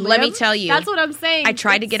dead limb. Let me tell you, that's what I'm saying. I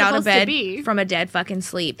tried to get out of bed from a dead fucking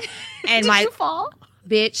sleep, and Did you fall?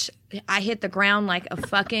 Bitch, I hit the ground like a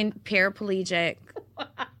fucking paraplegic.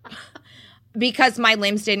 Because my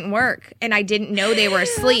limbs didn't work and I didn't know they were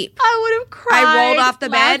asleep. I would have cried. I rolled off the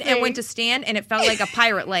bed and went to stand and it felt like a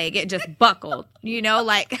pirate leg. It just buckled,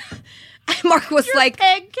 like Mark was Your like,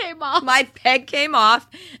 peg came off. My peg came off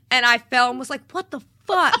and I fell and was like, what the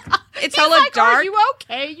fuck? It's hella like, dark. Are you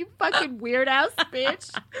okay, you fucking weird ass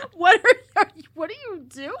bitch? What are you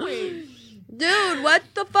doing? Dude, what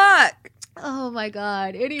the fuck? Oh my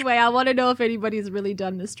God. Anyway, I want to know if anybody's really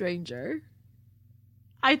done The Stranger.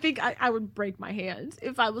 I think I would break my hand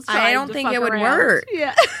if I was trying to I don't think fuck it would around. work.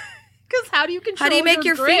 Yeah. Because how do you control How do you make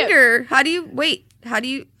your grip? finger? How do you,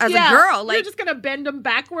 as a girl, like. You're just going to bend them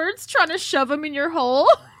backwards, trying to shove them in your hole?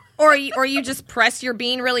 Or you just press your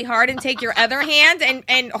bean really hard and take your other hand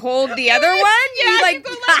and hold the other one. Yeah, you like,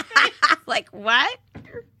 you go like what?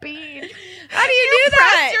 your bean. How do you do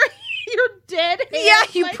that? Your dead hand. Yeah,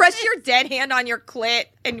 you like press this. your dead hand on your clit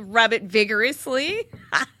and rub it vigorously.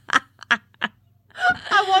 I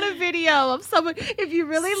want a video of someone. If you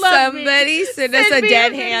really love Somebody send us send a me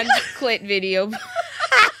dead a video. hand clit video.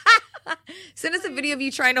 Send us a video of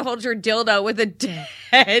you trying to hold your dildo with a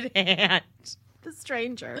dead hand. the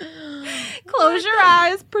stranger. Close your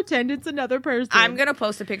eyes. Pretend it's another person. I'm going to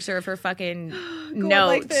post a picture of her fucking like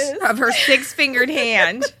notes this. of her 6-fingered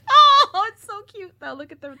hand. Oh, it's so cute though.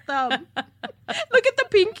 Look at the thumb. Look at the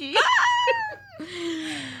pinky.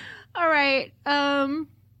 All right. I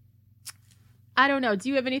don't know. Do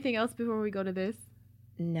you have anything else before we go to this?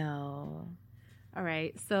 No. All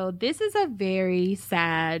right. So this is a very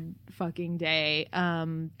sad fucking day.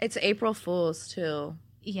 It's April Fool's too.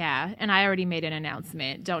 Yeah, and I already made an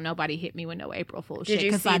announcement. Don't nobody hit me with no April Fool's Did shit you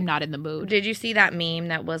because see- I'm not in the mood. Did you see that meme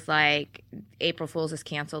that was like April Fool's is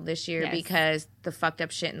canceled this year Yes. because the fucked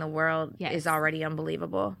up shit in the world Yes. is already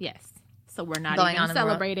unbelievable? Yes. So we're not Going even on in the world.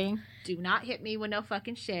 celebrating. Do not hit me with no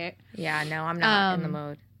fucking shit. Yeah, no, I'm not in the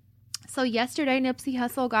mood. So yesterday, Nipsey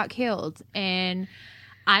Hussle got killed, and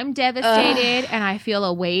I'm devastated, and I feel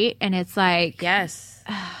a weight, and it's like, Yes.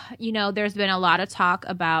 you know, there's been a lot of talk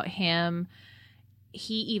about him.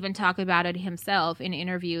 He even talked about it himself in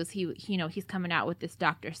interviews. He's coming out with this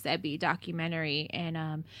Dr. Sebi documentary,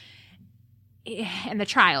 and the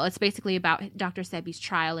trial. It's basically about Dr. Sebi's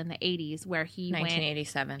trial in the 80s, where he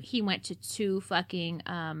 1987. went to 2 fucking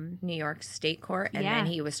New York State Court, and Yeah. then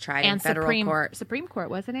he was tried in and federal court. Supreme Court,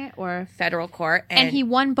 wasn't it? Or Federal court. and he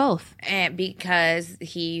won both. And because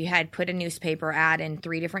he had put a newspaper ad in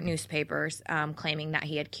 3 different newspapers claiming that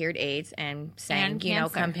he had cured AIDS and saying, And you know,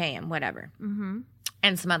 cancer. come pay him, whatever. Mm-hmm.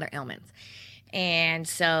 And some other ailments. And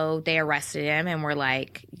so they arrested him and were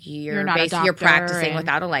like, you're not a you're doctor practicing and-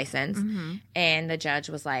 without a license. Mm-hmm. And the judge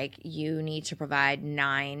was like, you need to provide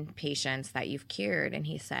 9 patients that you've cured. And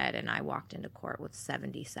he said, and I walked into court with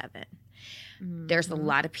 77. Mm-hmm. There's a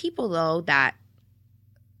lot of people, though, that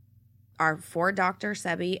are for Dr.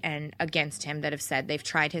 Sebi and against him that have said they've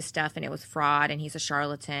tried his stuff and it was fraud and he's a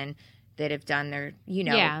charlatan, that have done their,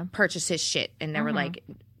 Yeah. purchased his shit. And they were Mhm. like,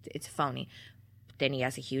 it's phony. Then he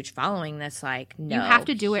has a huge following that's like, no. You have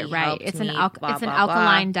to do it he right. helped It's me, an blah, it's an blah,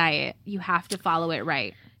 alkaline blah. diet. You have to follow it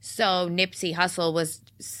right. So Nipsey Hussle was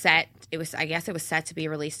set. I guess it was set to be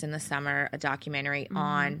released in the summer, a documentary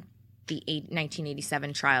on the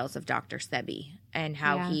 1987 trials of Dr. Sebi and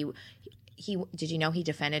how Yeah. he did you know he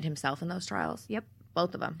defended himself in those trials? Yep.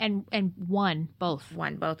 Both of them. And won both.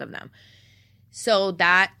 Won both of them. So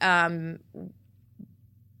that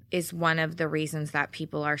is one of the reasons that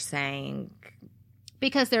people are saying,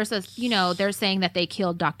 Because they're saying that they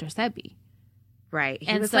killed Dr. Sebi. right. He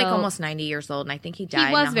And was like so- almost 90 years old, and I think he died.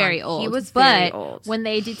 He was in a very He old. was but very old. when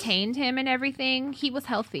they detained him and everything, he was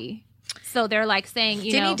healthy. So they're like saying,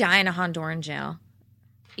 Didn't he die in a Honduran jail?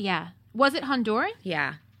 Yeah. Was it Honduran?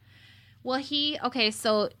 Yeah. Well,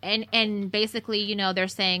 so basically, they're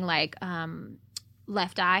saying like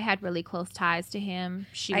Left Eye had really close ties to him.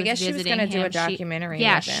 I guess she was going to do a documentary.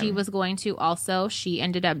 Yeah, with him. she was going to also. She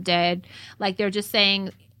ended up dead. Like, they're just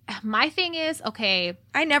saying, my thing is, okay,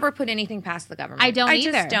 I never put anything past the government. I don't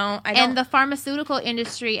either. Just don't. And the pharmaceutical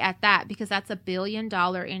industry at that, because that's a $1 billion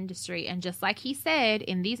industry. And just like he said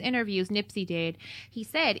in these interviews, Nipsey did, he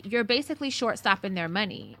said, you're basically short-stopping their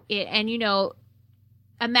money.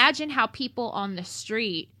 Imagine how people on the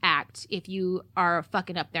street act if you are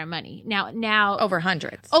fucking up their money. Now over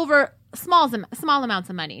hundreds. Over small amounts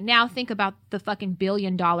of money. Now think about the fucking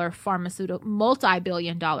multi-billion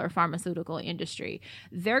dollar pharmaceutical industry.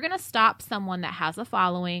 They're going to stop someone that has a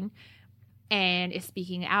following and is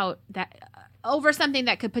speaking out that over something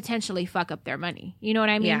that could potentially fuck up their money. You know what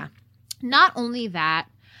I mean? Yeah. Not only that,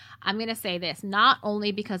 I'm going to say this, not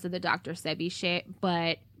only because of the Dr. Sebi shit,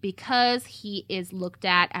 but because he is looked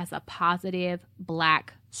at as a positive,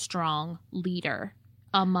 black, strong leader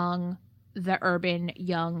among the urban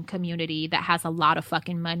young community that has a lot of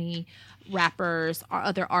fucking money, rappers, or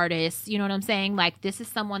other artists. You know what I'm saying? Like, this is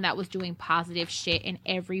someone that was doing positive shit in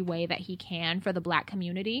every way that he can for the black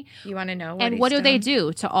community. You want to know what And what do they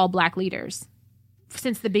do to all black leaders?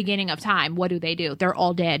 Since the beginning of time, what do? They're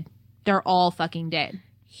all dead. They're all fucking dead.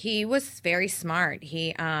 He was very smart.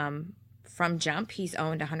 He from jump, he's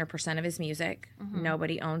owned 100% of his music. Mm-hmm.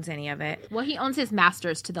 Nobody owns any of it. Well, he owns his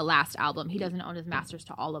masters to the last album. He doesn't own his masters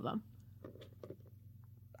to all of them.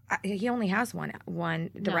 He only has one.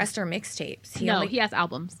 The rest are mixtapes. He has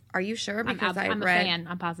albums. Are you sure? I'm a fan.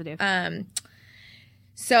 I'm positive.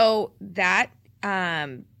 So that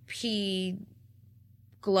he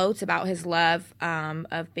gloats about his love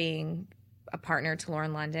of being a partner to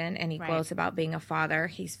Lauren London, and he gloats about being a father.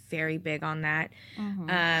 He's very big on that.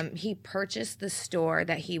 He purchased the store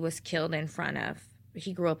that he was killed in front of.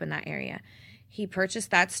 He grew up in that area. He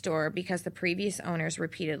purchased that store because the previous owners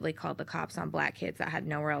repeatedly called the cops on black kids that had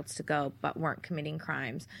nowhere else to go but weren't committing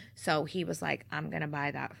crimes. So he was like, I'm going to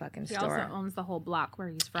buy that fucking store. He also owns the whole block where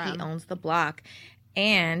he's from. He owns the block.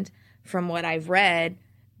 And from what I've read,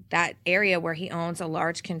 that area where he owns a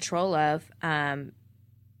large control of,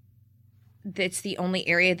 it's the only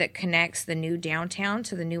area that connects the new downtown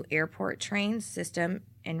to the new airport train system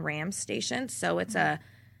and Ram station. So it's a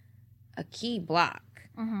key block.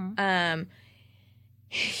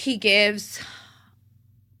 He gives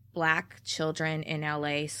black children in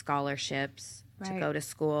LA scholarships to go to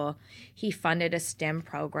school. He funded a STEM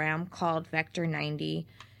program called Vector 90,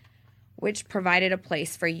 which provided a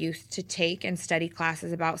place for youth to take and study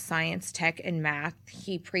classes about science, tech, and math.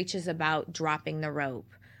 He preaches about dropping the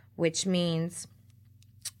rope, which means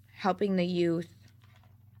helping the youth,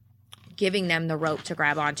 giving them the rope to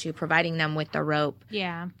grab onto, providing them with the rope,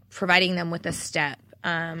 providing them with a step.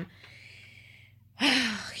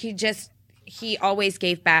 He always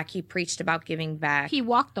gave back. He preached about giving back. He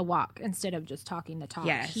walked the walk instead of just talking the talk.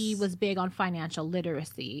 Yes. He was big on financial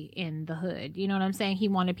literacy in the hood. You know what I'm saying? He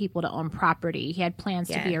wanted people to own property. He had plans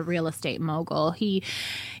to be a real estate mogul.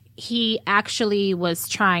 He actually was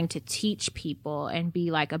trying to teach people and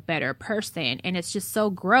be like a better person. And it's just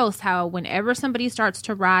so gross how whenever somebody starts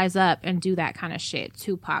to rise up and do that kind of shit,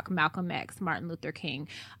 Tupac, Malcolm X, Martin Luther King,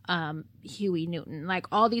 Huey Newton, like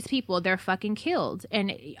all these people, they're fucking killed.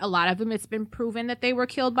 And a lot of them, it's been proven that they were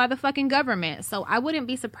killed by the fucking government. So I wouldn't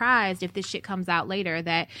be surprised if this shit comes out later.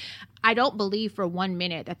 That I don't believe for 1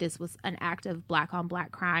 minute that this was an act of black on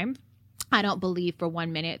black crime. I don't believe for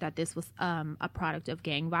 1 minute that this was a product of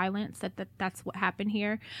gang violence, that's what happened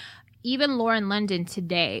here. Even Lauren London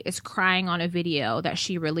today is crying on a video that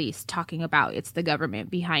she released talking about it's the government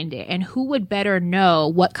behind it. And who would better know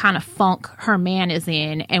what kind of funk her man is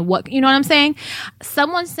in and what, you know what I'm saying?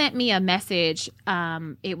 Someone sent me a message.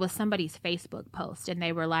 It was somebody's Facebook post, and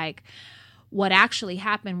they were like, what actually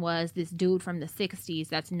happened was this dude from the 60s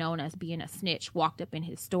that's known as being a snitch walked up in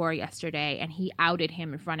his store yesterday, and he outed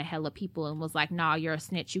him in front of hella people and was like, nah, you're a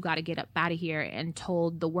snitch. You got to get up out of here, and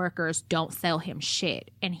told the workers don't sell him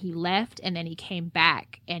shit. And he left, and then he came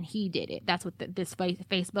back and he did it. That's what this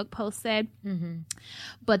Facebook post said.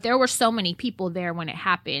 But there were so many people there when it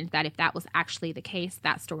happened that if that was actually the case,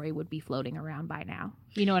 that story would be floating around by now.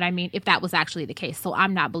 You know what I mean? If that was actually the case. So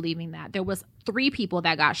I'm not believing that. There was 3 people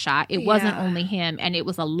that got shot. It wasn't only him, and it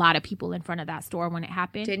was a lot of people in front of that store when it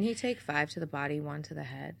happened. Didn't he take 5 to the body, 1 to the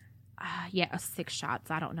head? 6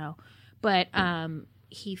 shots. I don't know. But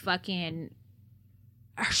he fucking...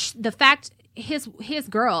 The fact... his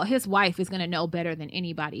wife is going to know better than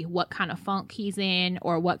anybody what kind of funk he's in,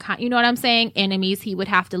 or what kind, you know what I'm saying? Enemies he would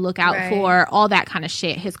have to look out for, all that kind of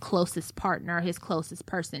shit. His closest partner, his closest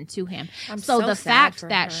person to him. So the fact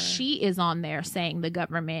that she is on there saying the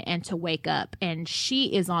government and to wake up, and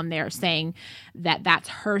she is on there saying that that's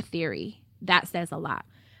her theory, that says a lot.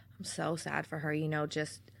 I'm so sad for her. You know,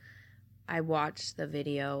 I watched the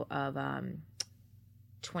video of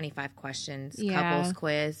 25 questions, couples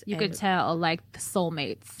quiz. You could tell, like, the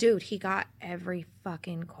soulmates. Dude, he got every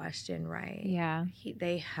fucking question right. Yeah.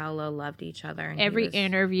 They hella loved each other. And every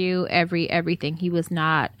interview, everything. He was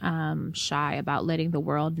not shy about letting the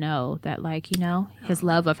world know that, like, you know, his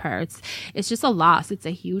love of her. It's just a loss. It's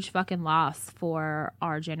a huge fucking loss for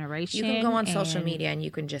our generation. You can go on social media and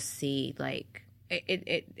you can just see, like,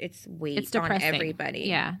 it's weight on everybody.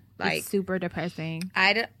 Yeah. Like, it's super depressing.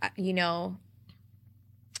 You know...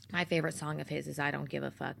 My favorite song of his is I Don't Give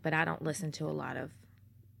a Fuck, but I don't listen to a lot of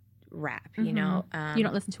rap, you know. You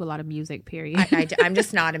don't listen to a lot of music, period. I'm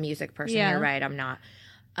just not a music person. Yeah. You're right, I'm not.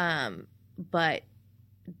 But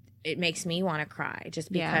it makes me want to cry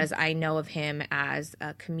just because I know of him as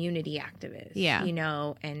a community activist, you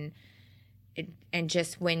know, and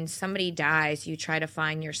just when somebody dies, you try to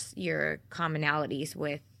find your commonalities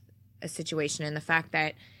with a situation, and the fact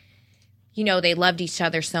that, you know, they loved each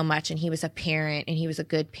other so much, and he was a parent, and he was a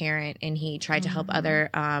good parent, and he tried to help other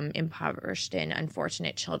impoverished and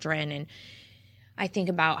unfortunate children. And I think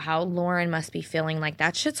about how Lauren must be feeling. Like,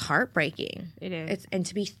 that shit's heartbreaking. It is. And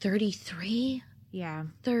to be 33? Yeah.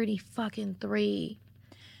 30 fucking 3.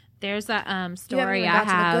 There's a You haven't story even I got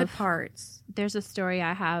to have. the good parts. There's a story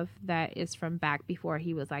I have that is from back before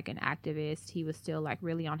he was like an activist. He was still like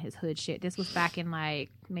really on his hood shit. This was back in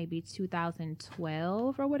like maybe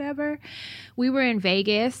 2012 or whatever. We were in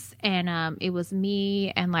Vegas, and it was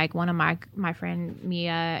me and like one of my friend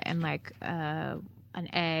Mia and like an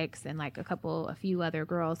ex and like a few other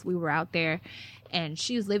girls. We were out there, and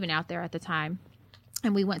she was living out there at the time.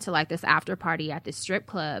 And we went to like this after party at this strip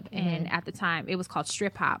club. And at the time it was called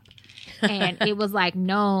Strip Hop. And it was like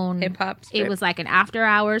known. Hip hop. It was like an after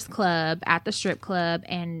hours club at the strip club,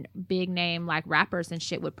 and big name like rappers and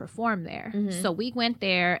shit would perform there. So we went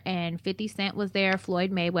there, and 50 Cent was there, Floyd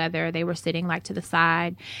Mayweather. They were sitting like to the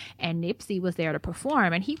side, and Nipsey was there to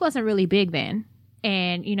perform. And he wasn't really big then.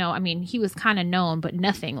 And, you know, I mean, he was kind of known, but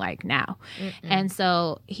nothing like now. And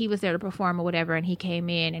so he was there to perform or whatever. And he came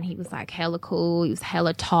in, and he was like hella cool. He was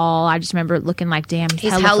hella tall. I just remember looking like, damn,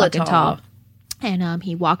 he's hella fucking tall. And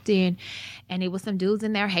he walked in, and it was some dudes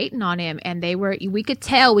in there hating on him. And we could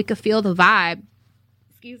feel the vibe.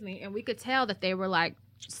 Excuse me. And we could tell that they were like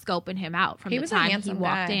scoping him out from the time he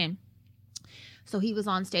walked in. So he was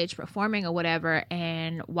on stage performing or whatever,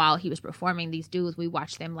 and while he was performing, these dudes, we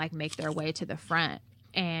watched them like make their way to the front,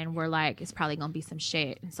 and we're like, it's probably gonna be some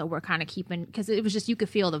shit. And so we're kind of keeping, because it was just, you could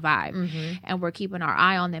feel the vibe, and we're keeping our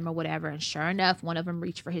eye on them or whatever. And sure enough, one of them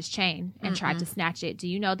reached for his chain and tried to snatch it. Do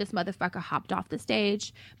you know this motherfucker hopped off the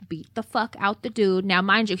stage, beat the fuck out the dude? Now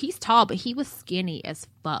mind you, he's tall, but he was skinny as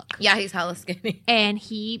fuck. Yeah, he's hella skinny. And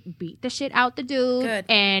he beat the shit out the dude. Good.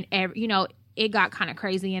 And you know, it got kind of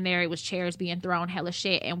crazy in there. It was chairs being thrown, hella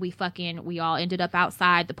shit. And we all ended up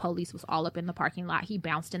outside. The police was all up in the parking lot. He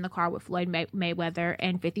bounced in the car with Floyd Mayweather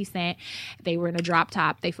and 50 Cent. They were in a drop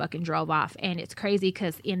top. They fucking drove off. And it's crazy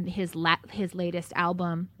because in his latest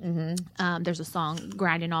album, there's a song,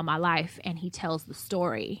 Grinding All My Life, and he tells the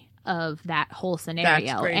story of that whole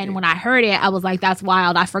scenario. And when I heard it, I was like, that's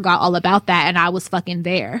wild. I forgot all about that, and I was fucking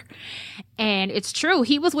there. And it's true,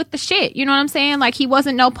 he was with the shit, you know what I'm saying? Like, he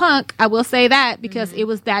wasn't no punk, I will say that, because it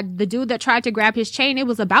was the dude that tried to grab his chain. It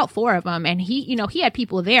was about 4 of them, and he, you know, he had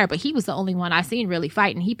people there, but he was the only one I seen really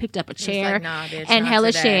fighting. He picked up a chair like, nah, bitch, and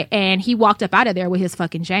hella shit, and he walked up out of there with his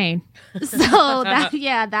fucking chain. So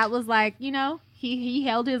that was like, you know, he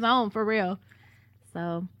held his own for real.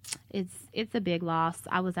 So it's a big loss.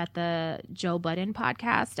 I was at the Joe Budden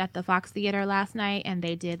podcast at the Fox Theater last night, and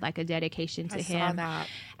they did like a dedication to him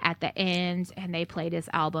at the end, and they played his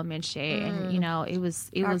album and shit. And you know, it was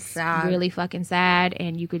sad. Really fucking sad,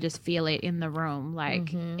 and you could just feel it in the room.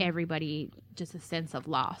 Like everybody, just a sense of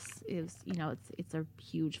loss. It was, you know, it's a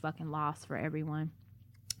huge fucking loss for everyone.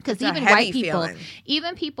 Because even white people,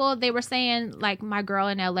 even people, they were saying, like, my girl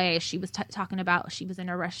in LA, she was talking about, she was in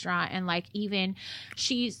a restaurant, and like, even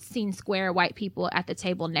she's seen square white people at the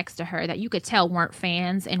table next to her that you could tell weren't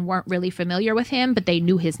fans and weren't really familiar with him, but they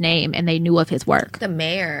knew his name and they knew of his work. The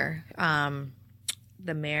mayor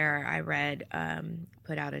I read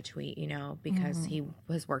put out a tweet, you know, because he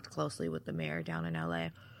has worked closely with the mayor down in LA,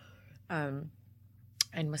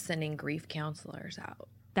 and was sending grief counselors out.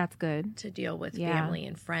 That's good. To deal with family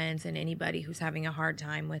and friends and anybody who's having a hard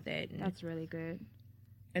time with it. And that's really good.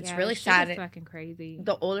 It's really sad. It's fucking crazy.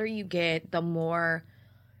 The older you get, the more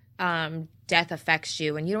death affects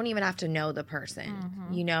you, and you don't even have to know the person.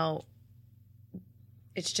 You know,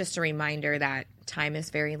 it's just a reminder that time is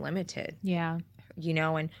very limited. Yeah. You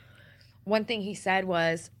know, and one thing he said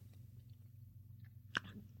was,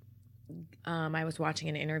 I was watching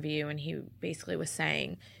an interview, and he basically was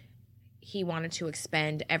saying he wanted to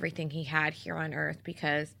expend everything he had here on earth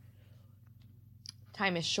because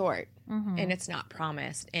time is short and it's not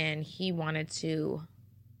promised. And he wanted to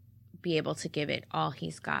be able to give it all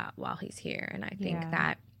he's got while he's here. And I think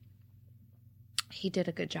that he did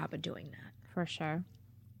a good job of doing that. For sure.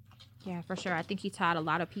 Yeah, for sure. I think he taught a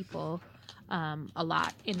lot of people a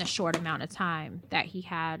lot in the short amount of time that he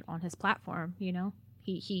had on his platform, you know?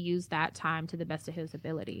 He used that time to the best of his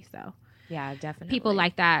ability, so... Yeah, definitely. People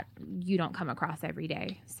like that you don't come across every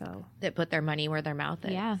day. So that put their money where their mouth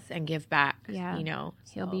is and give back. Yeah. You know.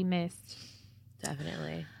 He'll be missed.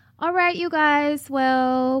 Definitely. All right, you guys.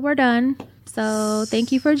 Well, we're done. So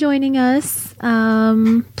thank you for joining us.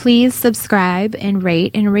 Please subscribe and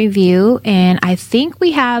rate and review. And I think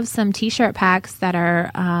we have some t-shirt packs that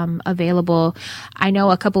are available. I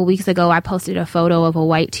know a couple weeks ago I posted a photo of a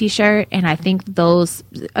white t-shirt, and I think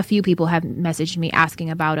a few people have messaged me asking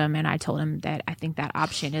about them, and I told them that I think that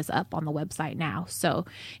option is up on the website now. So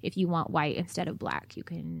if you want white instead of black, you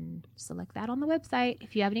can select that on the website.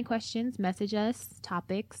 If you have any questions, message us,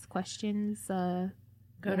 topics, questions,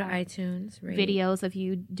 go to iTunes. Videos of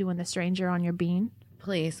you doing the stranger on your bean.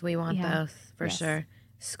 Please, we want those for sure.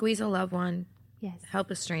 Squeeze a loved one. Yes.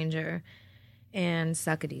 Help a stranger. And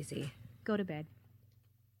suck it easy. Go to bed.